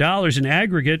 $100 in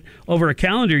aggregate over a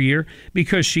calendar year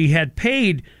because she had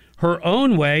paid her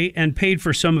own way and paid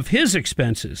for some of his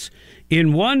expenses.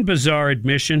 In one bizarre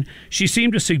admission, she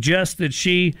seemed to suggest that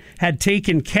she had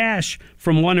taken cash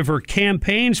from one of her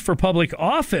campaigns for public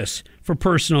office for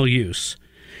personal use.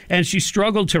 And she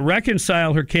struggled to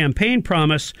reconcile her campaign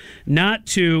promise not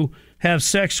to have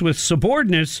sex with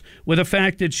subordinates with the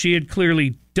fact that she had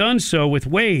clearly done so with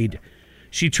Wade.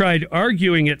 She tried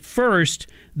arguing at first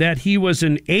that he was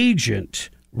an agent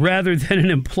rather than an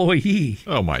employee.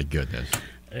 Oh, my goodness.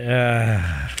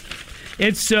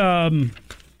 It's a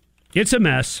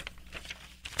mess.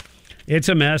 It's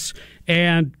a mess.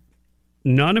 And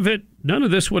none of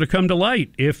this would have come to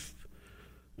light if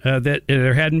that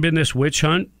there hadn't been this witch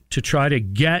hunt to try to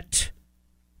get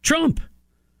Trump.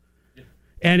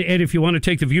 And if you want to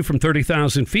take the view from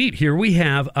 30,000 feet, here we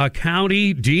have a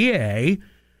county DA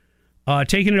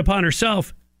taking it upon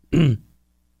herself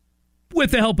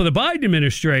with the help of the Biden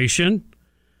administration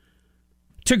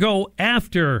to go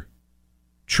after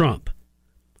Trump.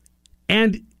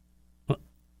 And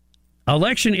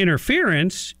election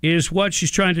interference is what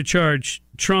she's trying to charge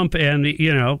Trump and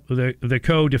the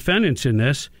co-defendants in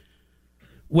this,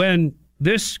 when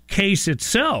this case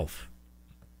itself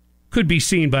could be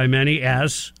seen by many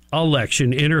as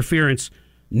election interference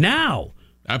now.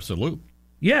 Absolutely.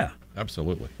 Yeah.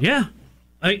 Absolutely. Yeah.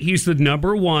 He's the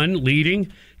number one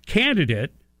leading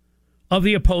candidate of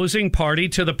the opposing party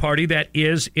to the party that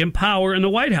is in power in the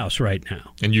White House right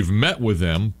now. And you've met with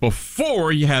them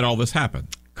before you had all this happen.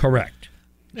 Correct.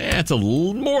 It's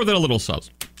more than a little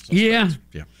suspect. Yeah.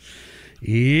 Yeah.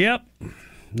 Yep.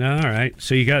 All right.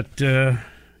 So you got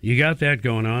that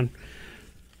going on.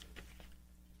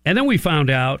 And then we found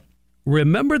out,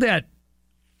 remember that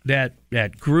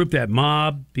group, that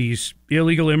mob, these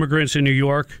illegal immigrants in New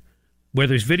York, where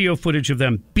there's video footage of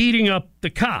them beating up the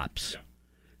cops. Yeah.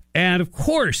 And, of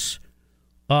course,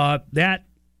 that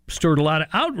stirred a lot of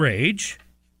outrage,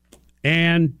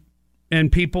 and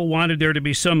people wanted there to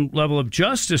be some level of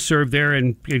justice served there,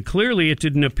 and clearly it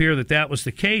didn't appear that was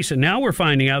the case. And now we're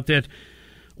finding out that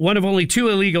one of only 2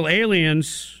 illegal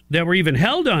aliens that were even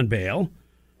held on bail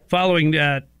following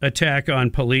that attack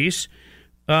on police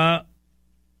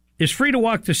is free to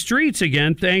walk the streets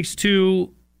again thanks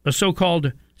to a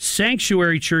so-called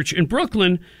sanctuary church in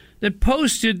Brooklyn that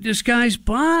posted this guy's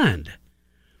bond.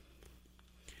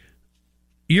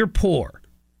 You're poor.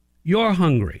 You're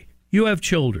hungry. You have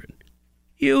children.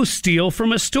 You steal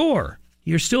from a store.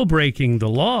 You're still breaking the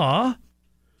law,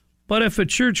 But if a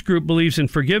church group believes in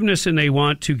forgiveness and they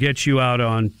want to get you out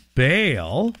on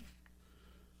bail,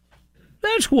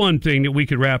 that's one thing that we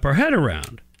could wrap our head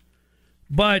around.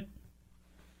 But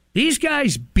these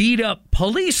guys beat up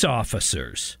police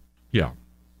officers. Yeah.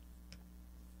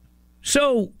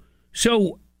 So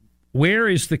where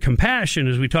is the compassion,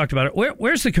 as we talked about it?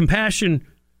 Where's the compassion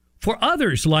for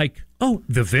others, like,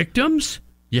 the victims?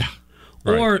 Yeah.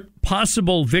 Right. Or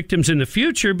possible victims in the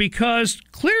future, because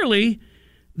clearly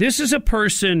this is a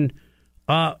person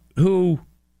who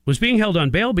was being held on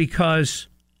bail because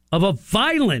of a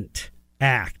violent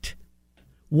act.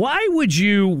 Why would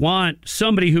you want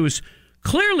somebody who's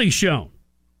clearly shown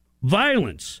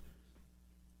violence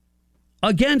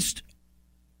against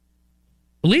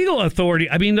legal authority,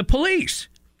 the police?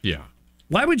 Yeah.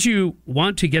 Why would you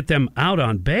want to get them out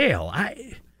on bail?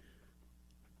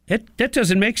 That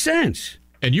doesn't make sense.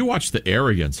 And you watch the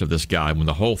arrogance of this guy when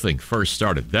the whole thing first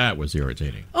started. That was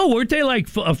irritating. Oh, weren't they like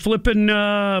flipping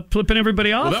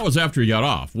everybody off? Well, that was after he got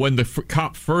off. When the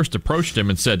cop first approached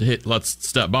him and said, "Hey, let's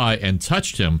step by," and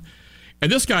touched him.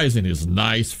 And this guy's in his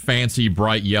nice, fancy,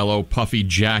 bright yellow, puffy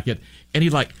jacket. And he,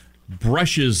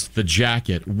 brushes the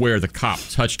jacket where the cop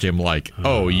touched him like,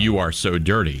 "Oh, you are so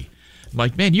dirty." I'm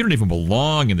like, man, you don't even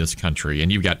belong in this country,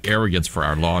 and you've got arrogance for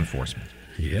our law enforcement.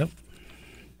 Yep.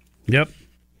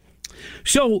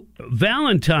 So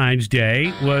Valentine's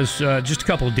Day was just a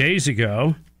couple of days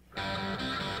ago.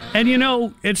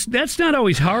 And, that's not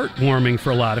always heartwarming for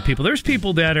a lot of people. There's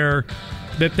people that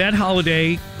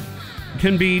holiday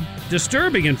can be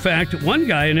disturbing. In fact, one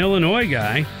guy, an Illinois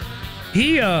guy,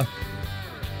 he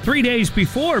 3 days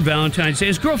before Valentine's Day,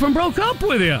 his girlfriend broke up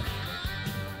with him.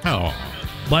 Oh.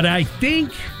 But I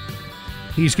think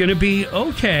he's going to be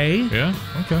okay. Yeah,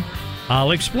 okay.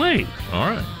 I'll explain. All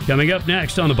right. Coming up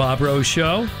next on The Bob Rose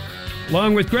Show,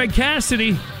 along with Greg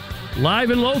Cassidy,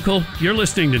 live and local, you're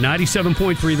listening to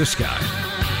 97.3 The Sky.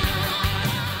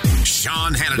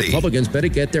 Sean Hannity. Republicans better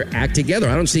get their act together.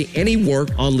 I don't see any work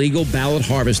on legal ballot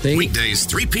harvesting. Weekdays,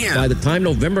 3 p.m. By the time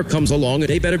November comes along,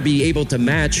 they better be able to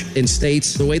match in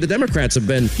states the way the Democrats have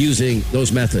been using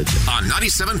those methods. On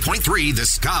 97.3 The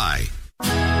Sky.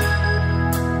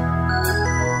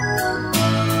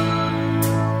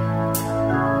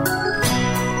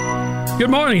 Good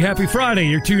morning. Happy Friday.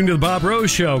 You're tuned to The Bob Rose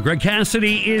Show. Greg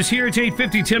Cassidy is here. It's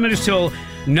 8:50, 10 minutes till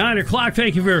 9 o'clock.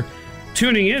 Thank you for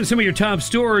tuning in. Some of your top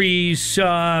stories.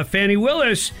 Fannie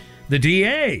Willis, the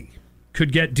DA,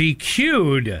 could get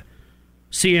DQ'd.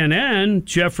 CNN,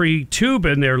 Jeffrey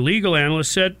Toobin, their legal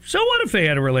analyst, said, so what if they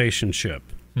had a relationship?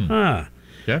 Yeah.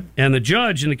 And the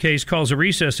judge in the case calls a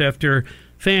recess after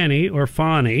Fannie, or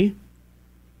Fani,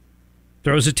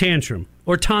 throws a tantrum.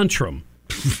 Or tantrum.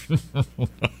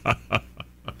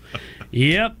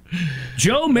 Yep.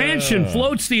 Joe Manchin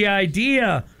floats the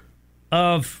idea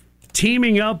of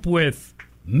teaming up with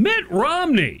Mitt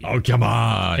Romney. Oh, come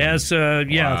on. As a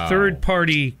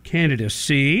third-party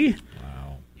candidacy.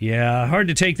 Wow. Yeah, hard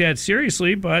to take that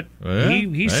seriously, but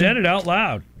he said it out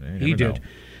loud. He did.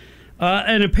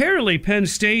 And apparently Penn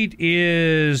State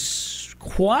is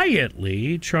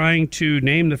quietly trying to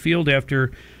name the field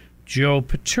after Joe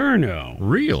Paterno.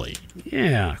 Really?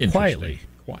 Yeah, quietly.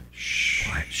 Quiet.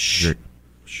 Shh.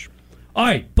 All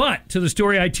right, but to the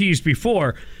story I teased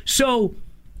before. So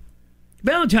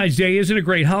Valentine's Day isn't a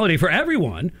great holiday for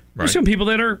everyone. Right. There's some people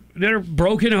that are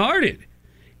brokenhearted.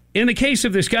 In the case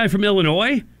of this guy from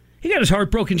Illinois, he got his heart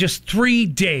broken just 3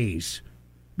 days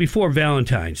before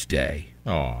Valentine's Day.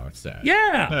 Oh, that's sad.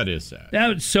 Yeah, that is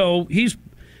sad. So he's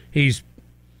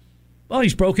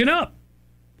broken up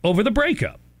over the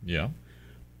breakup. Yeah,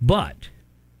 but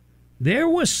there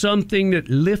was something that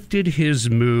lifted his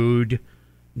mood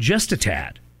just a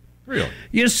tad. Really?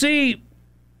 You see,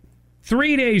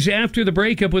 3 days after the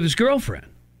breakup with his girlfriend,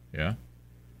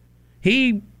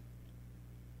 he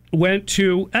went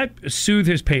to soothe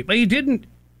his pain. He didn't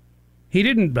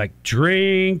like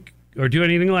drink or do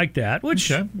anything like that, which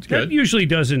that usually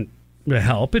doesn't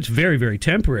help. It's very, very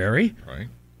temporary. Right.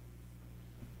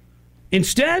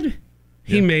 Instead,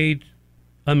 he made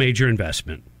a major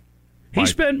investment. He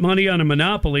spent money on a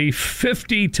Monopoly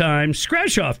 50 times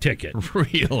scratch-off ticket.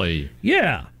 Really?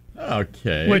 Yeah.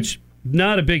 Okay. Which,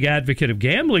 not a big advocate of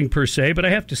gambling per se, but I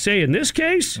have to say in this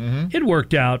case, it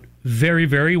worked out very,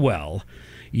 very well.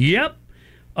 Yep.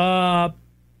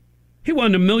 He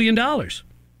won $1 million.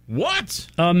 What?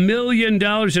 $1 million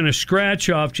in a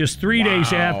scratch-off just 3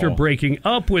 days after breaking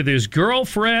up with his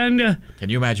girlfriend. Can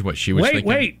you imagine what she was thinking?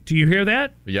 Wait. Do you hear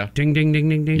that? Yeah. Ding, ding, ding,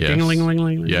 ding, ding. Yes.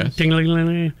 Ding-a-ling-ling-ling. Yes.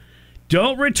 Ding-a-ling-ling-ling.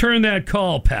 Don't return that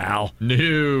call, pal. No.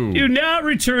 Do not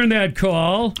return that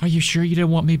call. Are you sure you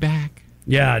didn't want me back?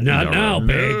 Yeah, not now,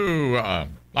 babe. No.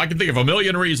 I can think of a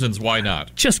million reasons why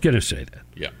not. Just going to say that.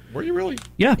 Yeah. Were you really?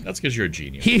 Yeah. That's because you're a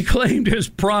genius. He claimed his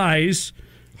prize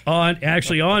on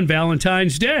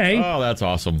Valentine's Day. Oh, that's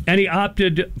awesome. And he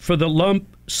opted for the lump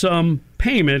sum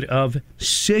payment of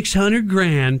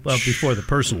 $600,000. Well, before the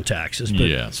personal taxes. But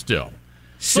yeah, still.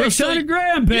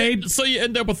 $600,000, babe. Yeah, so you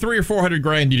end up with $300,000 or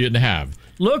 $400,000 you didn't have.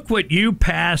 Look what you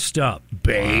passed up,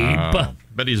 babe.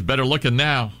 Bet he's better looking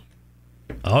now.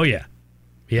 Oh, yeah.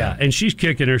 Yeah, and she's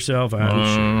kicking herself out.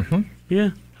 Uh-huh. Yeah.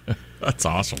 That's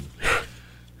awesome.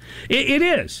 It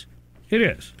is. It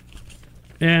is.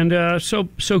 And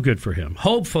so good for him.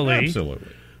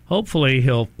 Hopefully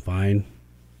he'll find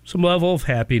some level of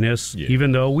happiness,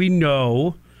 even though we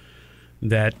know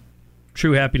that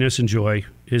true happiness and joy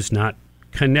is not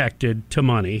connected to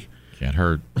money. Can't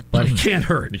hurt. But it can't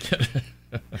hurt.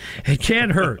 It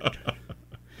can't hurt.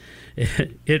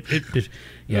 It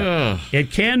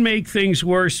can make things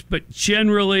worse, but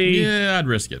generally... Yeah, I'd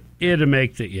risk it. It'll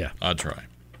make the... I'd try.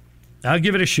 I'll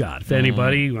give it a shot if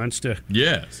anybody wants to...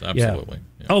 Yes, absolutely.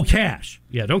 Yeah. Oh, cash.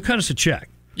 Yeah, don't cut us a check.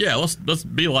 Yeah, let's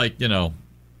be like,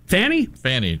 Fanny?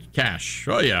 Fanny, cash.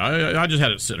 Oh, yeah, I just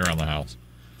had it sitting around the house.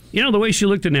 You know, the way she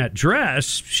looked in that dress,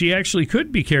 she actually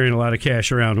could be carrying a lot of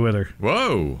cash around with her.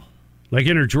 Whoa. Like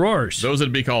in her drawers. Those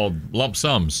would be called lump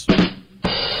sums.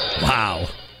 Wow.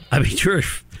 I mean,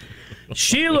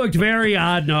 she looked very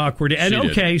odd and awkward. And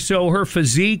okay, so her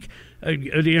physique,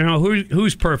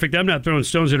 who's perfect? I'm not throwing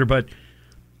stones at her, but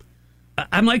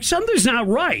I'm like, something's not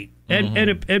right.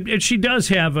 And she does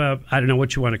have I don't know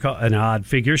what you want to call an odd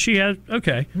figure. She has,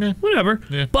 whatever.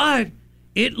 Yeah. But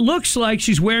it looks like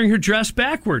she's wearing her dress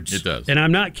backwards. It does. And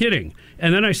I'm not kidding.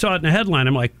 And then I saw it in the headline.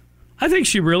 I'm like, I think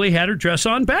she really had her dress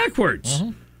on backwards.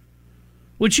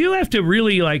 Which you have to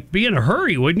really, be in a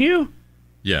hurry, wouldn't you?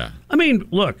 Yeah. I mean,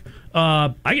 look,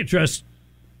 I get dressed,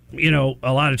 a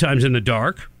lot of times in the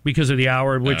dark because of the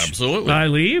hour at which I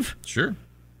leave. Sure.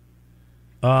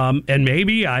 And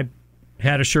maybe I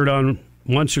had a shirt on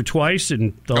once or twice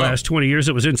in the last 20 years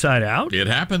that was inside out. It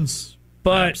happens.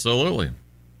 But absolutely.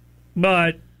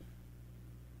 But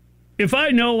if I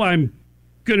know I'm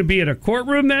going to be in a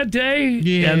courtroom that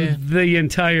day and the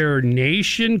entire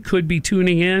nation could be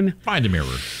tuning in, find a mirror.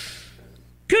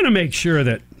 Going to make sure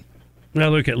that I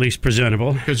look at least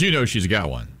presentable. Because she's got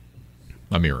one.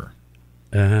 A mirror.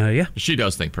 Yeah. She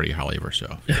does think pretty highly of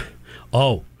herself.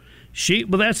 Well,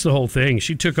 that's the whole thing.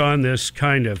 She took on this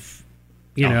kind of,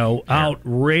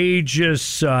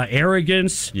 outrageous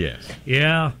arrogance. Yes.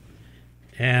 Yeah.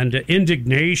 And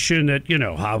indignation that,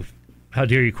 how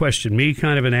dare you question me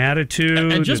kind of an attitude.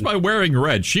 And just by wearing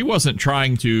red, she wasn't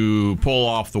trying to pull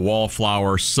off the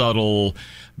wallflower, subtle,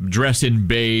 dress in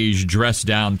beige, dress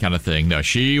down kind of thing. No,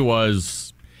 she knew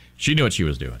what she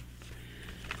was doing.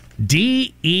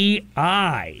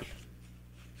 DEI.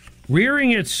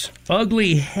 Rearing its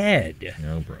ugly head.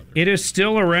 No, brother. It is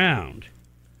still around.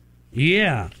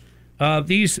 Yeah.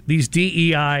 These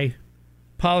DEI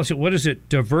policy, what is it?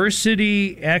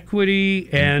 Diversity, equity,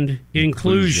 and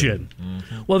inclusion.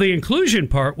 Well, the inclusion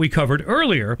part we covered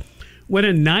earlier when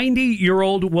a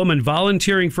 90-year-old woman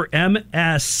volunteering for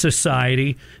MS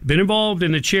Society, been involved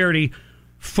in the charity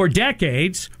for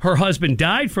decades. Her husband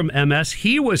died from MS.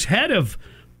 He was head of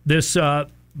this,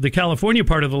 the California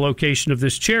part of the location of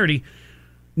this charity.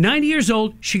 90 years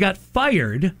old, she got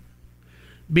fired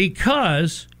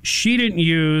because she didn't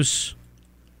use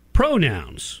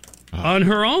pronouns on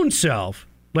her own self,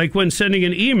 like when sending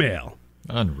an email.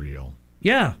 Unreal.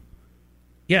 Yeah.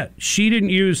 Yeah, she didn't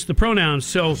use the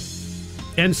pronouns.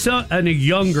 And a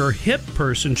younger, hip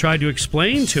person tried to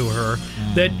explain to her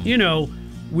that,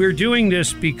 we're doing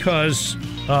this because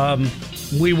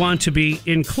we want to be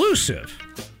inclusive.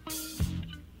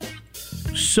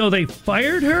 So they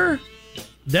fired her?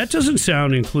 That doesn't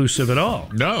sound inclusive at all.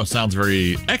 No, it sounds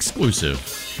very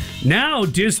exclusive. Now,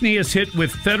 Disney is hit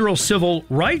with federal civil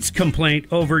rights complaint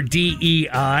over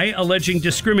DEI, alleging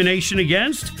discrimination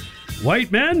against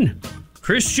white men,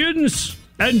 Christians,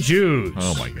 and Jews.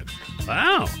 Oh, my goodness.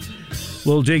 Wow.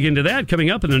 We'll dig into that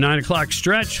coming up in the 9 o'clock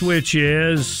stretch, which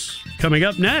is coming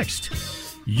up next.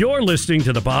 You're listening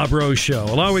to The Bob Rose Show,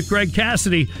 along with Greg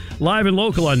Cassidy, live and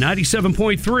local on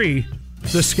 97.3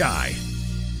 The Sky.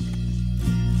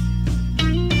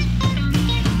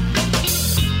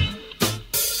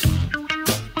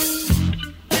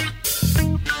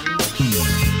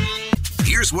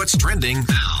 Here's what's trending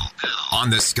on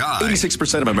The Sky.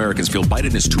 86% of Americans feel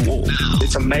Biden is too old.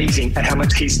 It's amazing at how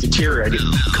much he's deteriorated.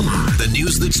 Come on. The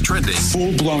news that's trending.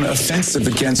 Full-blown offensive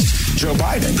against Joe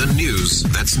Biden. The news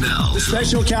that's now. The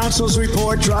special counsel's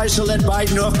report tries to let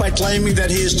Biden off by claiming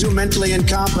that he is too mentally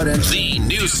incompetent. The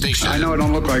news station. I know I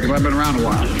don't look like it, but I've been around a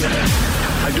while.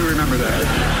 I do remember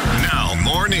that. Now,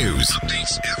 more news.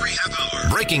 Updates every half hour.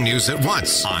 Breaking news at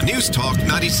once on News Talk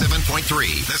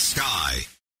 97.3, The Sky.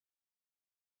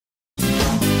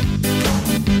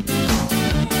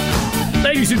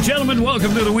 Ladies and gentlemen,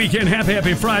 welcome to the weekend.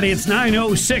 Happy Friday. It's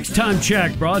 9:06 time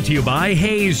check, brought to you by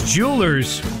Hayes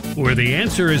Jewelers, where the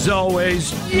answer is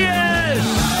always yes.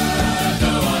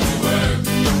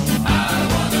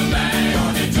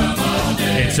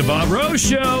 It's a Bob Rose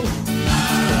Show.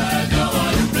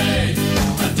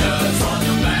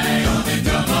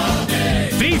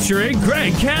 Featuring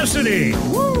Greg Cassidy.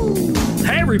 Woo.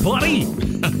 Hey, everybody.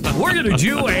 We're going to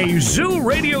do a zoo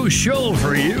radio show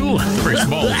for you. Very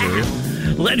small zoo.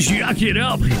 Let's yuck it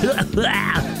up.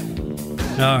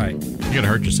 All right. You're going to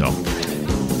hurt yourself.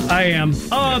 I am.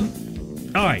 All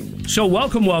right. So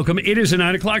welcome. It is a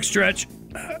 9 o'clock stretch.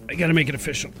 I got to make it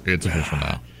official. It's official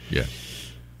now. Yeah.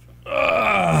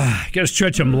 Got to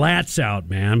stretch them lats out,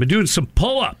 man. Been doing some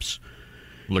pull-ups.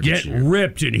 Look at you.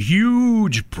 Ripped and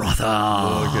huge, brother.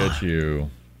 Look at you.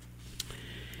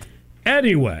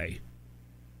 Anyway,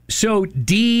 so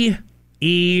DEI,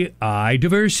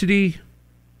 diversity,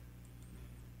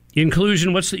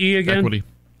 inclusion, what's the E again? Equity.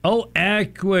 Oh,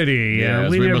 equity. Yes,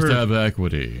 we must have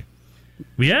equity.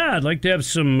 Yeah, I'd like to have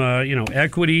some,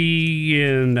 equity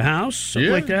in the house, something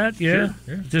like that. Yeah,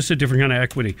 sure. Just a different kind of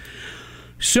equity.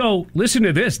 So, listen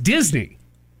to this. Disney,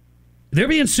 they're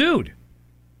being sued.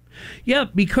 Yeah,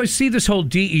 because, see, this whole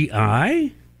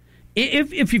DEI,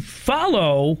 if you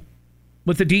follow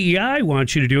what the DEI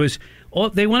wants you to do is,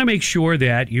 they want to make sure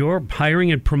that you're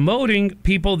hiring and promoting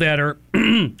people that are,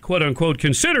 quote-unquote,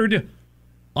 considered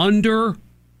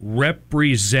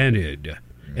underrepresented.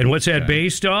 And what's that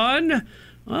based on?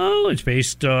 Oh, it's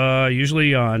based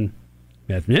usually on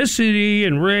ethnicity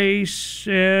and race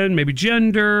and maybe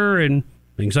gender and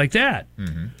things like that.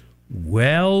 Mm-hmm.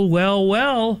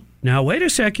 Well. Now, wait a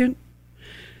second.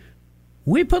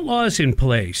 We put laws in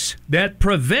place that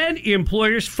prevent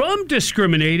employers from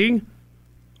discriminating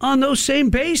on those same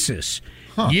basis.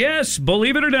 Huh. Yes,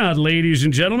 believe it or not, ladies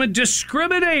and gentlemen,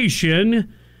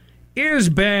 discrimination is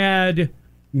bad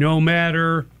no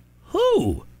matter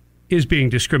who is being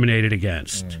discriminated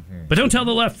against. Mm-hmm. But don't tell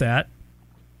the left that.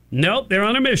 Nope, they're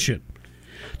on a mission.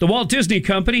 The Walt Disney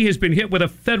Company has been hit with a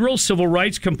federal civil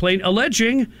rights complaint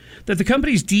alleging that the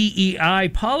company's DEI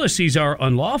policies are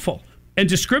unlawful and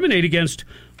discriminate against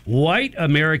white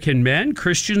American men,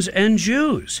 Christians, and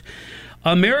Jews.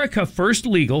 America First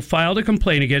Legal filed a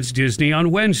complaint against Disney on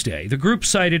Wednesday. The group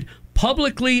cited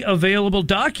publicly available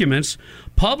documents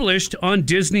published on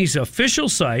Disney's official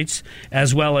sites,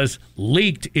 as well as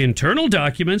leaked internal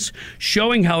documents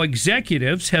showing how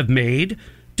executives have made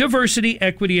diversity,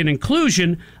 equity, and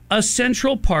inclusion a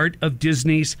central part of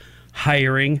Disney's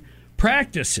hiring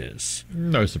practices.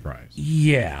 No surprise.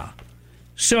 Yeah.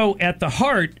 So at the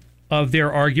heart of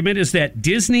their argument is that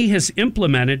Disney has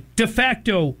implemented de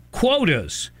facto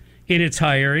quotas in its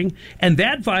hiring, and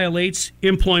that violates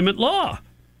employment law.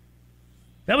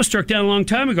 That was struck down a long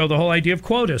time ago, the whole idea of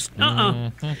quotas.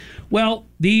 Mm-hmm. Well,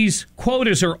 these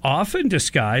quotas are often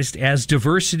disguised as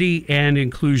diversity and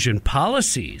inclusion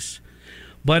policies.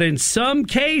 But in some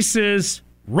cases,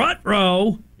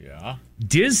 ruh-roh,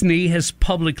 Disney has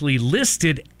publicly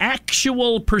listed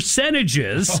actual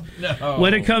percentages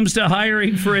when it comes to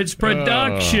hiring for its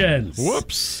productions.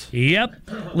 Whoops. Yep.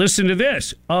 Listen to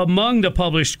this. Among the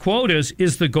published quotas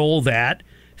is the goal that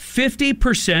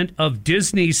 50% of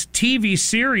Disney's TV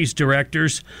series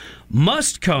directors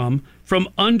must come from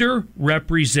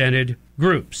underrepresented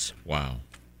groups. Wow.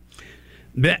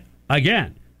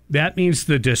 Again, that means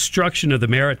the destruction of the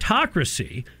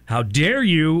meritocracy. How dare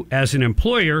you, as an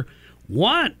employer,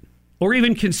 want or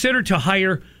even consider to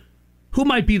hire who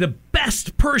might be the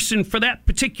best person for that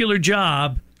particular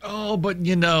job? Oh, but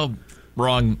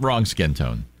wrong skin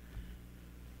tone.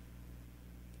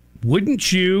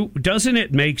 Wouldn't you? Doesn't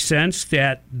it make sense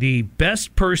that the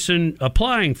best person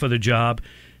applying for the job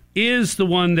is the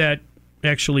one that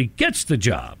actually gets the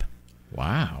job?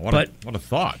 Wow, what a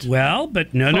thought. Well,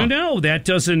 but no, that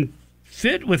doesn't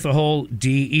fit with the whole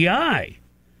DEI.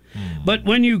 But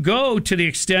when you go to the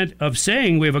extent of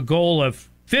saying we have a goal of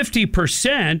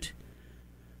 50%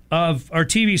 of our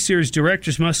TV series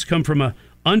directors must come from a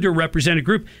underrepresented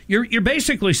group, you're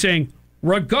basically saying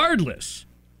regardless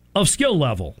of skill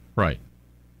level, right?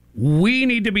 We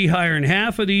need to be hiring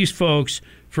half of these folks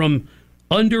from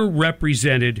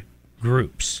underrepresented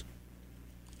groups.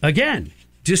 Again,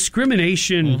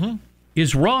 discrimination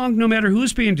is wrong no matter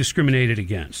who's being discriminated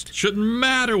against. Shouldn't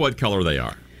matter what color they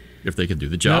are. If they can do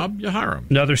the job, you hire them.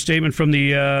 Another statement from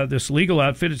the this legal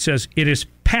outfit, it says, it is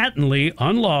patently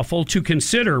unlawful to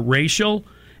consider racial,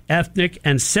 ethnic,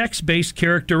 and sex-based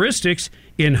characteristics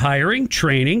in hiring,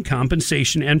 training,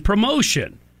 compensation, and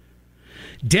promotion.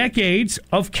 Decades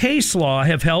of case law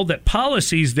have held that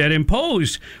policies that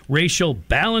impose racial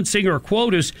balancing or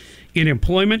quotas in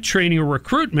employment, training, or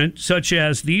recruitment, such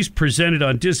as these presented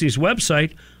on Disney's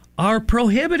website, are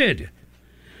prohibited.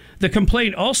 The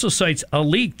complaint also cites a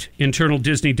leaked internal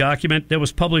Disney document that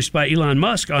was published by Elon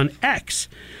Musk on X.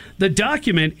 The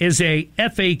document is a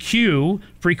FAQ,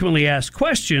 frequently asked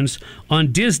questions,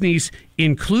 on Disney's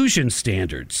inclusion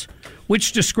standards,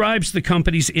 which describes the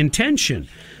company's intention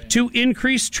to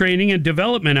increase training and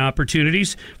development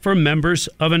opportunities for members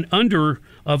of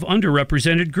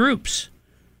underrepresented groups.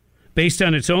 Based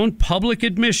on its own public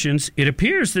admissions, it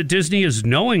appears that Disney is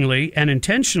knowingly and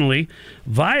intentionally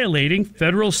violating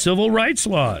federal civil rights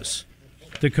laws,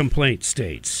 the complaint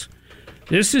states.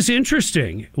 This is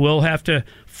interesting. We'll have to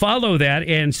follow that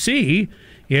and see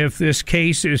if this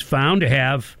case is found to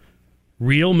have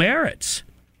real merits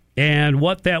and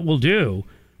what that will do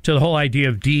to the whole idea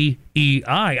of DEI.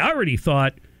 I already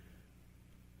thought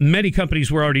many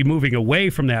companies were already moving away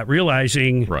from that,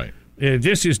 realizing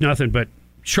this is nothing but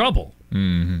trouble.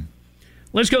 Mm-hmm.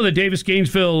 Let's go to the Davis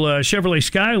Gainesville Chevrolet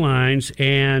Skylines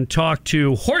and talk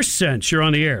to Horse Sense. You're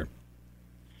on the air.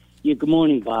 Yeah, good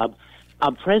morning, Bob.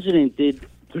 Our president did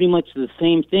pretty much the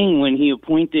same thing when he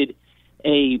appointed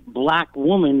a black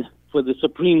woman for the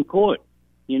Supreme Court.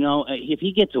 You know, if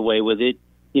he gets away with it,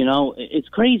 you know, it's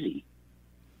crazy.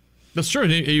 That's true.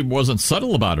 He wasn't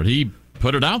subtle about it. He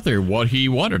put it out there, what he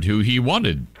wanted, who he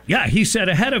wanted. Yeah, he said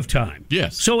ahead of time.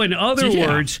 Yes. So in other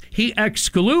words, he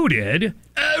excluded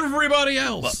everybody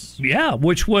else. Yeah,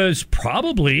 which was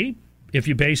probably, if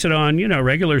you base it on,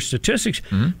 regular statistics,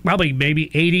 probably maybe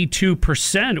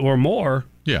 82% or more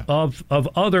of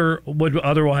other would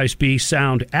otherwise be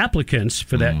sound applicants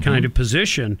for that kind of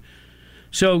position.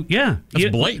 So, yeah.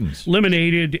 That's blatant.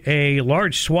 Eliminated a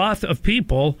large swath of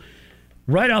people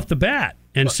right off the bat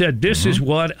and said, this is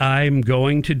what I'm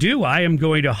going to do. I am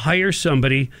going to hire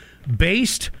somebody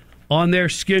based on their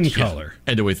skin color.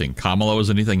 And do we think Kamala was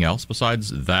anything else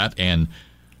besides that and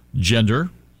gender?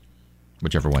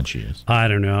 Whichever one she is. I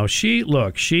don't know. She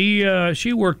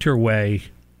worked her way,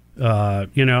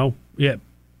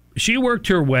 she worked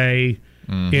her way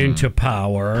into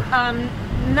power.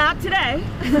 Not today.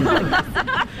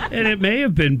 And it may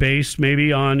have been based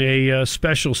maybe on a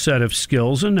special set of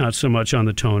skills and not so much on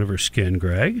the tone of her skin,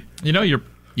 Greg. You're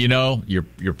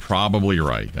probably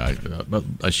right.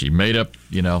 As she made up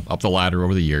the ladder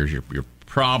over the years, you're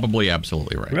probably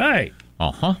absolutely right. Right.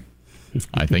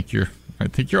 I think you're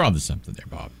onto something there,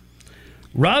 Bob.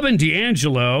 Robin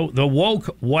DiAngelo, the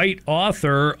woke white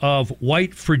author of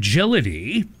White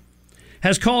Fragility,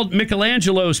 has called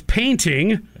Michelangelo's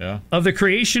painting of the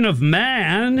creation of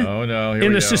man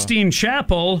in the Sistine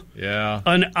Chapel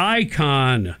an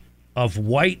icon of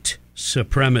white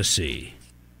supremacy.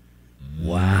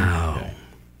 Wow.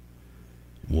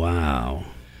 Wow.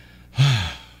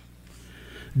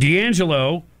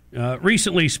 DiAngelo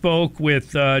recently spoke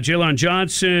with Jaylon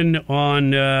Johnson on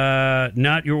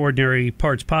Not Your Ordinary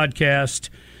Parts podcast,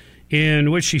 in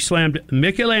which she slammed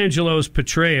Michelangelo's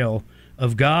portrayal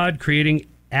of God creating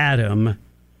Adam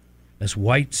as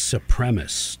white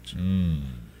supremacist.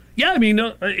 Yeah, I mean,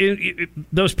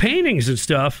 those paintings and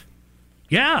stuff,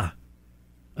 yeah.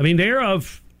 I mean, they're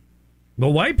of the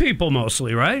white people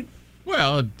mostly, right?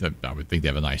 Well, I would think they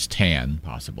have a nice tan,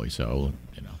 possibly so,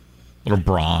 a little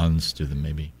bronze to them,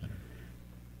 maybe.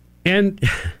 And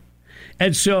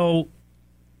so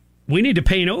we need to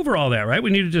paint over all that, right?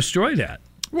 We need to destroy that.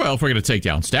 Well, if we're going to take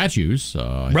down statues,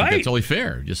 I think that's only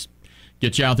fair. Just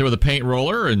get you out there with a paint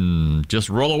roller and just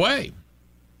roll away.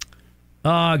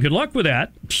 Good luck with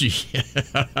that.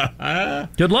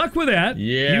 Good luck with that.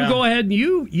 Yeah. You go ahead and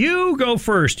you go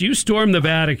first. You storm the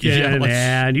Vatican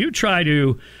and you try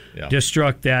to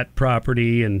destruct that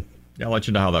property. And I'll let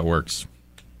you know how that works.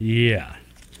 Yeah.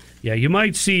 Yeah, you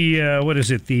might see,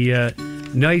 the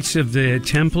Knights of the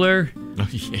Templar? Oh,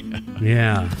 yeah.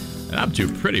 Yeah. And I'm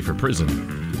too pretty for prison.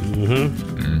 Well,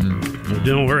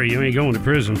 don't worry, you ain't going to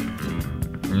prison.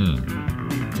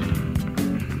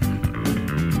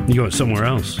 You go somewhere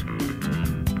else.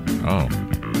 Oh.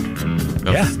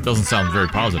 Doesn't sound very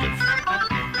positive.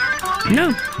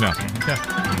 No. Yeah.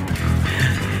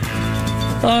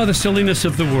 Oh, the silliness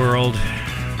of the world.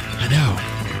 I know.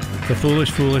 The foolish,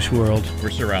 foolish world.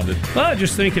 We're surrounded. Well, I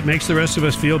just think it makes the rest of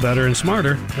us feel better and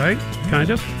smarter, right?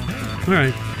 Kind of. All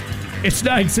right. It's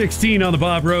 9:16 on the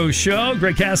Bob Rose Show.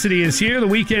 Greg Cassidy is here. The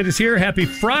weekend is here. Happy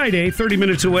Friday. 30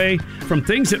 minutes away from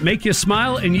things that make you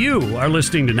smile, and you are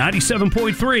listening to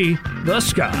 97.3 The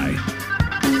Sky.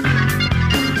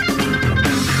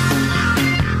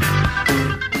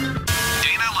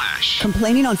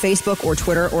 Complaining on Facebook or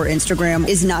Twitter or Instagram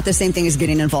is not the same thing as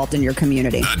getting involved in your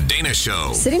community. The Dana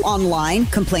Show. Sitting online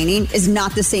complaining is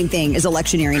not the same thing as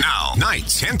electioneering. Now,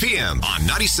 nights, 10 p.m. on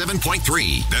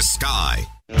 97.3 The Sky.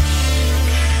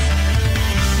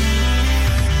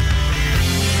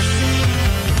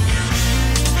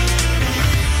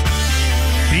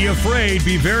 Be afraid,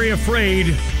 be very afraid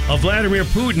of Vladimir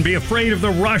Putin. Be afraid of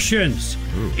the Russians.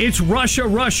 Ooh. It's Russia,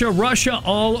 Russia, Russia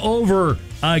all over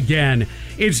again.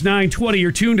 It's 9:20.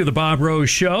 You're tuned to the Bob Rose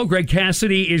Show. Greg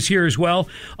Cassidy is here as well.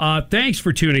 Thanks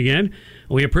for tuning in.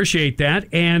 We appreciate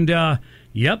that. And,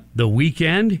 yep, the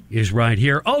weekend is right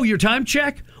here. Oh, your time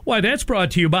check? Why, that's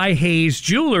brought to you by Hayes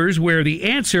Jewelers, where the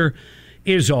answer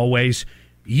is always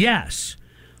yes.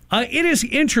 It is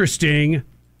interesting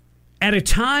at a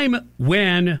time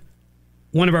when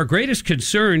one of our greatest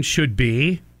concerns should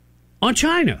be on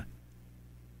China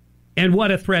and what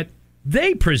a threat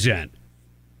they present.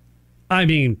 I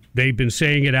mean, they've been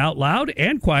saying it out loud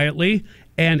and quietly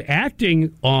and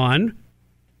acting on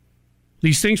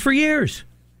these things for years.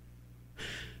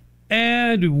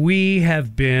 And we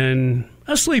have been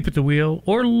asleep at the wheel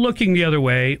or looking the other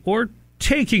way or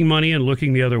taking money and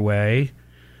looking the other way.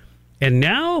 And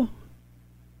now,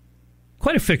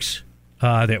 quite a fix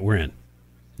that we're in.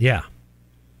 Yeah.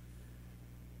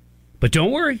 But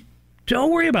don't worry.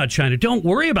 Don't worry about China. Don't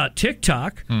worry about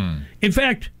TikTok. In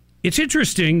fact, it's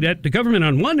interesting that the government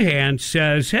on one hand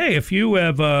says, hey, if you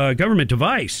have a government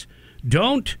device,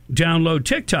 don't download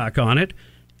TikTok on it.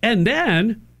 And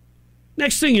then,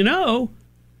 next thing you know,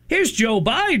 here's Joe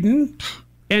Biden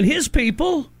and his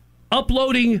people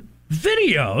uploading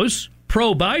videos,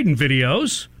 pro-Biden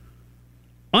videos,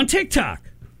 on TikTok.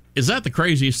 Is that the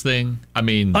craziest thing? I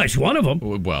mean... it's one of them.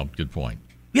 Well, good point.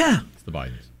 Yeah. It's the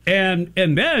Bidens. And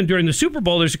then during the Super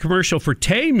Bowl, there's a commercial for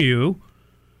Temu,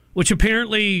 which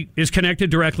apparently is connected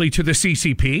directly to the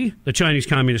CCP, the Chinese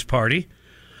Communist Party,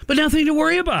 but nothing to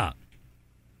worry about.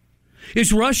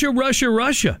 It's Russia, Russia,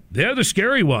 Russia. They're the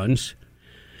scary ones.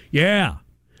 Yeah,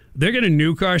 they're going to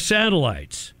nuke our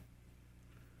satellites.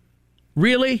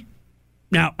 Really?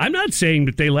 Now, I'm not saying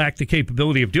that they lack the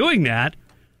capability of doing that.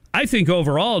 I think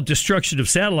overall, destruction of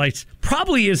satellites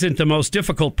probably isn't the most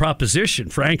difficult proposition,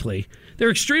 frankly.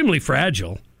 They're extremely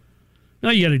fragile.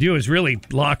 All you got to do is really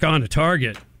lock on a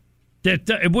target.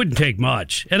 It wouldn't take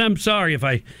much. And I'm sorry if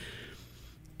I,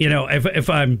 if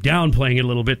I'm downplaying it a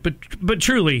little bit, but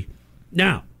truly,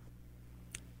 now,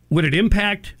 would it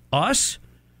impact us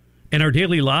and our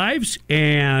daily lives?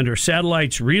 And are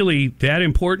satellites really that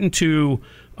important to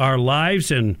our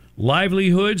lives and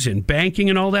livelihoods and banking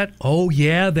and all that? Oh,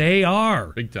 yeah, they are.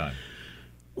 Big time.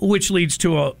 Which leads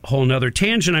to a whole nother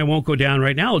tangent I won't go down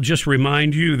right now. I'll just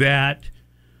remind you that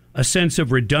a sense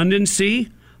of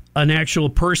redundancy, an actual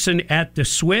person at the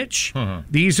switch,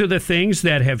 these are the things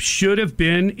that should have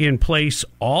been in place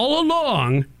all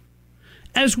along,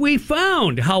 as we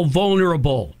found how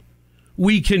vulnerable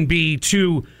we can be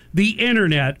to the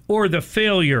internet or the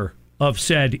failure of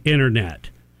said internet.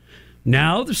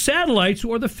 Now the satellites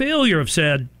or the failure of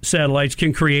said satellites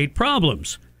can create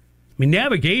problems. I mean,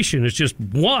 navigation is just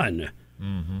one.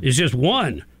 Is just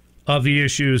one of the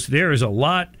issues. There is a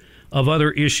lot of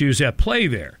other issues at play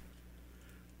there.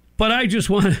 But I just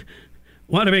want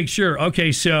to make sure.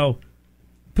 Okay, so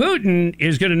Putin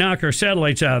is going to knock our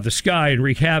satellites out of the sky and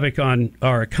wreak havoc on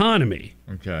our economy.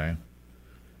 Okay.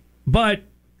 But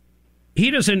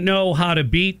he doesn't know how to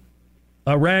beat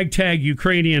a ragtag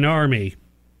Ukrainian army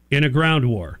in a ground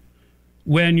war.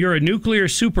 When you're a nuclear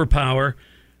superpower,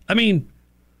 I mean,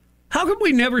 how come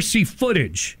we never see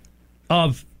footage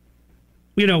of,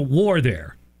 war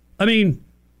there? I mean,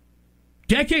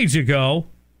 decades ago,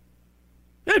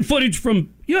 you had footage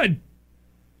from, you had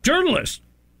journalists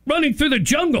running through the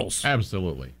jungles.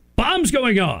 Absolutely. Bombs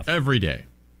going off. Every day.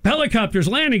 Helicopters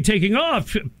landing, taking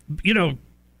off,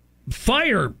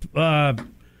 fire,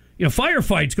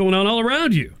 firefights going on all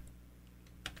around you.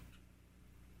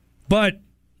 But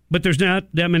there's not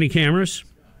that many cameras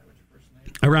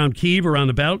around Kyiv, around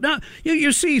the battle. Now,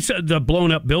 you see the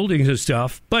blown up buildings and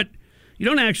stuff, but you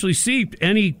don't actually see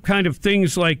any kind of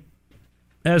things like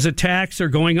as attacks are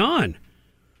going on.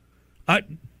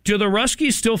 Do the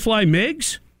Ruskies still fly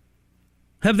MiGs?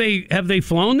 Have they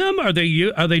flown them? Are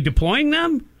they deploying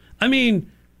them? I mean,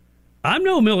 I'm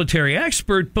no military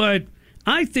expert, but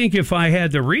I think if I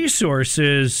had the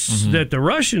resources that the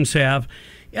Russians have,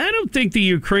 I don't think the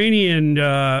Ukrainian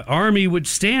army would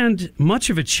stand much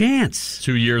of a chance.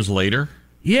 2 years later?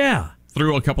 Yeah.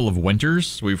 Through a couple of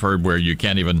winters, we've heard where you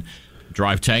can't even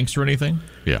drive tanks or anything?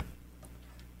 Yeah.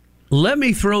 Let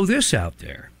me throw this out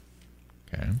there.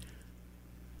 Okay.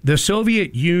 The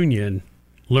Soviet Union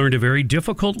learned a very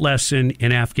difficult lesson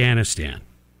in Afghanistan.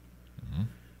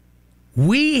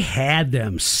 We had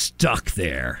them stuck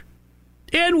there,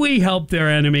 and we helped their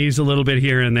enemies a little bit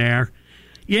here and there.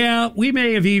 Yeah, we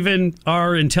may have even,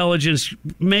 our intelligence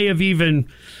may have even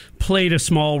played a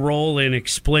small role in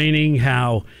explaining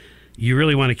how you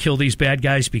really want to kill these bad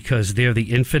guys because they're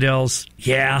the infidels.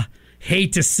 Yeah,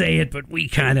 hate to say it, but we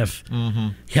kind of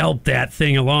helped that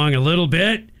thing along a little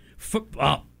bit. For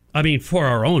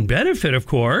our own benefit, of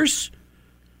course.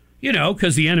 You know,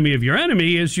 because the enemy of your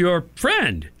enemy is your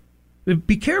friend.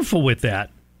 Be careful with that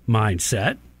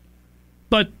mindset.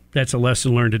 But that's a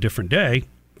lesson learned a different day,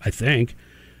 I think.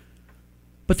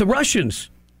 But the Russians,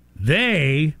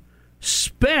 they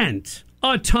spent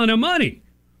a ton of money.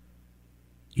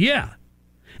 Yeah.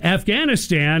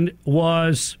 Afghanistan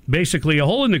was basically a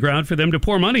hole in the ground for them to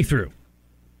pour money through.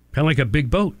 Kind of like a big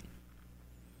boat.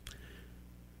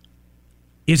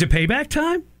 Is it payback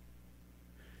time?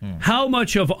 How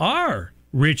much of our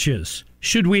riches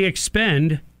should we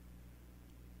expend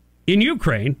in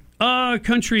Ukraine, a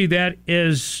country that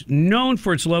is known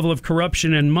for its level of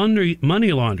corruption and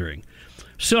money laundering?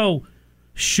 So,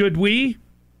 should we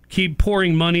keep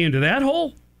pouring money into that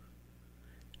hole?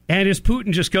 And is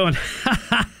Putin just going, ha,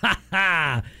 ha, ha,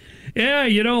 ha. Yeah,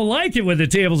 you don't like it when the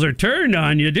tables are turned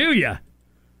on you, do you?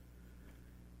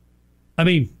 I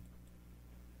mean,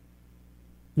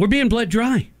 we're being bled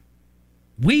dry.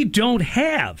 We don't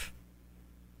have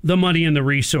the money and the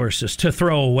resources to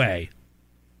throw away.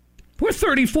 We're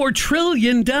 $34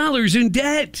 trillion in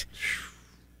debt.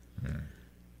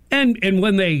 And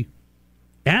when they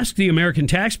ask the American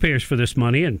taxpayers for this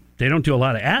money, and they don't do a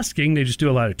lot of asking, they just do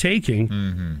a lot of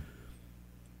taking,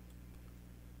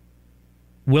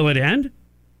 will it end?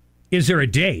 Is there a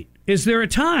date? Is there a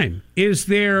time? Is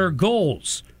there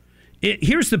goals?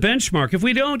 Here's the benchmark. If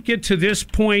we don't get to this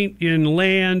point in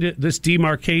land, this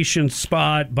demarcation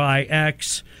spot by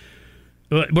X,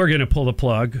 we're going to pull the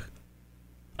plug.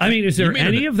 I mean, is there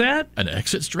any of that? An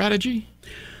exit strategy?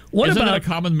 Isn't that a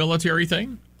common military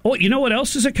thing? Oh, you know what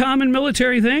else is a common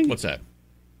military thing? What's that?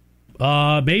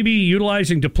 Maybe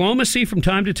utilizing diplomacy from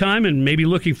time to time and maybe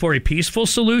looking for a peaceful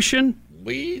solution.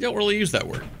 We don't really use that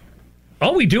word.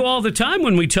 Oh, we do all the time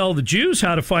when we tell the Jews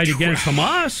how to fight against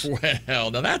Hamas. Well,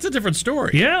 now that's a different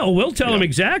story. Yeah, we'll tell them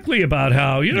exactly about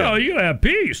how, you got to have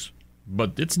peace.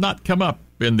 But it's not come up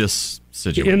in this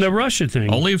situation. In the Russia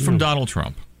thing. Only from Donald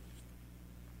Trump.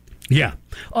 Yeah.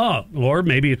 Oh, or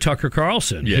maybe a Tucker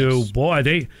Carlson, who, boy,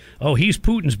 he's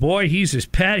Putin's boy, he's his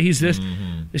pet, he's this.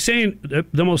 They're saying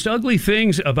the most ugly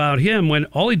things about him when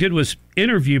all he did was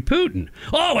interview Putin.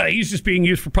 Oh, well, he's just being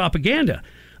used for propaganda.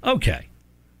 Okay.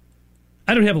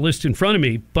 I don't have a list in front of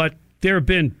me, but there have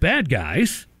been bad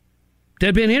guys that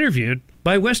have been interviewed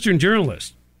by Western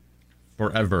journalists.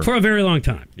 Forever. For a very long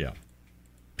time. Yeah.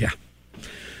 Yeah.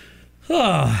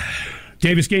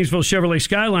 Davis Gainesville Chevrolet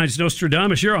Skylines,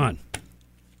 Nostradamus, you're on.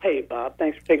 Hey, Bob,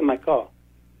 thanks for taking my call.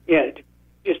 Yeah,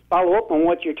 just follow up on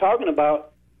what you're talking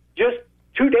about. Just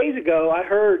 2 days ago, I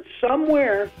heard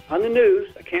somewhere on the news,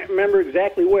 I can't remember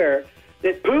exactly where,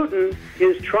 that Putin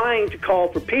is trying to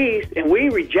call for peace, and we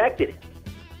rejected it.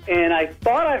 And I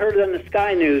thought I heard it on the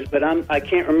Sky News, but I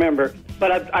can't remember.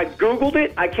 But I Googled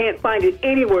it. I can't find it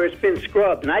anywhere. It's been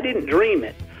scrubbed, and I didn't dream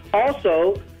it.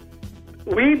 Also,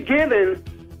 we've given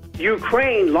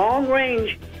Ukraine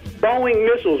long-range Boeing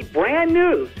missiles, brand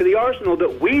new, to the arsenal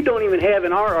that we don't even have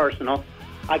in our arsenal.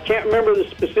 I can't remember the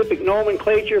specific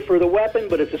nomenclature for the weapon,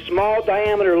 but it's a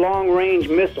small-diameter, long-range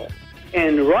missile.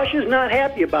 And Russia's not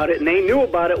happy about it, and they knew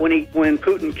about it when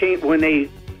Putin came, when they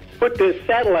put this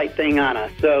satellite thing on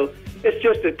us. So it's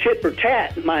just a tit for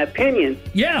tat, in my opinion.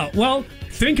 Yeah, well,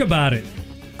 think about it.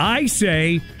 I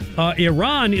say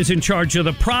Iran is in charge of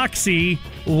the proxy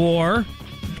war.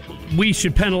 We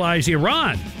should penalize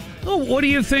Iran. Oh, what do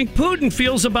you think Putin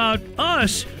feels about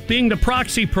us being the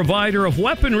proxy provider of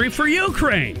weaponry for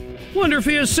Ukraine? Wonder if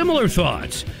he has similar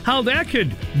thoughts. How that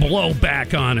could blow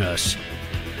back on us.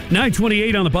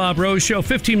 9:28 on the Bob Rose Show,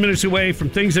 15 minutes away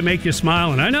from things that make you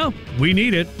smile. And I know, we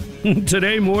need it.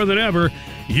 Today more than ever.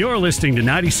 You're listening to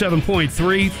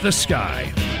 97.3 The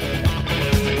Sky.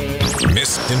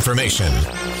 Misinformation.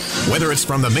 Whether it's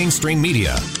from the mainstream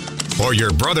media or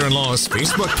your brother-in-law's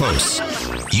Facebook posts,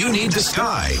 you need The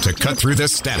Sky to cut through the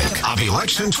static of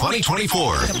election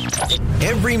 2024.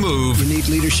 Every move. You need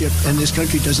leadership, and this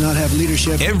country does not have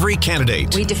leadership. Every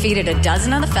candidate. We defeated a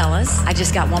dozen of the fellas. I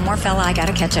just got one more fella I got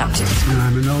to catch up to.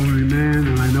 I'm an elderly man,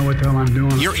 and I know what the hell I'm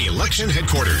doing. Your election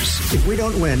headquarters. If we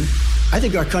don't win, I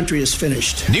think our country is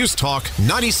finished. News Talk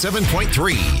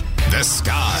 97.3. The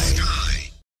Sky.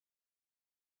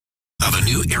 Of a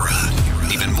new era.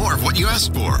 Even more of what you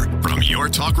asked for from your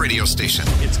talk radio station.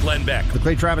 It's Glenn Beck. The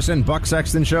Clay Travis and Buck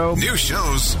Sexton Show. New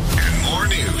shows and more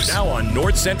news. Now on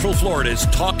North Central Florida's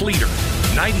talk leader,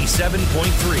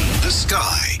 97.3. The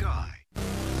Sky.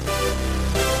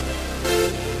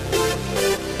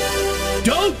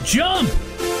 Don't jump!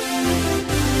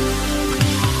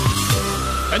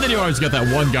 And then you always get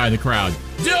that one guy in the crowd.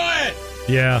 Do it!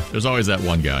 Yeah. There's always that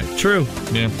one guy. True.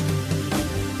 Yeah.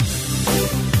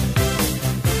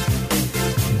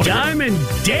 Diamond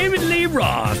David Lee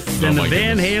Roth and the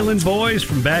Van Halen boys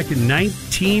from back in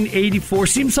 1984.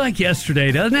 Seems like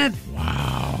yesterday, doesn't it?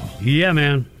 Wow. Yeah,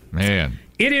 man. Man.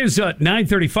 It is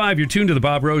 9:35. You're tuned to the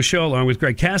Bob Rose Show along with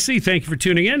Greg Cassidy. Thank you for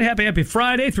tuning in. Happy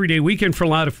Friday, 3-day weekend for a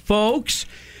lot of folks.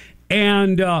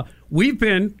 And we've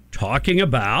been talking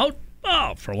about,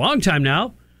 for a long time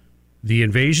now, the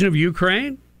invasion of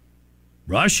Ukraine,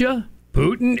 Russia,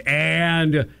 Putin,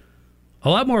 and a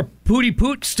lot more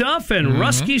Pooty-Poot stuff and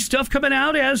Rusky stuff coming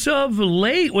out as of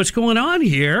late. What's going on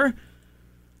here?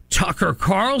 Tucker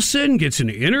Carlson gets an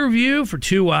interview for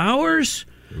 2 hours.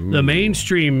 Ooh. The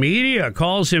mainstream media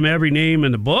calls him every name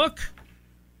in the book.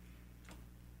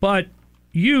 But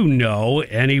you know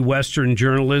any Western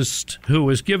journalist who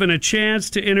was given a chance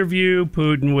to interview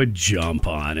Putin would jump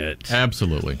on it.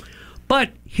 Absolutely.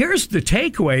 But here's the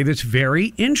takeaway that's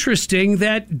very interesting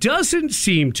that doesn't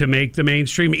seem to make the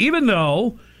mainstream, even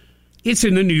though it's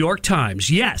in the New York Times.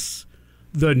 Yes,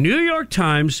 the New York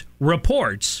Times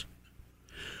reports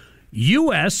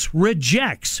U.S.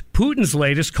 rejects Putin's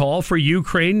latest call for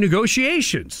Ukraine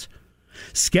negotiations.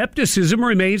 Skepticism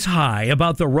remains high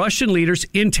about the Russian leader's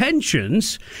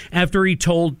intentions after he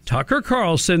told Tucker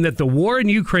Carlson that the war in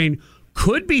Ukraine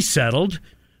could be settled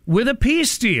with a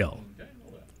peace deal.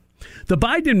 The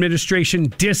Biden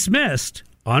administration dismissed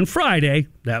on Friday,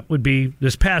 that would be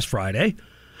this past Friday,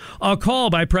 a call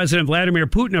by President Vladimir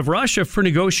Putin of Russia for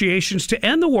negotiations to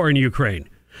end the war in Ukraine,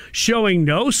 showing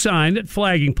no sign that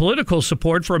flagging political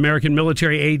support for American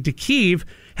military aid to Kyiv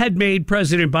had made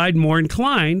President Biden more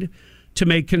inclined to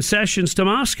make concessions to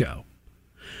Moscow.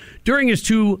 During his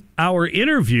 2-hour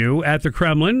interview at the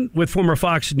Kremlin with former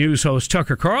Fox News host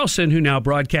Tucker Carlson, who now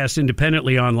broadcasts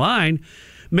independently online,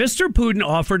 Mr. Putin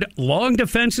offered long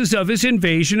defenses of his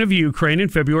invasion of Ukraine in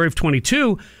February of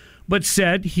 22, but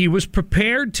said he was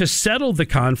prepared to settle the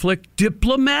conflict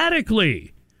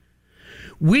diplomatically.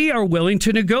 We are willing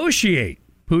to negotiate,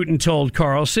 Putin told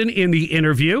Carlson in the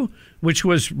interview, which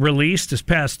was released this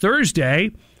past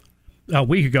Thursday, a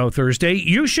week ago Thursday.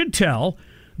 You should tell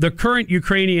the current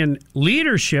Ukrainian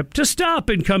leadership to stop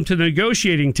and come to the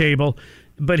negotiating table,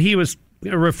 but he was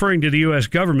referring to the U.S.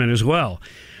 government as well.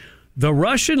 The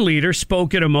Russian leader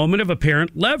spoke at a moment of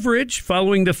apparent leverage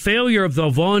following the failure of the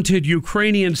vaunted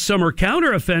Ukrainian summer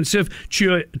counteroffensive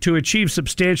to achieve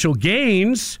substantial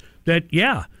gains that,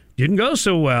 didn't go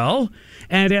so well.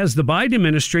 And as the Biden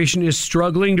administration is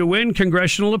struggling to win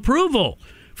congressional approval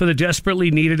for the desperately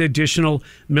needed additional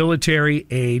military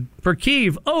aid for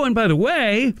Kyiv. Oh, and by the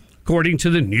way, according to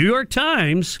the New York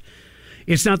Times,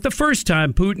 it's not the first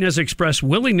time Putin has expressed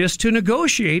willingness to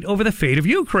negotiate over the fate of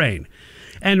Ukraine.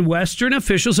 And Western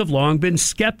officials have long been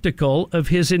skeptical of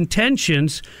his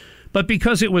intentions. But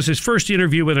because it was his first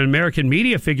interview with an American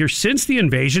media figure since the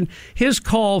invasion, his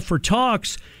call for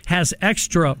talks has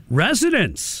extra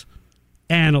resonance,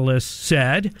 analysts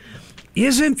said.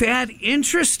 Isn't that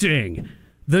interesting?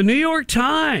 The New York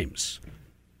Times,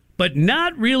 but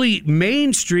not really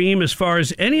mainstream as far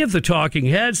as any of the talking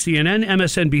heads, CNN,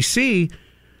 MSNBC,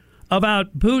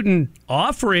 about Putin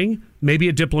offering maybe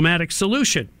a diplomatic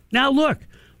solution. Now, look,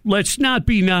 let's not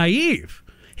be naive.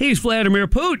 He's Vladimir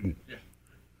Putin.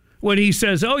 When he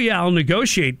says, I'll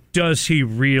negotiate, does he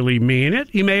really mean it?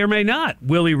 He may or may not.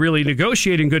 Will he really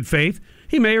negotiate in good faith?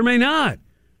 He may or may not.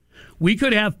 We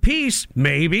could have peace,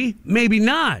 maybe, maybe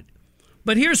not.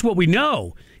 But here's what we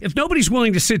know. If nobody's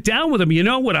willing to sit down with him, you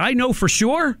know what I know for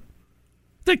sure?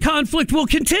 The conflict will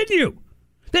continue.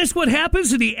 That's what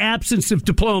happens in the absence of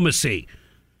diplomacy.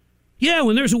 Yeah,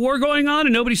 when there's a war going on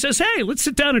and nobody says, hey, let's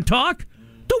sit down and talk,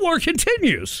 the war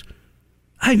continues.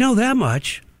 I know that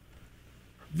much.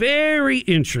 Very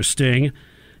interesting.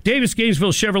 Davis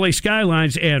Gainesville Chevrolet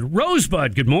Skylines and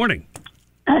Rosebud, good morning.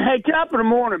 Hey, top of the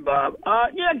morning, Bob.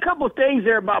 A couple of things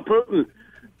there about Putin.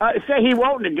 Say he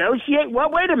won't negotiate. Well,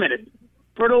 wait a minute.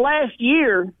 For the last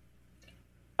year,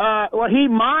 he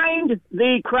mined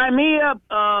the Crimea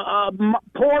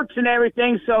ports and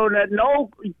everything so that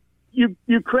no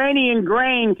Ukrainian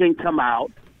grain can come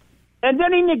out. And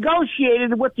then he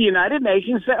negotiated with the United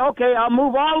Nations, said, okay, I'll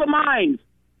move all the mines.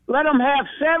 Let them have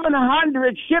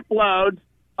 700 shiploads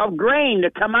of grain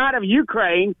to come out of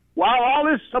Ukraine while all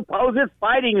this supposed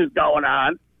fighting is going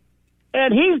on.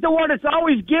 and he's the one that's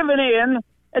always giving in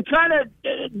and trying to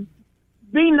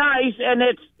be nice. And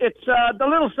it's the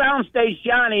little soundstage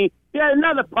Johnny,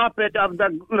 another puppet of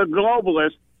the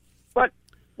globalist. But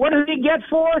what did he get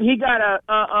for it? He got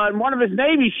one of his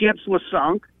Navy ships was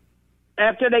sunk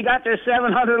after they got their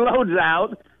 700 loads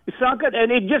out. They sunk it,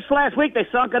 and just last week they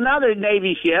sunk another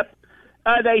Navy ship.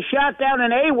 They shot down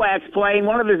an AWACS plane,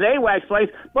 one of his AWACS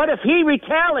planes. But if he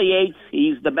retaliates,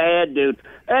 he's the bad dude.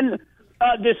 And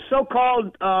this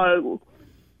so-called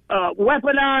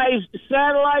weaponized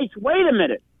satellites, wait a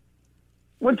minute.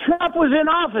 When Trump was in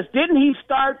office, didn't he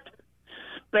start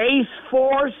Space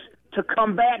Force to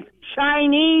combat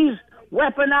Chinese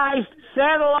weaponized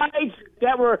satellites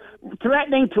that were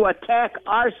threatening to attack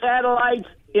our satellites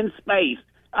in space?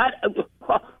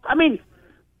 I mean,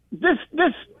 this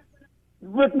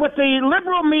with the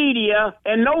liberal media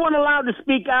and no one allowed to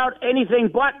speak out anything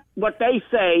but what they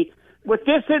say, with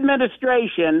this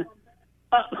administration,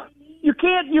 you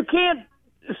can't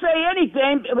say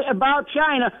anything about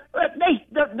China.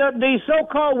 The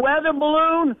so-called weather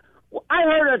balloon. I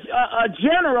heard a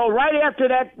general right after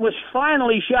that was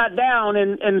finally shot down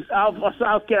in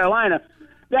South Carolina.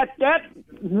 That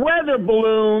weather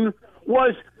balloon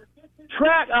was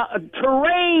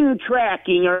terrain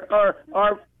tracking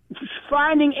or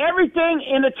finding everything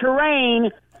in the terrain,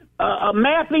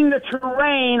 mapping the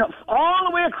terrain all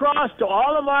the way across to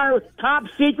all of our top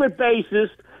secret bases,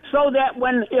 so that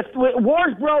if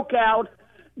wars broke out,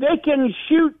 they can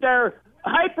shoot their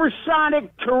hypersonic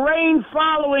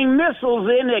terrain-following missiles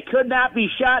in that could not be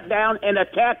shot down and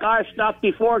attack our stuff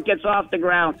before it gets off the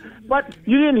ground. But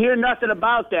you didn't hear nothing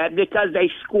about that because they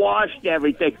squashed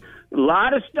everything. A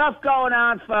lot of stuff going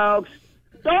on, folks.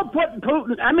 Don't put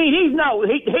Putin. I mean, he's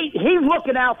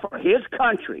looking out for his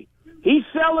country. He's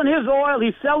selling his oil.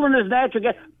 He's selling his natural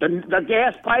gas. The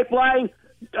gas pipeline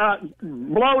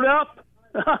blowed up.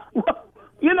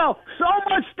 So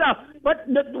much stuff. But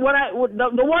the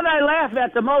one I laugh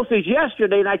at the most is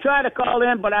yesterday, and I tried to call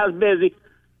in, but I was busy.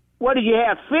 What did you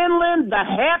have? Finland, the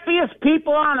happiest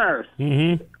people on earth.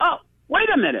 Mm-hmm. Oh, wait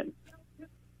a minute.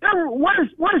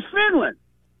 Where's Finland?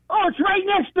 Oh, it's right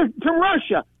next to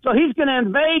Russia. So he's going to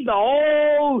invade the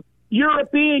whole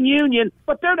European Union,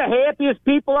 but they're the happiest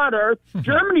people on earth.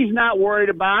 Germany's not worried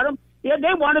about them. Yeah,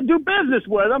 they want to do business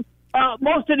with them.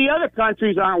 Most of the other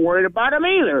countries aren't worried about them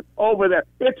either over there.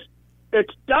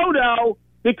 It's dodo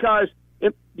because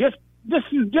this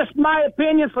is just my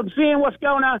opinion from seeing what's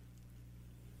going on.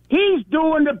 He's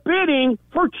doing the bidding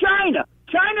for China.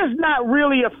 China's not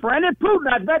really a friend, and Putin,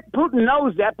 I bet Putin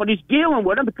knows that, but he's dealing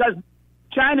with him because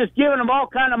China's giving him all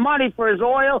kind of money for his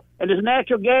oil and his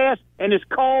natural gas and his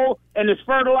coal and his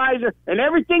fertilizer and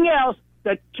everything else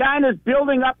that China's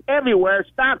building up everywhere,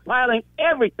 stockpiling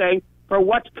everything for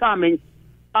what's coming.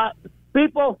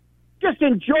 People, just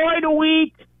enjoy the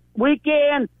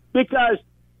weekend, because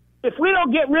if we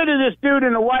don't get rid of this dude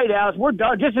in the White House, we're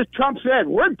done. Just as Trump said,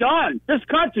 we're done. This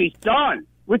country's done.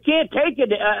 We can't take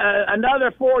it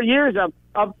another 4 years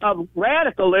of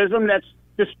radicalism that's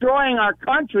destroying our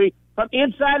country from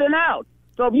inside and out.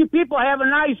 So if you people have a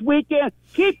nice weekend,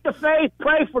 keep the faith,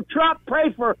 pray for Trump,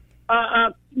 pray for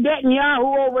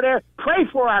Netanyahu over there, pray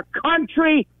for our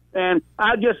country, and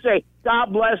I'll just say,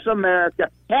 God bless America.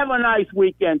 Have a nice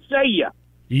weekend. See ya.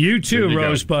 You too,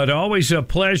 Rosebud. Always a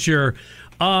pleasure.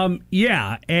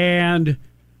 Yeah, and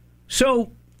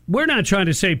so we're not trying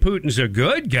to say Putin's a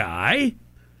good guy.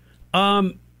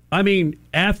 I mean,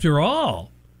 after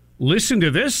all, listen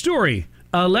to this story.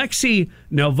 Alexei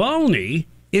Navalny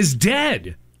is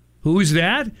dead. Who's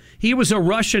that? He was a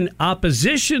Russian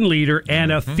opposition leader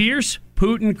and a fierce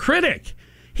Putin critic.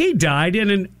 He died in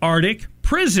an Arctic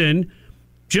prison.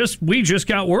 We just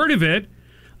got word of it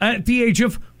at the age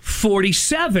of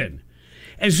 47.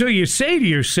 And so you say to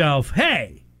yourself,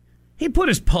 hey, he put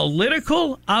his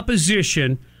political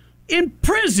opposition in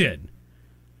prison.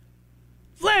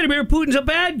 Vladimir Putin's a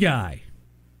bad guy.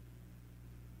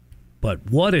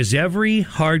 But what does every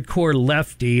hardcore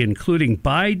lefty, including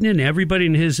Biden and everybody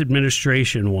in his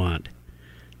administration, want?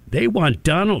 They want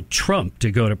Donald Trump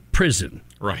to go to prison.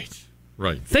 Right.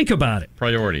 Think about it.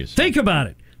 Priorities. Think about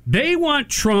it. They want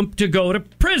Trump to go to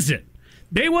prison.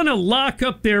 They want to lock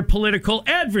up their political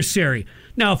adversary.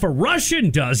 Now, if a Russian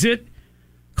does it,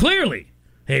 clearly,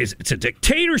 it's a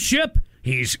dictatorship.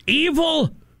 He's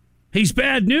evil. He's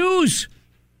bad news.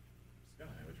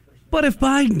 But if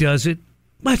Biden does it,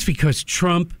 that's because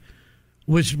Trump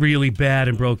was really bad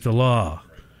and broke the law.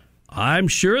 I'm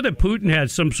sure that Putin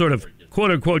had some sort of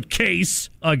quote-unquote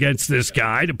case against this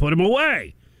guy to put him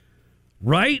away.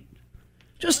 Right?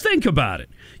 Just think about it.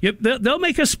 They'll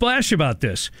make a splash about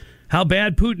this. how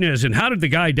bad Putin is and how did the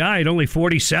guy die at only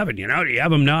 47? You know, do you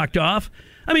have him knocked off?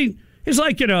 I mean, it's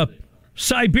like in a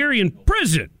Siberian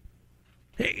prison.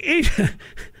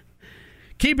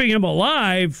 Keeping him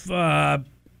alive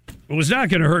was not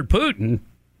going to hurt Putin.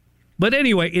 But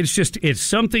anyway, it's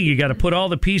something you got to put all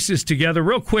the pieces together.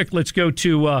 Real quick, let's go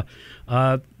to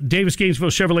Davis Gainesville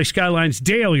Chevrolet Skylines.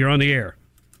 Dale, you're on the air.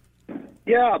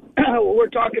 Yeah, we're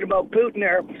talking about Putin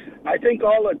there. I think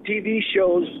all the TV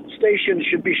stations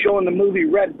should be showing the movie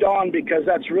Red Dawn because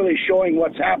that's really showing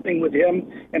what's happening with him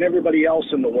and everybody else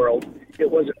in the world. It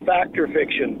was fact or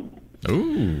fiction.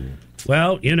 Ooh.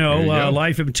 Well, you know,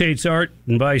 life imitates art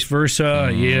and vice versa.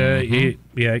 Mm-hmm.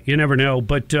 You never know.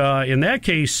 But in that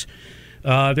case,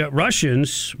 the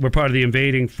Russians were part of the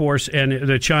invading force, and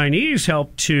the Chinese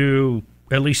helped to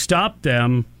at least stop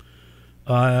them.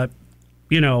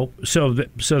 You know, so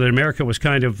that America was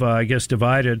kind of, I guess,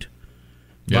 divided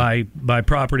by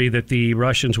property that the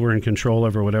Russians were in control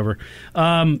of or whatever.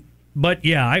 But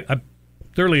yeah, I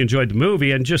thoroughly enjoyed the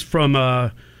movie, and just from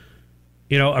a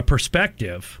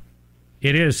perspective.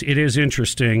 It is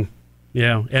interesting,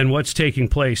 and what's taking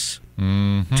place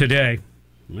today.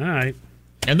 All right.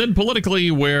 And then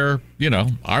politically, where,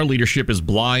 our leadership is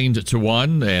blind to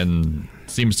one and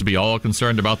seems to be all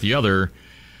concerned about the other,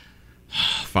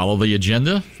 follow the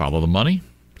agenda, follow the money.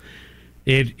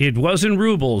 It wasn't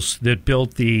rubles that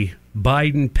built the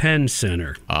Biden Penn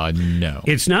Center. No.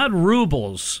 It's not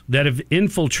rubles that have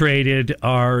infiltrated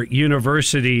our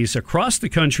universities across the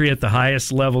country at the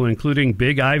highest level, including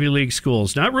big Ivy League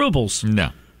schools. Not rubles.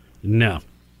 No.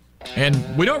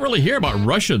 And we don't really hear about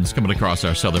Russians coming across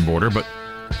our southern border, but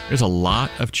there's a lot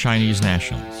of Chinese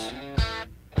nationals.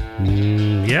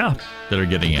 That are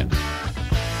getting in.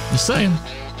 Just saying.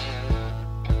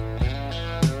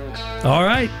 All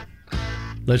right.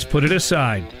 Let's put it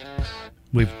aside.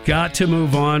 We've got to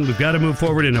move on. We've got to move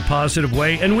forward in a positive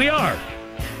way, and we are.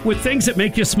 With things that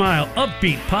make you smile,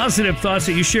 upbeat, positive thoughts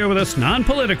that you share with us,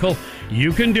 non-political,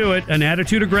 you can do it. An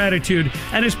attitude of gratitude,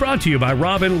 and it's brought to you by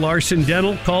Robin Larson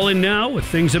Dental. Call in now with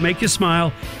things that make you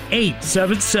smile.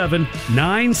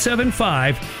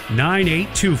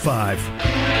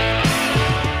 877-975-9825.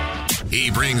 He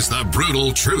brings the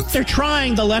brutal truth. They're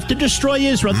trying the left to destroy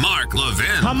Israel. Mark Levin.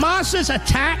 Hamas's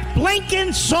attack,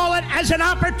 Blinken saw it as an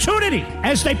opportunity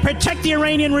as they protect the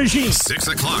Iranian regime. 6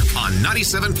 o'clock on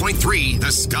 97.3 The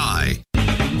Sky.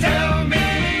 Tell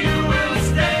me you will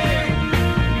stay,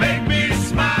 make me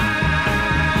smile.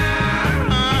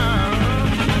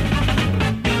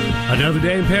 Another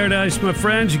day in paradise, my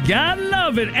friends. You gotta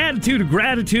love it. Attitude of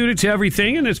gratitude, it's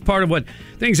everything, and it's part of what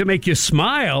things that make you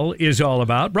smile is all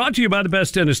about. Brought to you by the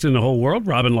best dentist in the whole world,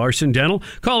 Robin Larson Dental.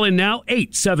 Call in now,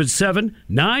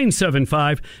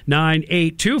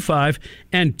 877-975-9825.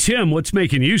 And Tim, what's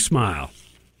making you smile?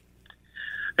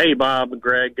 Hey, Bob,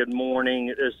 Greg, good morning.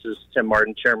 This is Tim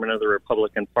Martin, chairman of the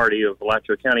Republican Party of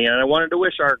Alachua County, and I wanted to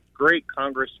wish our great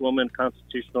Congresswoman,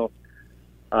 constitutional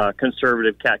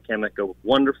conservative Kat Kamick, a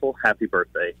wonderful happy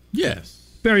birthday. Yes.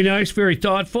 Very nice, very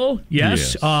thoughtful.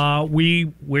 Yes.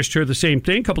 We wished her the same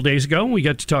thing a couple days ago, and we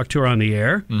got to talk to her on the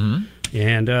air. Mm-hmm.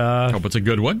 And hope it's a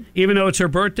good one. Even though it's her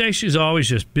birthday, she's always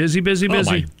just busy. Oh,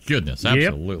 my goodness,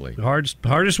 absolutely. Yep.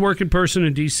 Hardest working person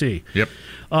in D.C. Yep.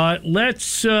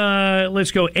 Let's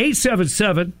go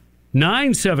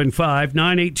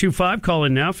 877-975-9825. Call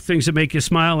in now for things that make you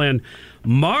smile. And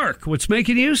Mark, what's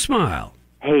making you smile?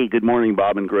 Hey, good morning,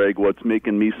 Bob and Greg. What's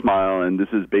making me smile, and this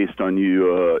is based on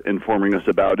you informing us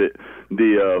about it,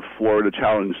 the Florida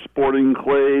Challenge Sporting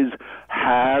Clays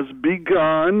has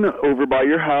begun over by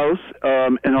your house,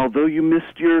 and although you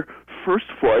missed your first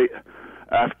flight,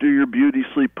 after your beauty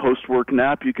sleep post-work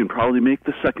nap, you can probably make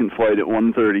the second flight at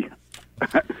 1:30.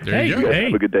 There you go.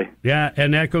 Have a good day. Yeah,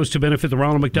 and that goes to benefit the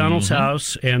Ronald McDonald's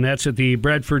House, and that's at the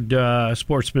Bradford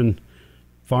Sportsman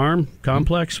Farm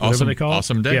Complex, whatever they call it.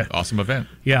 Awesome day. Yeah. Awesome event.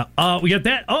 Yeah. We got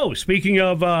that. Oh, speaking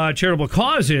of charitable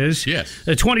causes, yes.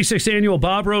 The 26th annual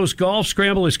Bob Rose Golf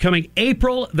Scramble is coming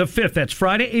April the 5th. That's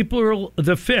Friday, April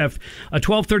the 5th, a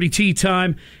 12:30 tee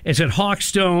time. It's at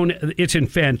Hawkstone. It's in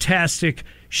fantastic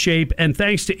shape. And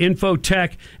thanks to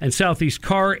Infotech and Southeast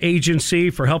Car Agency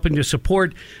for helping to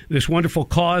support this wonderful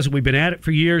cause. We've been at it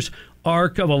for years.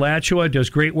 ARC of Alachua does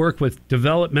great work with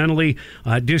developmentally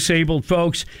disabled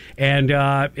folks, and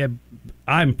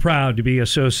I'm proud to be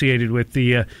associated with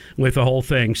the whole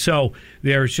thing. So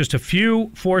there's just a few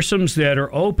foursomes that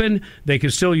are open. They can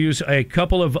still use a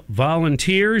couple of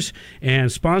volunteers,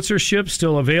 and sponsorship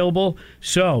still available.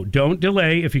 So don't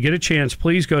delay. If you get a chance,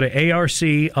 please go to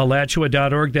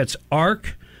arcalachua.org. That's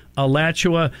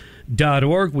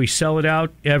arcalachua.org. We sell it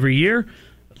out every year.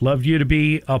 Love you to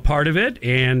be a part of it,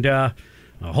 and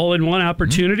hole-in-one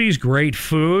opportunities, great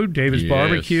food, David's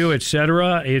Barbecue,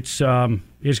 etc. It's going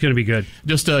to be good.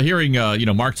 Just hearing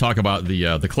Mark talk about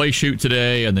the clay shoot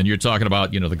today, and then you're talking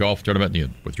about the golf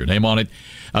tournament with your name on it.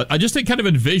 I just think kind of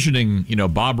envisioning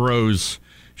Bob Rose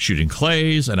shooting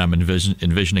clays, and I'm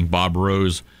envisioning Bob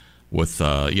Rose with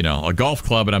a golf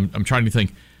club, and I'm trying to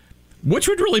think which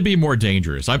would really be more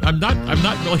dangerous. I'm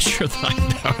not really sure that I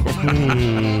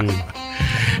know.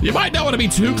 You might not want to be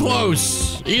too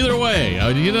close. Either way,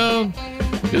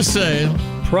 just saying.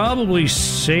 Probably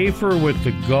safer with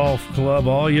the golf club.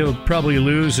 All you'll probably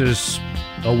lose is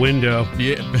a window.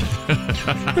 Yeah.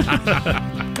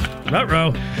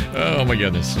 Ruh-roh. Oh, my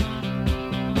goodness.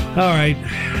 All right.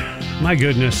 My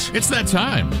goodness. It's that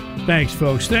time. Thanks,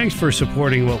 folks. Thanks for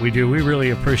supporting what we do. We really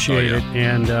appreciate it.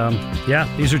 And,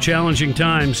 these are challenging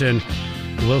times, and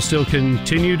we'll still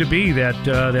continue to be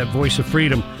that voice of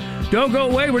freedom. Don't go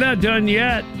away. We're not done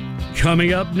yet.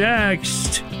 Coming up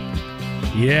next,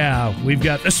 we've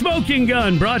got The Smoking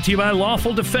Gun, brought to you by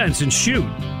Lawful Defense and Shoot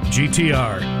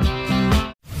GTR.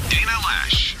 Dana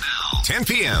Lash, now 10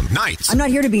 p.m. nights. I'm not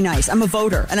here to be nice. I'm a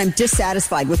voter, and I'm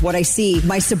dissatisfied with what I see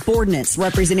my subordinates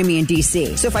representing me in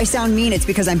D.C. So if I sound mean, it's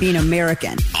because I'm being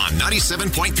American. On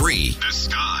 97.3, The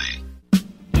Sky.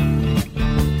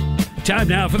 Time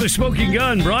now for The Smoking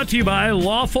Gun, brought to you by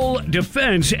Lawful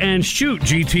Defense and Shoot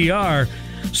GTR.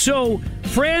 So,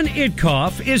 Fran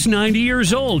Itkoff is 90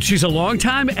 years old. She's a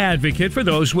longtime advocate for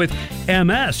those with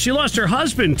MS. She lost her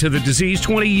husband to the disease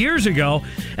 20 years ago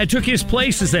and took his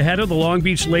place as the head of the Long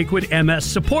Beach Lakewood MS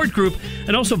Support Group,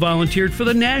 and also volunteered for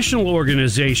the national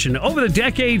organization. Over the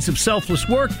decades of selfless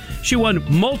work, she won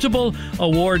multiple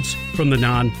awards from the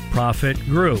nonprofit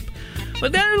group.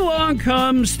 But then along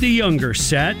comes the younger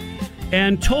set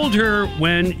and told her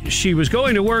when she was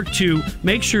going to work to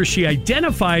make sure she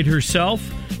identified herself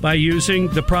by using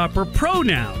the proper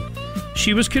pronoun.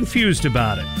 She was confused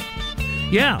about it.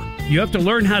 Yeah, you have to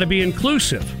learn how to be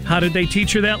inclusive. How did they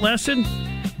teach her that lesson?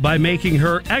 By making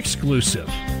her exclusive.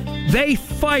 They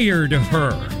fired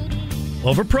her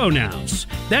over pronouns.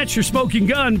 That's your Smoking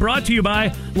Gun, brought to you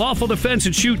by Lawful Defense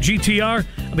and Shoot GTR.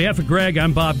 On behalf of Greg,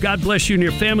 I'm Bob. God bless you and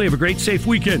your family. Have a great, safe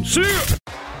weekend. See ya!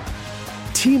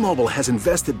 T-Mobile has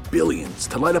invested billions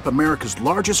to light up America's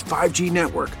largest 5G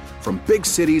network, from big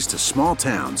cities to small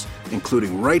towns,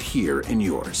 including right here in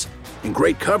yours. And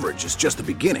great coverage is just the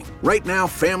beginning. Right now,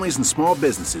 families and small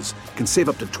businesses can save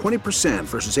up to 20%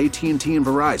 versus AT&T and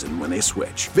Verizon when they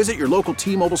switch. Visit your local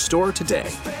T-Mobile store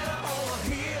today.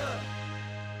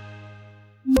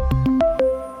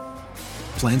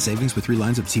 Plan savings with 3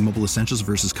 lines of T-Mobile Essentials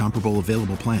versus comparable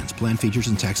available plans. Plan features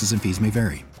and taxes and fees may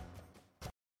vary.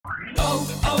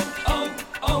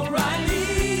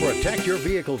 Protect your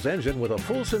vehicle's engine with a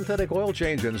full synthetic oil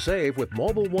change and save with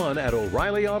Mobile One at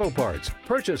O'Reilly Auto Parts.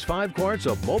 Purchase 5 quarts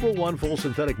of Mobile One full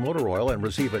synthetic motor oil and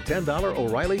receive a $10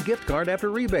 O'Reilly gift card after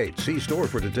rebate. See store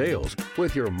for details.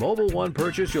 With your Mobile One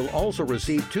purchase, you'll also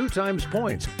receive 2 times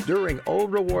points during O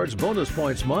Rewards Bonus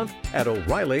Points Month at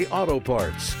O'Reilly Auto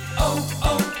Parts.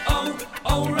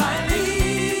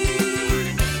 O'Reilly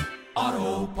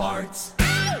Auto Parts.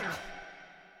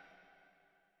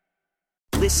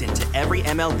 Listen to every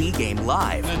MLB game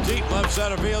live. In the deep left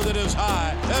center field, it is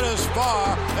high, it is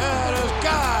far, it is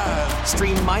gone.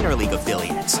 Stream minor league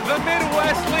affiliates. The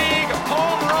Midwest League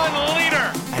home run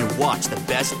leader. And watch the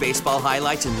best baseball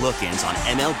highlights and look-ins on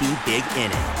MLB Big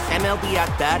Inning. MLB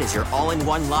At Bat is your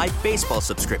all-in-one live baseball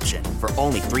subscription for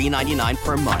only $3.99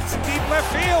 per month. Deep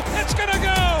left field, it's gonna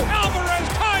go. Alvarez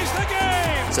ties the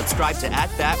game. Subscribe to At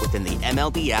Bat within the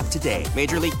MLB app today.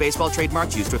 Major League Baseball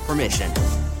trademarks used with permission.